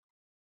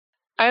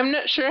 I'm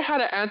not sure how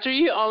to answer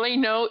you. All I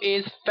know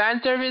is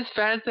fan service,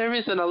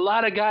 and a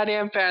lot of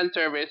goddamn fan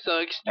service. So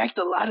expect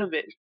a lot of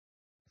it.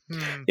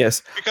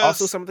 Yes. Because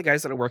Also, some of the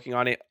guys that are working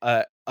on it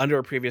under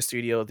a previous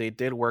studio, they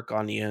did work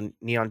on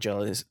Neon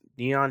Genesis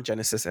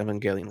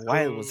Evangelion.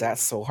 Why was that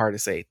so hard to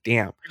say?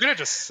 Damn. you're gonna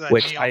just say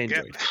Which Neon I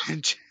enjoyed.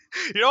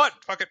 You know what?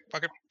 Fuck it.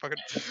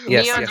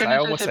 Yes, Neon yes, I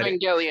almost said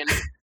it. Evangelion.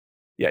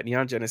 Yeah,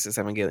 Neon Genesis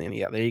Evangelion.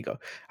 Yeah, there you go.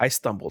 I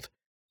stumbled.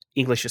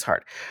 English is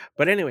hard.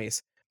 But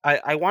anyways,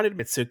 I wanted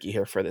Mitsuki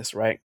here for this,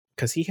 right?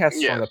 Because he has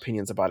strong Yes.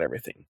 opinions about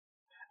everything.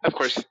 Of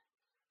course.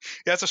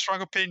 He has a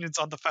strong opinions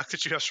on the fact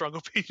that you have strong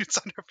opinions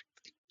on everything.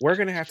 We're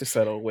gonna have to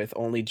settle with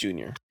only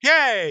Junior.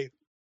 Yay!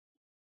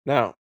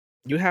 Now,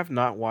 you have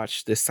not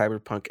watched this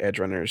Cyberpunk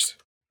Edgerunners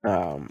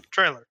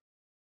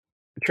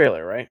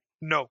trailer, right?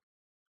 No.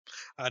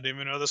 I didn't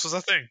even know this was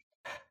a thing.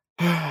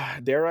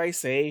 Dare I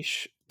say,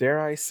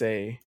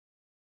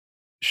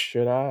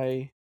 should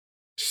I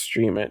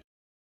stream it?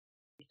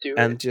 Do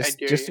And it.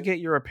 just to get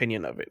your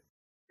opinion of it.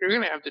 You're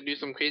gonna have to do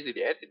some crazy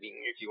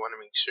editing if you want to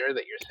make sure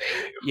that you're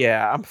saying it.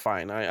 Yeah, I'm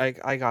fine.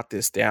 I got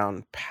this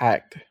down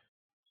packed.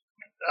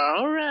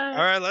 All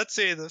right, let's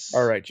see this.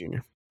 All right,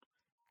 Junior.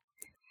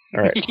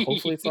 All right.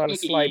 Hopefully it's not a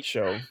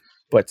slideshow,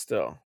 but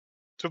still.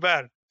 Too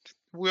bad.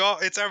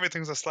 It's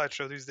everything's a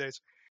slideshow these days.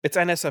 It's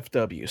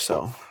NSFW,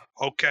 so.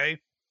 Okay.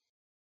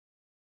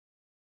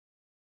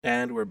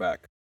 And we're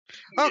back.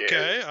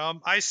 Okay.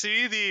 I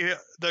see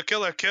the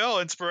Kill la Kill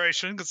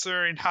inspiration,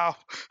 considering how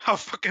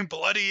fucking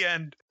bloody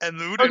and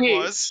lewd it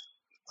was.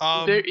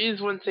 There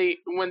is one thing.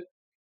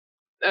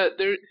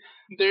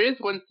 There is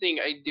one thing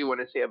I do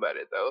want to say about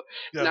it though.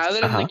 Yes. Now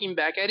that I'm looking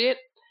back at it,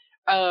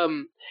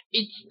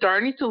 it's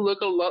starting to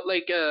look a lot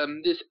like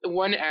this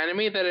one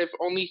anime that I've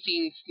only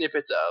seen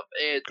snippets of.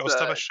 It's Ghost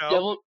of a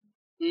Shell?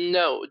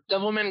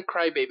 Devilman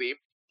Crybaby.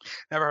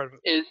 Never heard of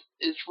it.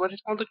 Is what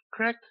it's called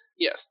correct?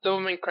 Yes,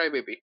 Devilman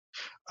Crybaby.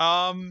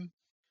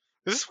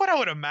 This is what I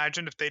would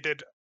imagine if they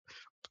did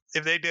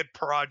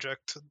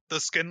Project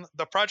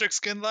the Project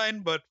Skin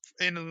line, but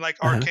in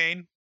like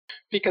Arcane.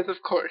 Because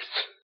of course.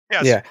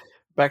 Yes. Yeah.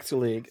 Back to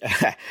League.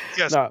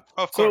 Yes. No,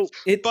 of course.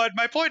 But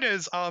my point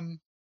is, well,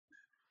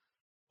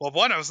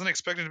 one, I wasn't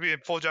expecting to be in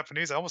full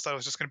Japanese. I almost thought it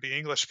was just going to be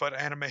English, but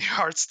anime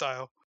art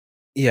style.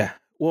 Yeah.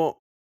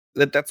 Well,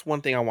 that's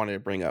one thing I wanted to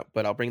bring up,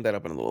 but I'll bring that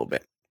up in a little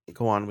bit.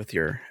 Go on with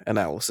your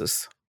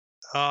analysis.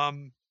 A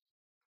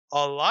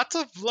lot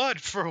of blood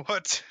for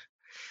what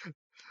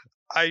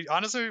I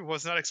honestly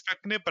was not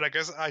expecting it, but I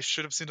guess I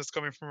should have seen this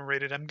coming from a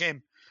rated M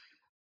game.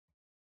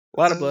 A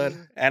lot of blood,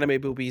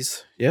 anime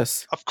boobies,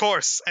 yes. Of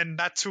course, and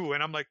that too.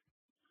 And I'm like,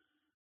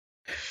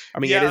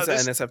 it is an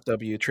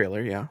NSFW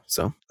trailer, yeah.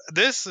 So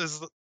this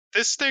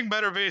thing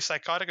better be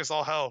psychotic as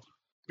all hell,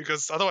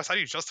 because otherwise, how do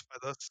you justify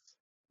this?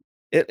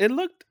 It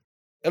looked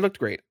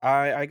great.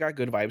 I got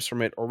good vibes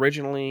from it.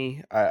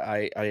 Originally,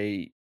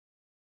 I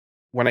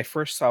when I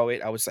first saw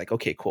it, I was like,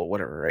 okay, cool,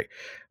 whatever, right?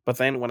 But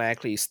then when I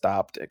actually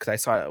stopped, because I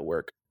saw it at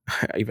work,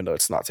 even though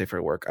it's not safe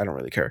for work, I don't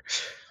really care.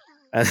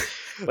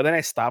 But then I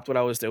stopped what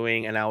I was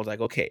doing, and I was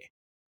like, okay,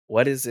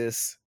 what is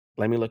this?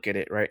 Let me look at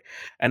it, right?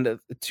 And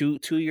the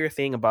two-year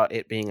thing about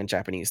it being in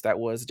Japanese, that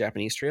was a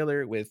Japanese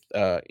trailer with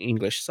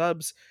English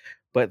subs,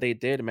 but they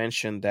did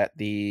mention that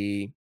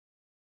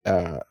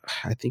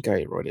I think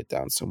I wrote it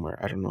down somewhere.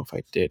 I don't know if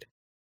I did.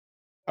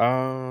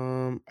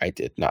 I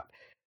did not.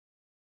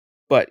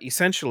 But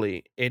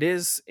essentially, it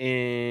is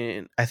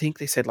in, I think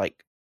they said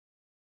like,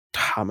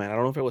 I don't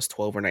know if it was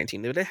 12 or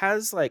 19. But it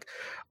has like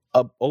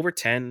over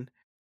 10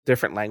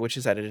 different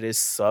languages that it is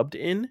subbed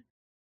in.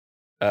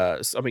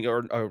 Or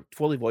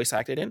fully voice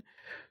acted in.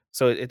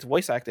 So it's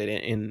voice acted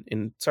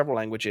in several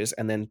languages,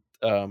 and then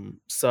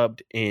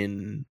subbed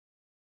in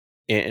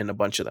a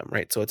bunch of them,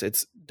 right? So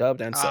it's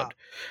dubbed and subbed.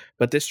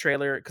 But this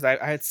trailer, because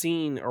I had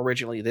seen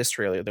originally this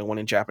trailer, the one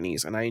in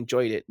Japanese, and I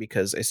enjoyed it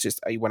because it's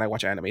just when I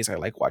watch animes, I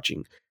like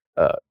watching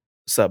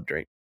subbed,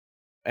 right?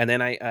 And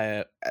then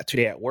I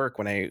today at work,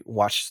 when I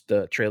watched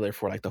the trailer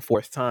for like the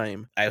fourth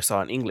time, I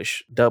saw an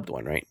English dubbed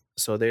one, right?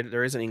 So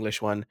there is an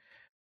English one,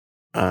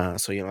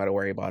 so you don't have to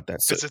worry about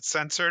that. So Is it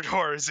censored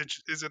or is it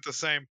the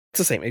same? it's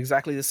the same,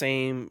 exactly the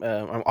same.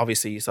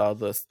 Obviously, you saw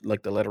the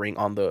lettering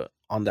on the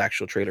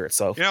actual trailer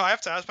itself. I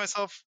have to ask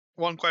myself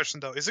one question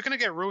though: is it going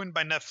to get ruined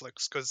by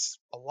Netflix? Because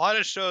a lot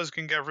of shows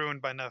can get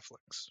ruined by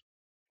Netflix.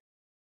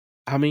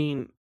 I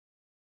mean,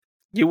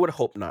 you would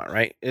hope not,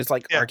 right? It's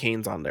like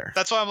Arcane's on there.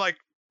 That's why I'm like,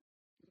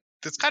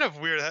 it's kind of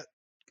weird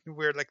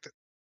like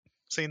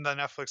seeing the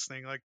Netflix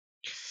thing. Like,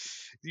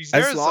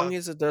 as long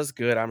as it does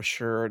good, I'm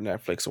sure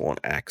Netflix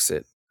won't axe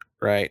it,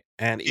 right?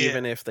 And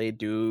even if they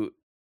do,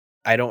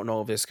 I don't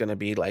know if it's going to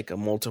be like a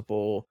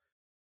multiple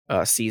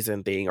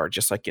season thing or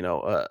just like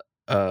what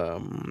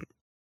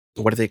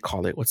do they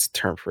call it? What's the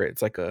term for it?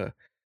 It's like a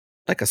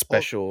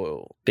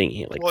special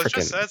thing. Like, well, it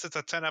just says it's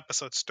a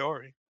 10-episode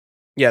story.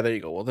 Yeah, there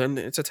you go. Well, then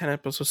it's a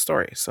 10-episode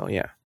story. So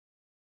yeah.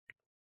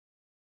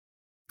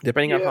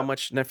 Depending on how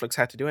much Netflix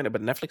had to do in it,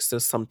 but Netflix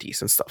does some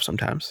decent stuff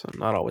sometimes. So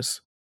not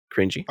always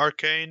cringy.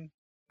 Arcane.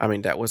 I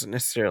mean, that wasn't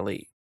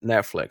necessarily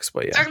Netflix,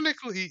 but yeah.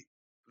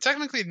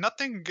 Technically,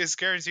 nothing is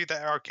guaranteed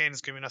that Arcane is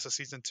giving us a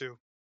season 2,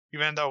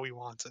 even though we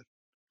want it.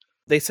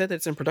 They said that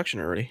it's in production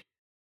already.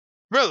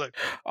 Really?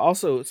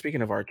 Also,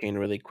 speaking of Arcane,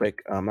 really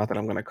quick, not that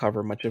I'm going to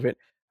cover much of it.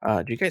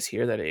 Do you guys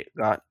hear that it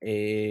got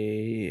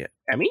a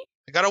Emmy?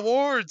 It got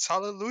awards.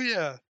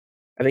 Hallelujah.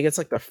 I think it's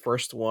like the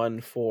first one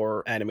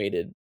for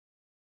animated.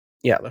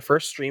 Yeah, the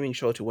first streaming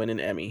show to win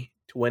an Emmy,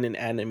 to win an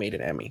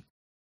animated Emmy.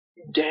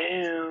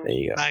 Damn. There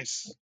you go.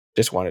 Nice.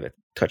 Just wanted to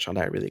touch on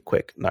that really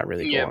quick, not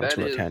really go on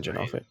to a tangent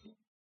off it.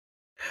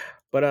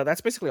 But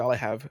that's basically all I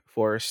have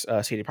for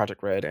CD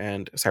Projekt Red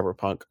and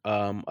Cyberpunk.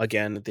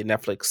 Again, the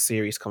Netflix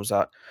series comes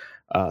out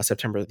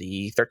September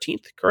the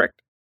 13th,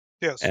 correct?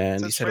 Yes.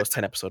 And you said it was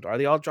 10 episodes. Are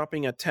they all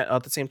dropping at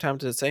the same time,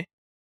 does it say?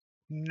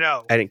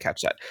 No. I didn't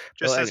catch that.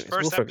 Just says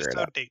first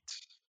episode date.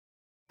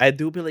 I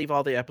do believe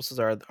all the episodes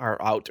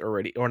are out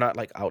already, or not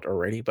like out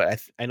already,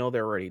 but I know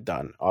they're already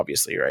done,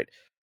 obviously, right?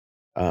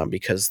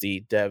 Because the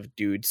dev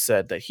dude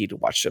said that he'd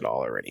watched it all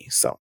already.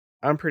 So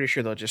I'm pretty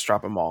sure they'll just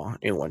drop them all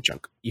in one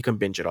chunk. You can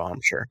binge it all,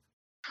 I'm sure.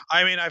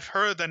 I mean, I've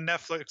heard that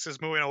Netflix is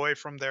moving away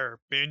from their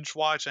binge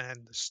watch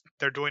and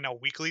they're doing a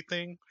weekly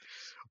thing.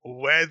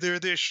 Whether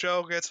this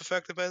show gets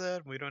affected by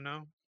that, we don't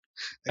know.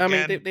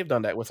 Again, I mean, they've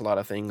done that with a lot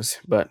of things,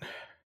 but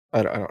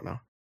I don't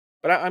know.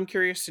 But I'm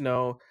curious to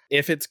know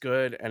if it's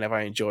good, and if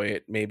I enjoy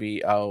it,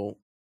 maybe I'll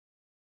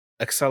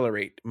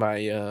accelerate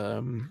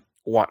my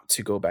want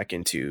to go back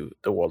into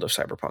the world of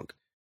Cyberpunk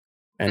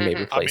and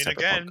maybe play Cyberpunk.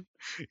 Again,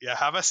 you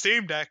have a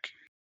Steam Deck.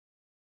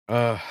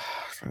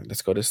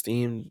 Let's go to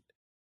Steam.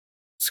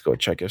 Let's go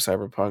check if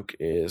Cyberpunk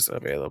is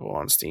available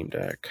on Steam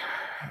Deck.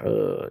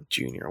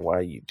 Junior,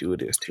 why you do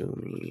this to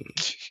me?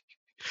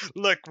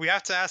 Look, we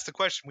have to ask the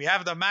question. We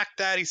have the Mac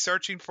Daddy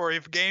searching for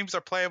if games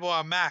are playable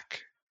on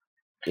Mac.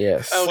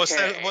 Yes.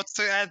 Okay. What's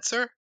the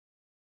answer?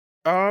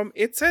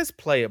 It says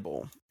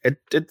playable.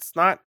 It's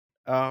not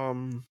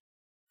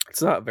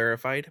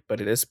verified,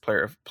 but it is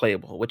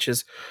playable, which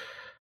is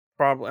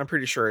probably, I'm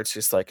pretty sure it's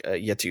just like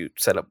you have to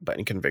set up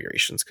button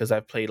configurations, because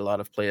I've played a lot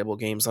of playable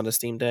games on the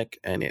Steam Deck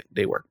and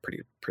they work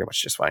pretty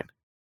much just fine.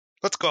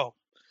 Let's go.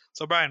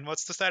 So Brian,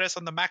 what's the status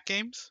on the Mac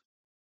games?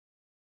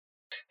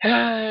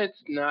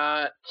 It's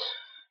not.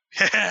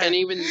 and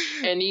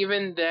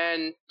even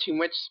then, too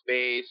much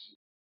space.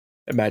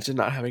 Imagine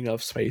not having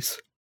enough space.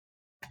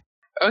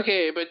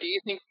 Okay, but do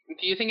you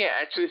think I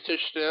actually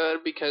searched it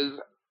out? Because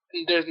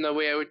there's no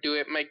way I would do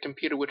it. My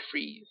computer would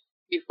freeze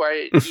before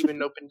I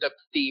even opened up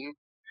Steam.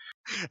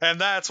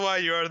 And that's why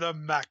you're the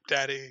Mac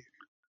Daddy.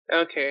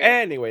 Okay.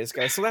 Anyways,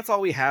 guys, so that's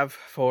all we have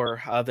for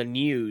the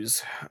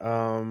news.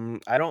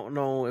 I don't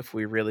know if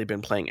we've really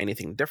been playing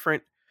anything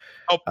different.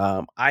 Nope.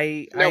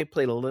 I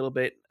played a little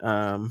bit.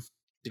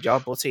 Did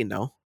y'all both say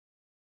no?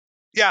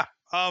 Yeah.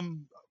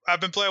 I've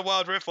been playing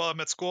Wild Rift while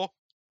I'm at school.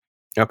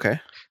 Okay.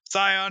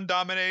 Scion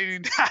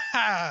dominating.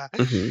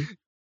 Mm-hmm.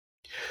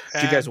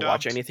 Did you guys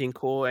watch anything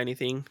cool?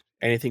 Anything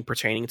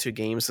pertaining to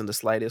games in the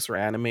slightest, or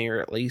anime, or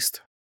at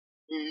least?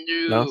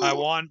 No.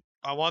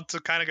 I want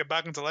to kind of get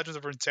back into Legends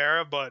of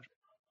Runeterra, but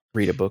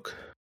read a book.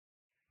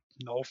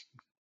 No.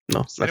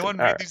 Does anyone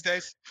read these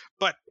days?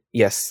 But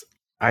yes,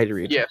 I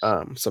read. Yes.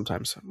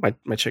 Sometimes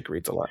my chick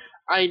reads a lot.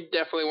 I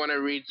definitely want to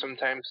read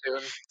sometime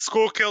soon.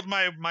 School killed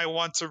my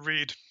want to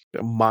read.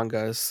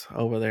 Mangas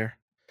over there.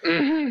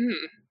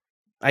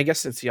 I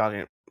guess since y'all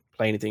didn't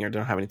play anything or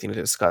don't have anything to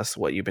discuss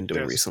what you've been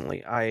doing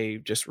recently,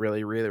 I just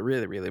really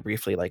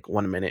briefly, like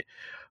 1 minute,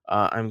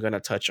 I'm gonna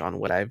touch on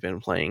what I've been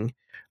playing.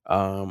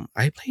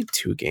 I played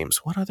 2 games.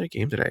 What other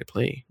game did I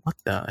play? What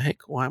the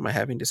heck? Why am I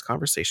having this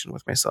conversation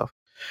with myself?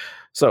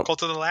 So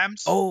Cult of the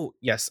Lambs? Oh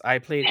yes, I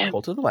played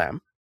Cult of the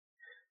Lamb.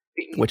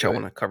 which I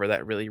want to cover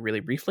that really, really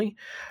briefly.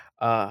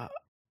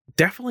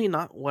 Definitely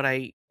not what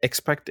I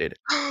expected.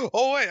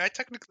 Oh wait, I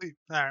technically.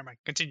 Never mind.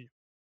 Continue.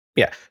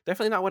 Yeah,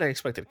 definitely not what I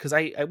expected, because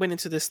I went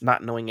into this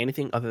not knowing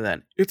anything other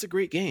than it's a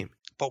great game.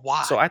 But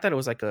why? So I thought it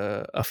was like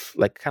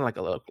like kind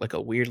of like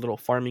a weird little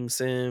farming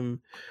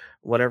sim,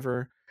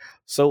 whatever.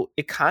 So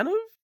it kind of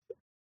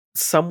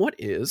somewhat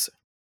is,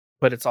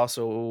 but it's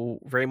also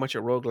very much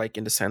a roguelike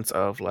in the sense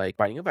of like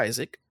Binding of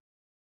Isaac.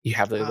 You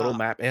have the little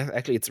map.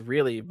 Actually, it's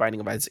really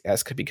Binding of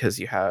Isaac because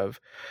you have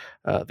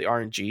the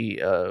RNG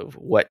of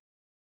what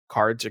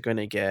cards you're going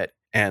to get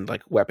and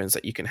like weapons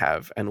that you can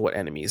have and what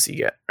enemies you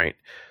get, right?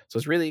 So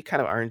it's really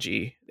kind of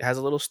RNG. It has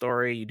a little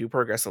story. You do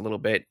progress a little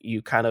bit.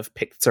 You kind of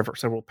pick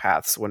several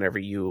paths whenever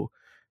you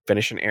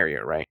finish an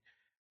area, right?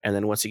 And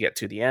then once you get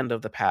to the end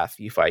of the path,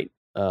 you fight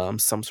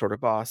some sort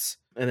of boss.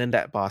 And then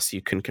that boss,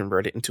 you can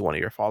convert it into one of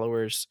your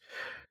followers,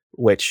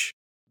 which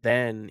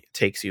then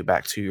takes you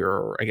back to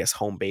your, I guess,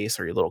 home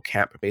base or your little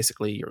camp,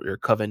 basically, your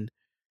coven,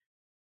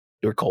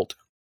 your cult.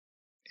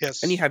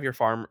 Yes. And you have your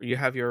farm, you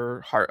have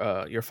your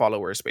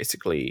followers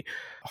basically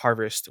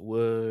harvest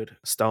wood,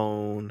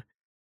 stone,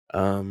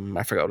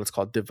 I forgot what it's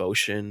called,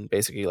 devotion,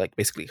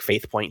 basically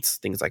faith points,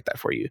 things like that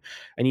for you.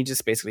 And you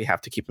just basically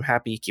have to keep them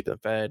happy, keep them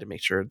fed, and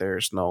make sure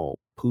there's no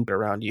poop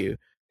around you.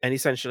 And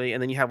essentially,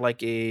 and then you have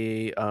like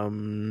a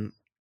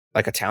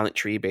talent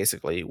tree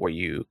basically where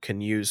you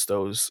can use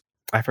those.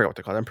 I forgot what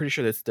they're called. I'm pretty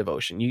sure that's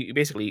devotion. You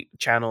basically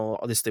channel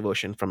all this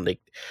devotion from you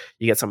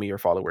get some of your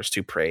followers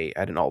to pray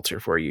at an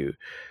altar for you.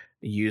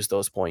 Use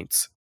those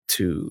points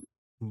to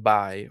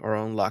buy or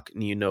unlock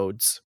new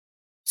nodes.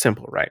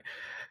 Simple, right?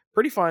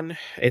 Pretty fun.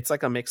 It's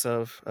like a mix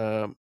of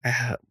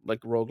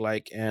like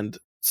roguelike and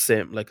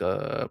sim, like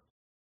a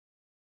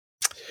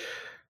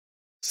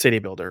city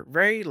builder.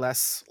 Very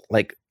less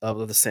like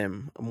of the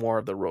sim, more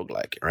of the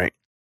roguelike, right?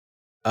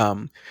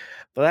 But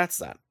that's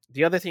that.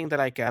 The other thing that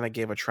I kind of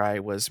gave a try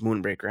was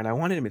Moonbreaker, and I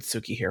wanted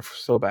Mitsuki here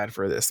so bad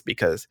for this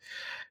because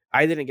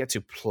I didn't get to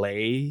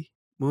play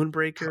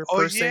Moonbreaker Oh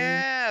per se.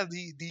 yeah,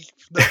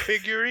 the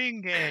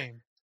figurine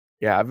game.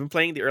 Yeah, I've been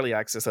playing the early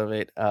access of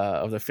it,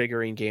 of the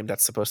figurine game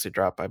that's supposed to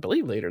drop, I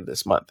believe, later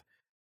this month.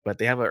 But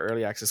they have an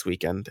early access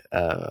weekend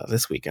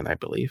this weekend, I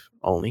believe,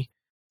 only.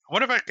 I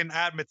wonder if I can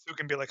add Mitsuki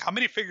and be like, how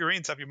many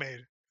figurines have you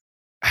made?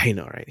 I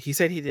know, right? He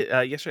said he did.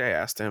 Yesterday, I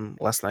asked him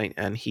last night,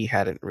 and he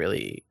hadn't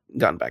really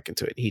gotten back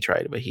into it. He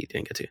tried, but he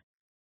didn't get to.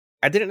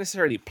 I didn't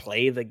necessarily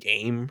play the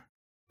game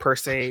per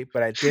se,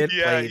 but I did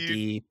play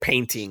the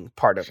painting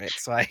part of it.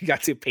 So I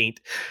got to paint.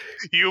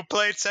 You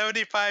played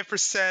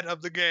 75%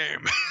 of the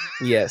game.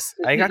 Yes,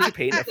 I got to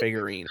paint a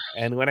figurine.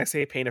 And when I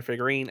say paint a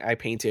figurine, I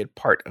painted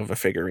part of a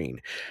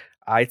figurine.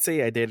 I'd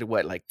say I did,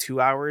 like 2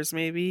 hours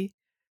maybe?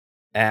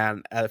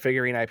 And the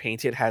figurine I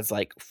painted has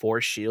like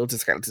 4 shields.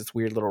 It's got this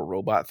weird little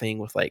robot thing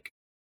with like,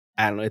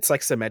 I don't know, it's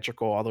like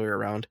symmetrical all the way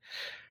around.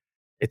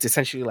 It's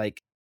essentially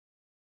like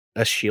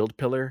a shield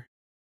pillar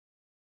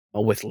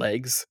with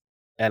legs.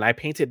 And I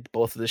painted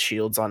both of the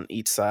shields on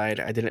each side.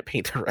 I didn't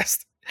paint the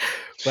rest.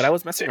 But I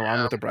was messing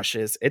around with the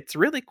brushes. It's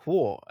really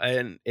cool.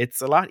 And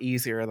it's a lot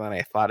easier than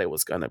I thought it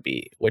was going to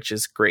be, which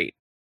is great.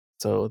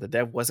 So the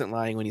dev wasn't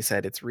lying when he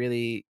said it's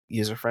really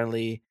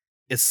user-friendly.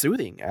 It's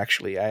soothing,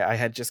 actually. I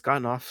had just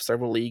gotten off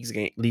several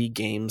league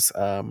games.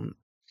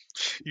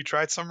 You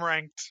tried some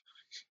ranked.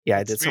 Yeah,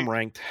 I did some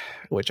ranked,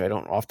 which I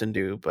don't often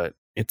do, but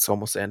it's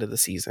almost the end of the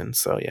season,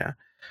 so yeah.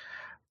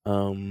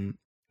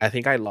 I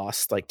think I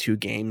lost like 2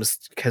 games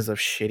because of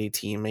shitty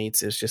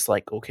teammates. It's just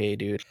like, okay,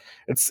 dude.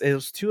 It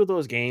was 2 of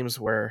those games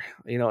where,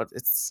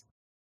 it's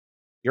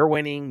you're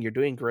winning, you're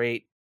doing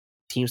great,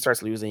 team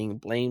starts losing,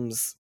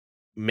 blames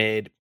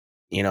mid,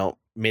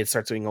 mid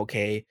starts doing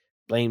okay,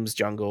 blames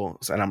jungle,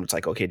 and I'm just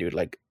like, okay, dude,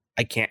 like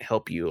I can't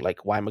help you.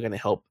 Like, why am I gonna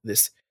help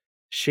this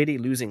shitty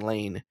losing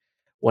lane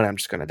when I'm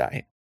just gonna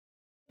die?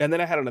 And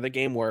then I had another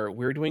game where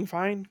we were doing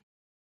fine,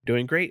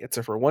 doing great,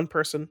 except for one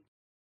person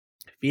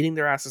feeding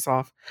their asses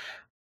off.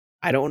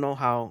 I don't know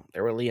how.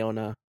 They were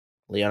Leona's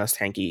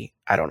tanky.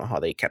 I don't know how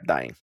they kept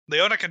dying.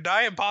 Leona can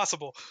die,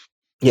 impossible.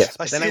 Yes,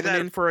 but then I went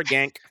in for a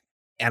gank,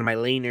 and my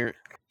laner,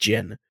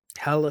 Jin,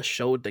 hella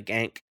showed the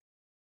gank.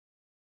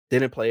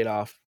 Didn't play it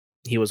off.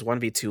 He was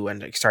 1v2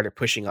 and started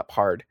pushing up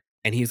hard.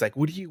 And he's like,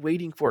 what are you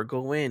waiting for?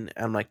 Go in.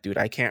 And I'm like, dude,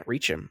 I can't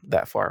reach him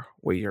that far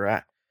where you're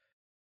at.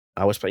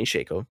 I was playing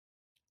Shaco.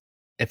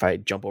 If I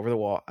jump over the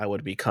wall, I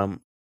would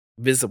become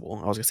visible.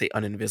 I was going to say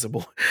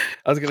uninvisible.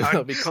 I was going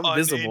to become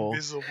visible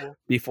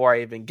before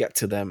I even get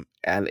to them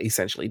and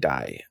essentially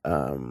die.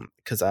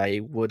 Because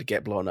I would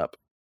get blown up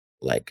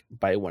like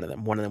by one of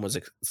them. One of them was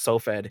so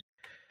fed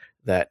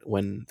that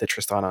when the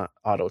Tristana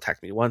auto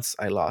attacked me once,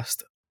 I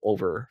lost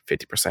over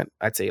 50%.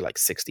 I'd say like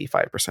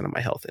 65% of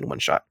my health in one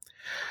shot.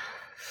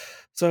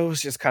 So it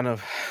was just kind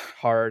of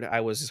hard.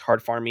 I was just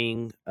hard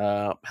farming,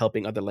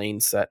 helping other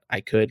lanes that I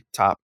could,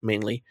 top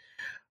mainly.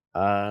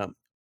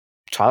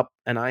 Top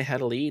and I had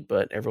a lead,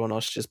 but everyone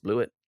else just blew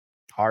it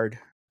hard.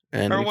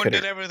 And everyone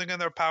did everything in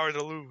their power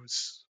to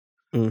lose.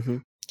 Mm-hmm.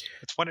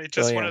 It's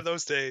one of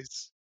those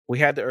days. We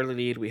had the early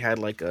lead. We had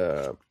like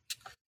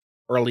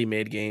early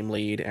mid-game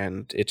lead,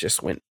 and it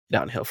just went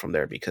downhill from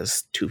there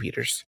because 2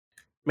 feeders.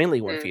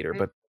 Mainly 1 feeder,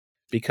 but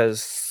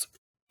because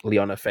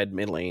Leona fed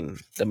mid lane,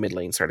 the mid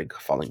lane started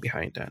falling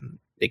behind, and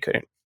they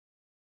couldn't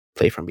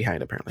play from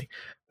behind, apparently.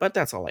 But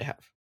that's all I have.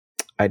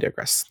 I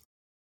digress.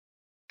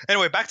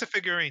 Anyway, back to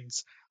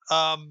figurines.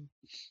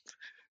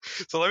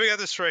 So let me get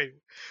this straight.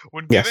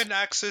 When Yes. given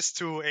access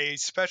to a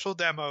special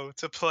demo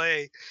to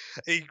play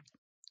an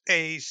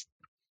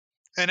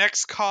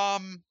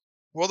XCOM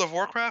World of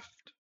Warcraft,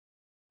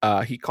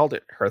 He called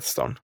it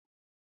Hearthstone.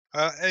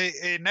 an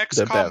The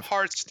XCOM dev.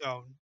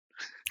 Hearthstone,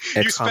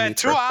 XCOM you spent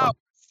meets 2 Hearthstone. hours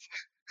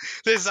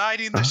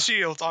designing the Uh-huh.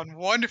 shield on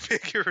 1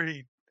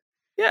 figurine.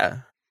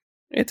 Yeah,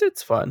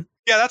 it's fun.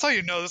 Yeah, that's how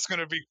you know this is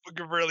gonna be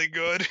really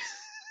good.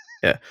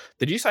 Yeah.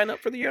 Did you sign up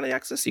for the early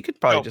access? You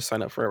could probably No. just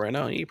sign up for it right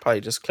now. You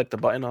probably just click the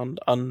button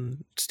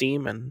on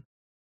Steam and.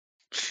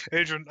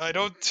 Adrian, I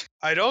don't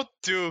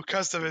do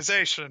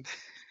customization.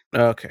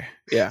 Okay.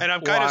 Yeah. And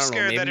I'm Well, kind I of don't know.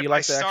 scared Maybe that you if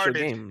like I the actual started,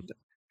 game.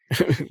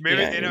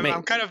 maybe, Yeah, and you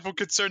I'm kind of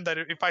concerned that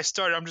if I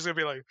start, I'm just gonna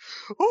be like,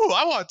 "Oh,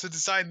 I want to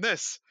design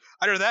this."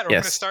 Either that, or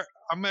Yes.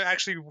 I'm gonna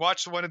actually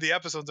watch one of the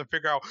episodes and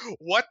figure out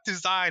what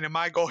design am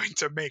I going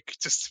to make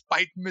to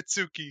spite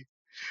Mitsuki.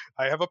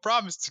 I have a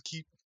promise to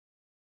keep.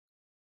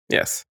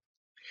 Yes.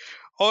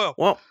 Oh,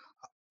 Well,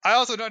 I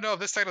also don't know if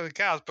this technically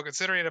counts, but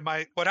considering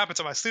what happened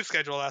to my sleep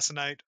schedule last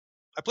night,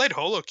 I played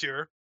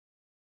HoloCure.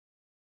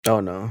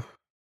 oh no.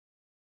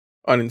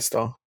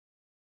 Uninstall.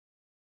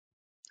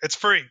 It's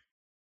free.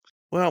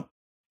 Well,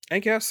 I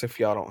guess if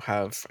y'all don't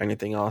have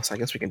anything else, I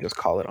guess we can just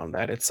call it on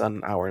that. It's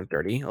an hour and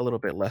 30, a little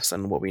bit less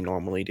than what we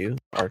normally do,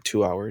 or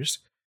 2 hours.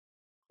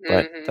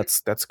 But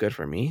that's good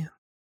for me.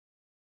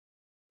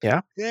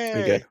 Yeah? Yay!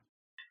 We good?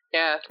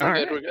 Yeah, All we're good.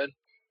 right. We're good.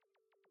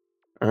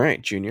 All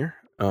right, Junior.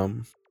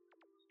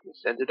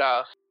 Send it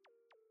off.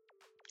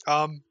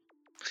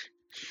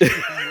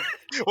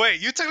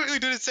 Wait, you technically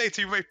didn't say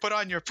to wait, put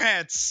on your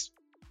pants.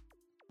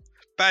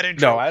 Bad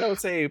intro. No, I don't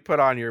say put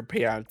on your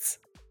pants.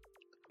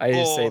 I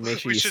just say Oh, make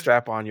sure we you should-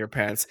 strap on your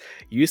pants.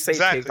 You say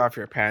Exactly. take off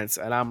your pants,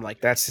 and I'm like,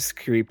 that's just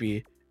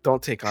creepy.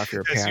 Don't take off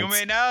your Yes, pants. you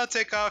may now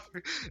take off.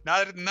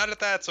 Now that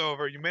that's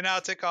over, you may now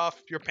take off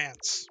your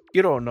pants.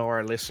 You don't know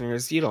our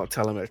listeners. You don't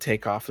tell them to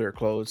take off their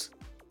clothes.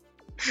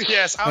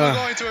 Yes, I'm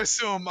going to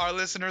assume our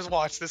listeners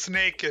watch this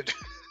naked.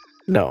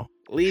 No,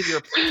 leave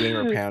your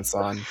gamer pants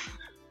on.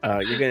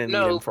 You're gonna need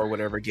them for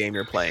whatever game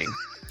you're playing.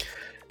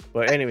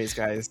 But anyways,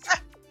 guys.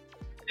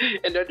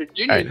 And under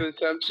Junior's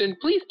assumption,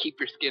 please keep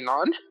your skin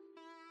on.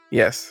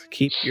 Yes,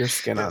 keep your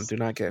skin on. Do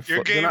not get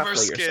Your do not gamer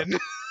flay yourself. skin.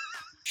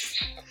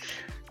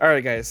 All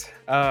right, guys.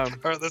 All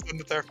right, let's end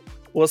it there.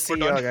 We'll see We're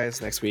y'all done.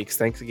 guys next week.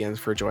 Thanks again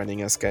for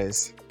joining us,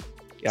 guys.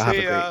 Y'all have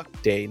See a ya.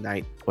 great day,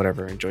 night,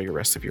 whatever. Enjoy your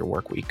rest of your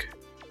work week.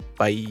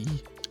 Bye.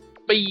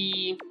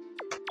 Bye.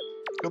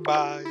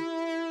 Goodbye.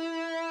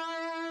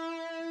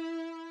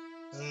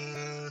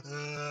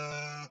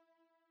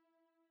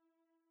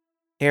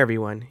 Hey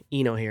everyone,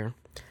 Eno here.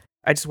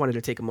 I just wanted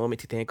to take a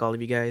moment to thank all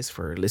of you guys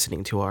for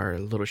listening to our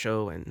little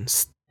show and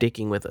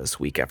sticking with us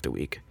week after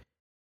week.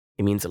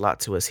 It means a lot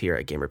to us here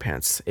at Gamer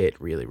Pants. It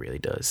really, really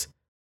does.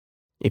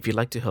 If you'd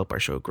like to help our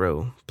show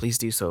grow, please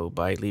do so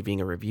by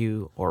leaving a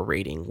review or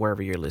rating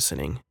wherever you're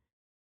listening.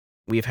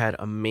 We've had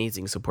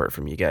amazing support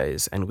from you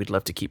guys, and we'd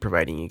love to keep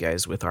providing you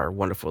guys with our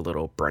wonderful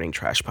little burning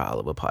trash pile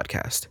of a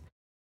podcast.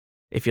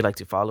 If you'd like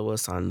to follow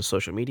us on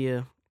social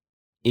media,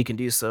 you can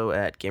do so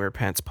at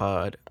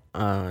GamerPantsPod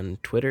on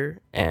Twitter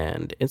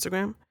and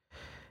Instagram.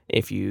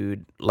 If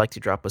you'd like to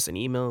drop us an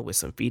email with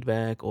some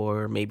feedback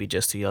or maybe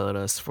just to yell at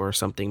us for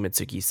something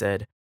Mitsuki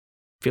said,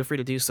 feel free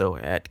to do so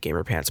at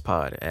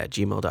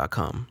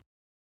gamerpantspod@gmail.com.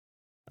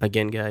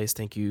 Again, guys,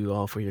 thank you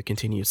all for your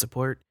continued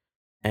support,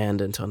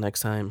 and until next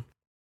time,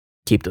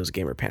 keep those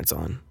gamer pants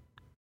on.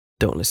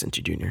 Don't listen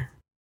to Junior.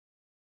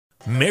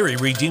 Mary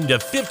redeemed a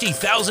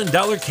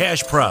 $50,000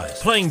 cash prize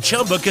playing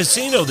Chumba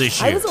Casino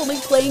this I year. was only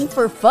playing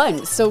for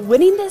fun, so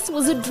winning this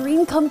was a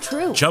dream come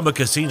true. Chumba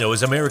Casino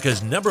is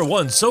America's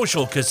 #1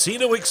 social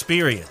casino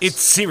experience. It's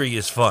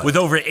serious fun. With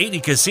over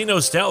 80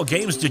 casino-style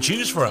games to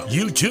choose from,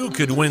 you too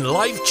could win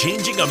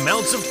life-changing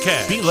amounts of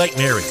cash. Be like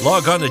Mary.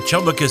 Log on to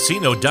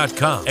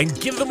ChumbaCasino.com and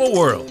give them a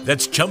whirl.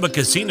 That's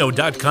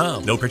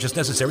ChumbaCasino.com. No purchase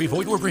necessary.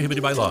 Void where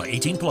prohibited by law.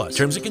 18+.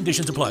 Terms and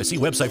conditions apply. See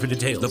website for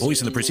details. The voice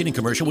in the preceding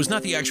commercial was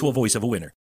not the actual voice of a winner.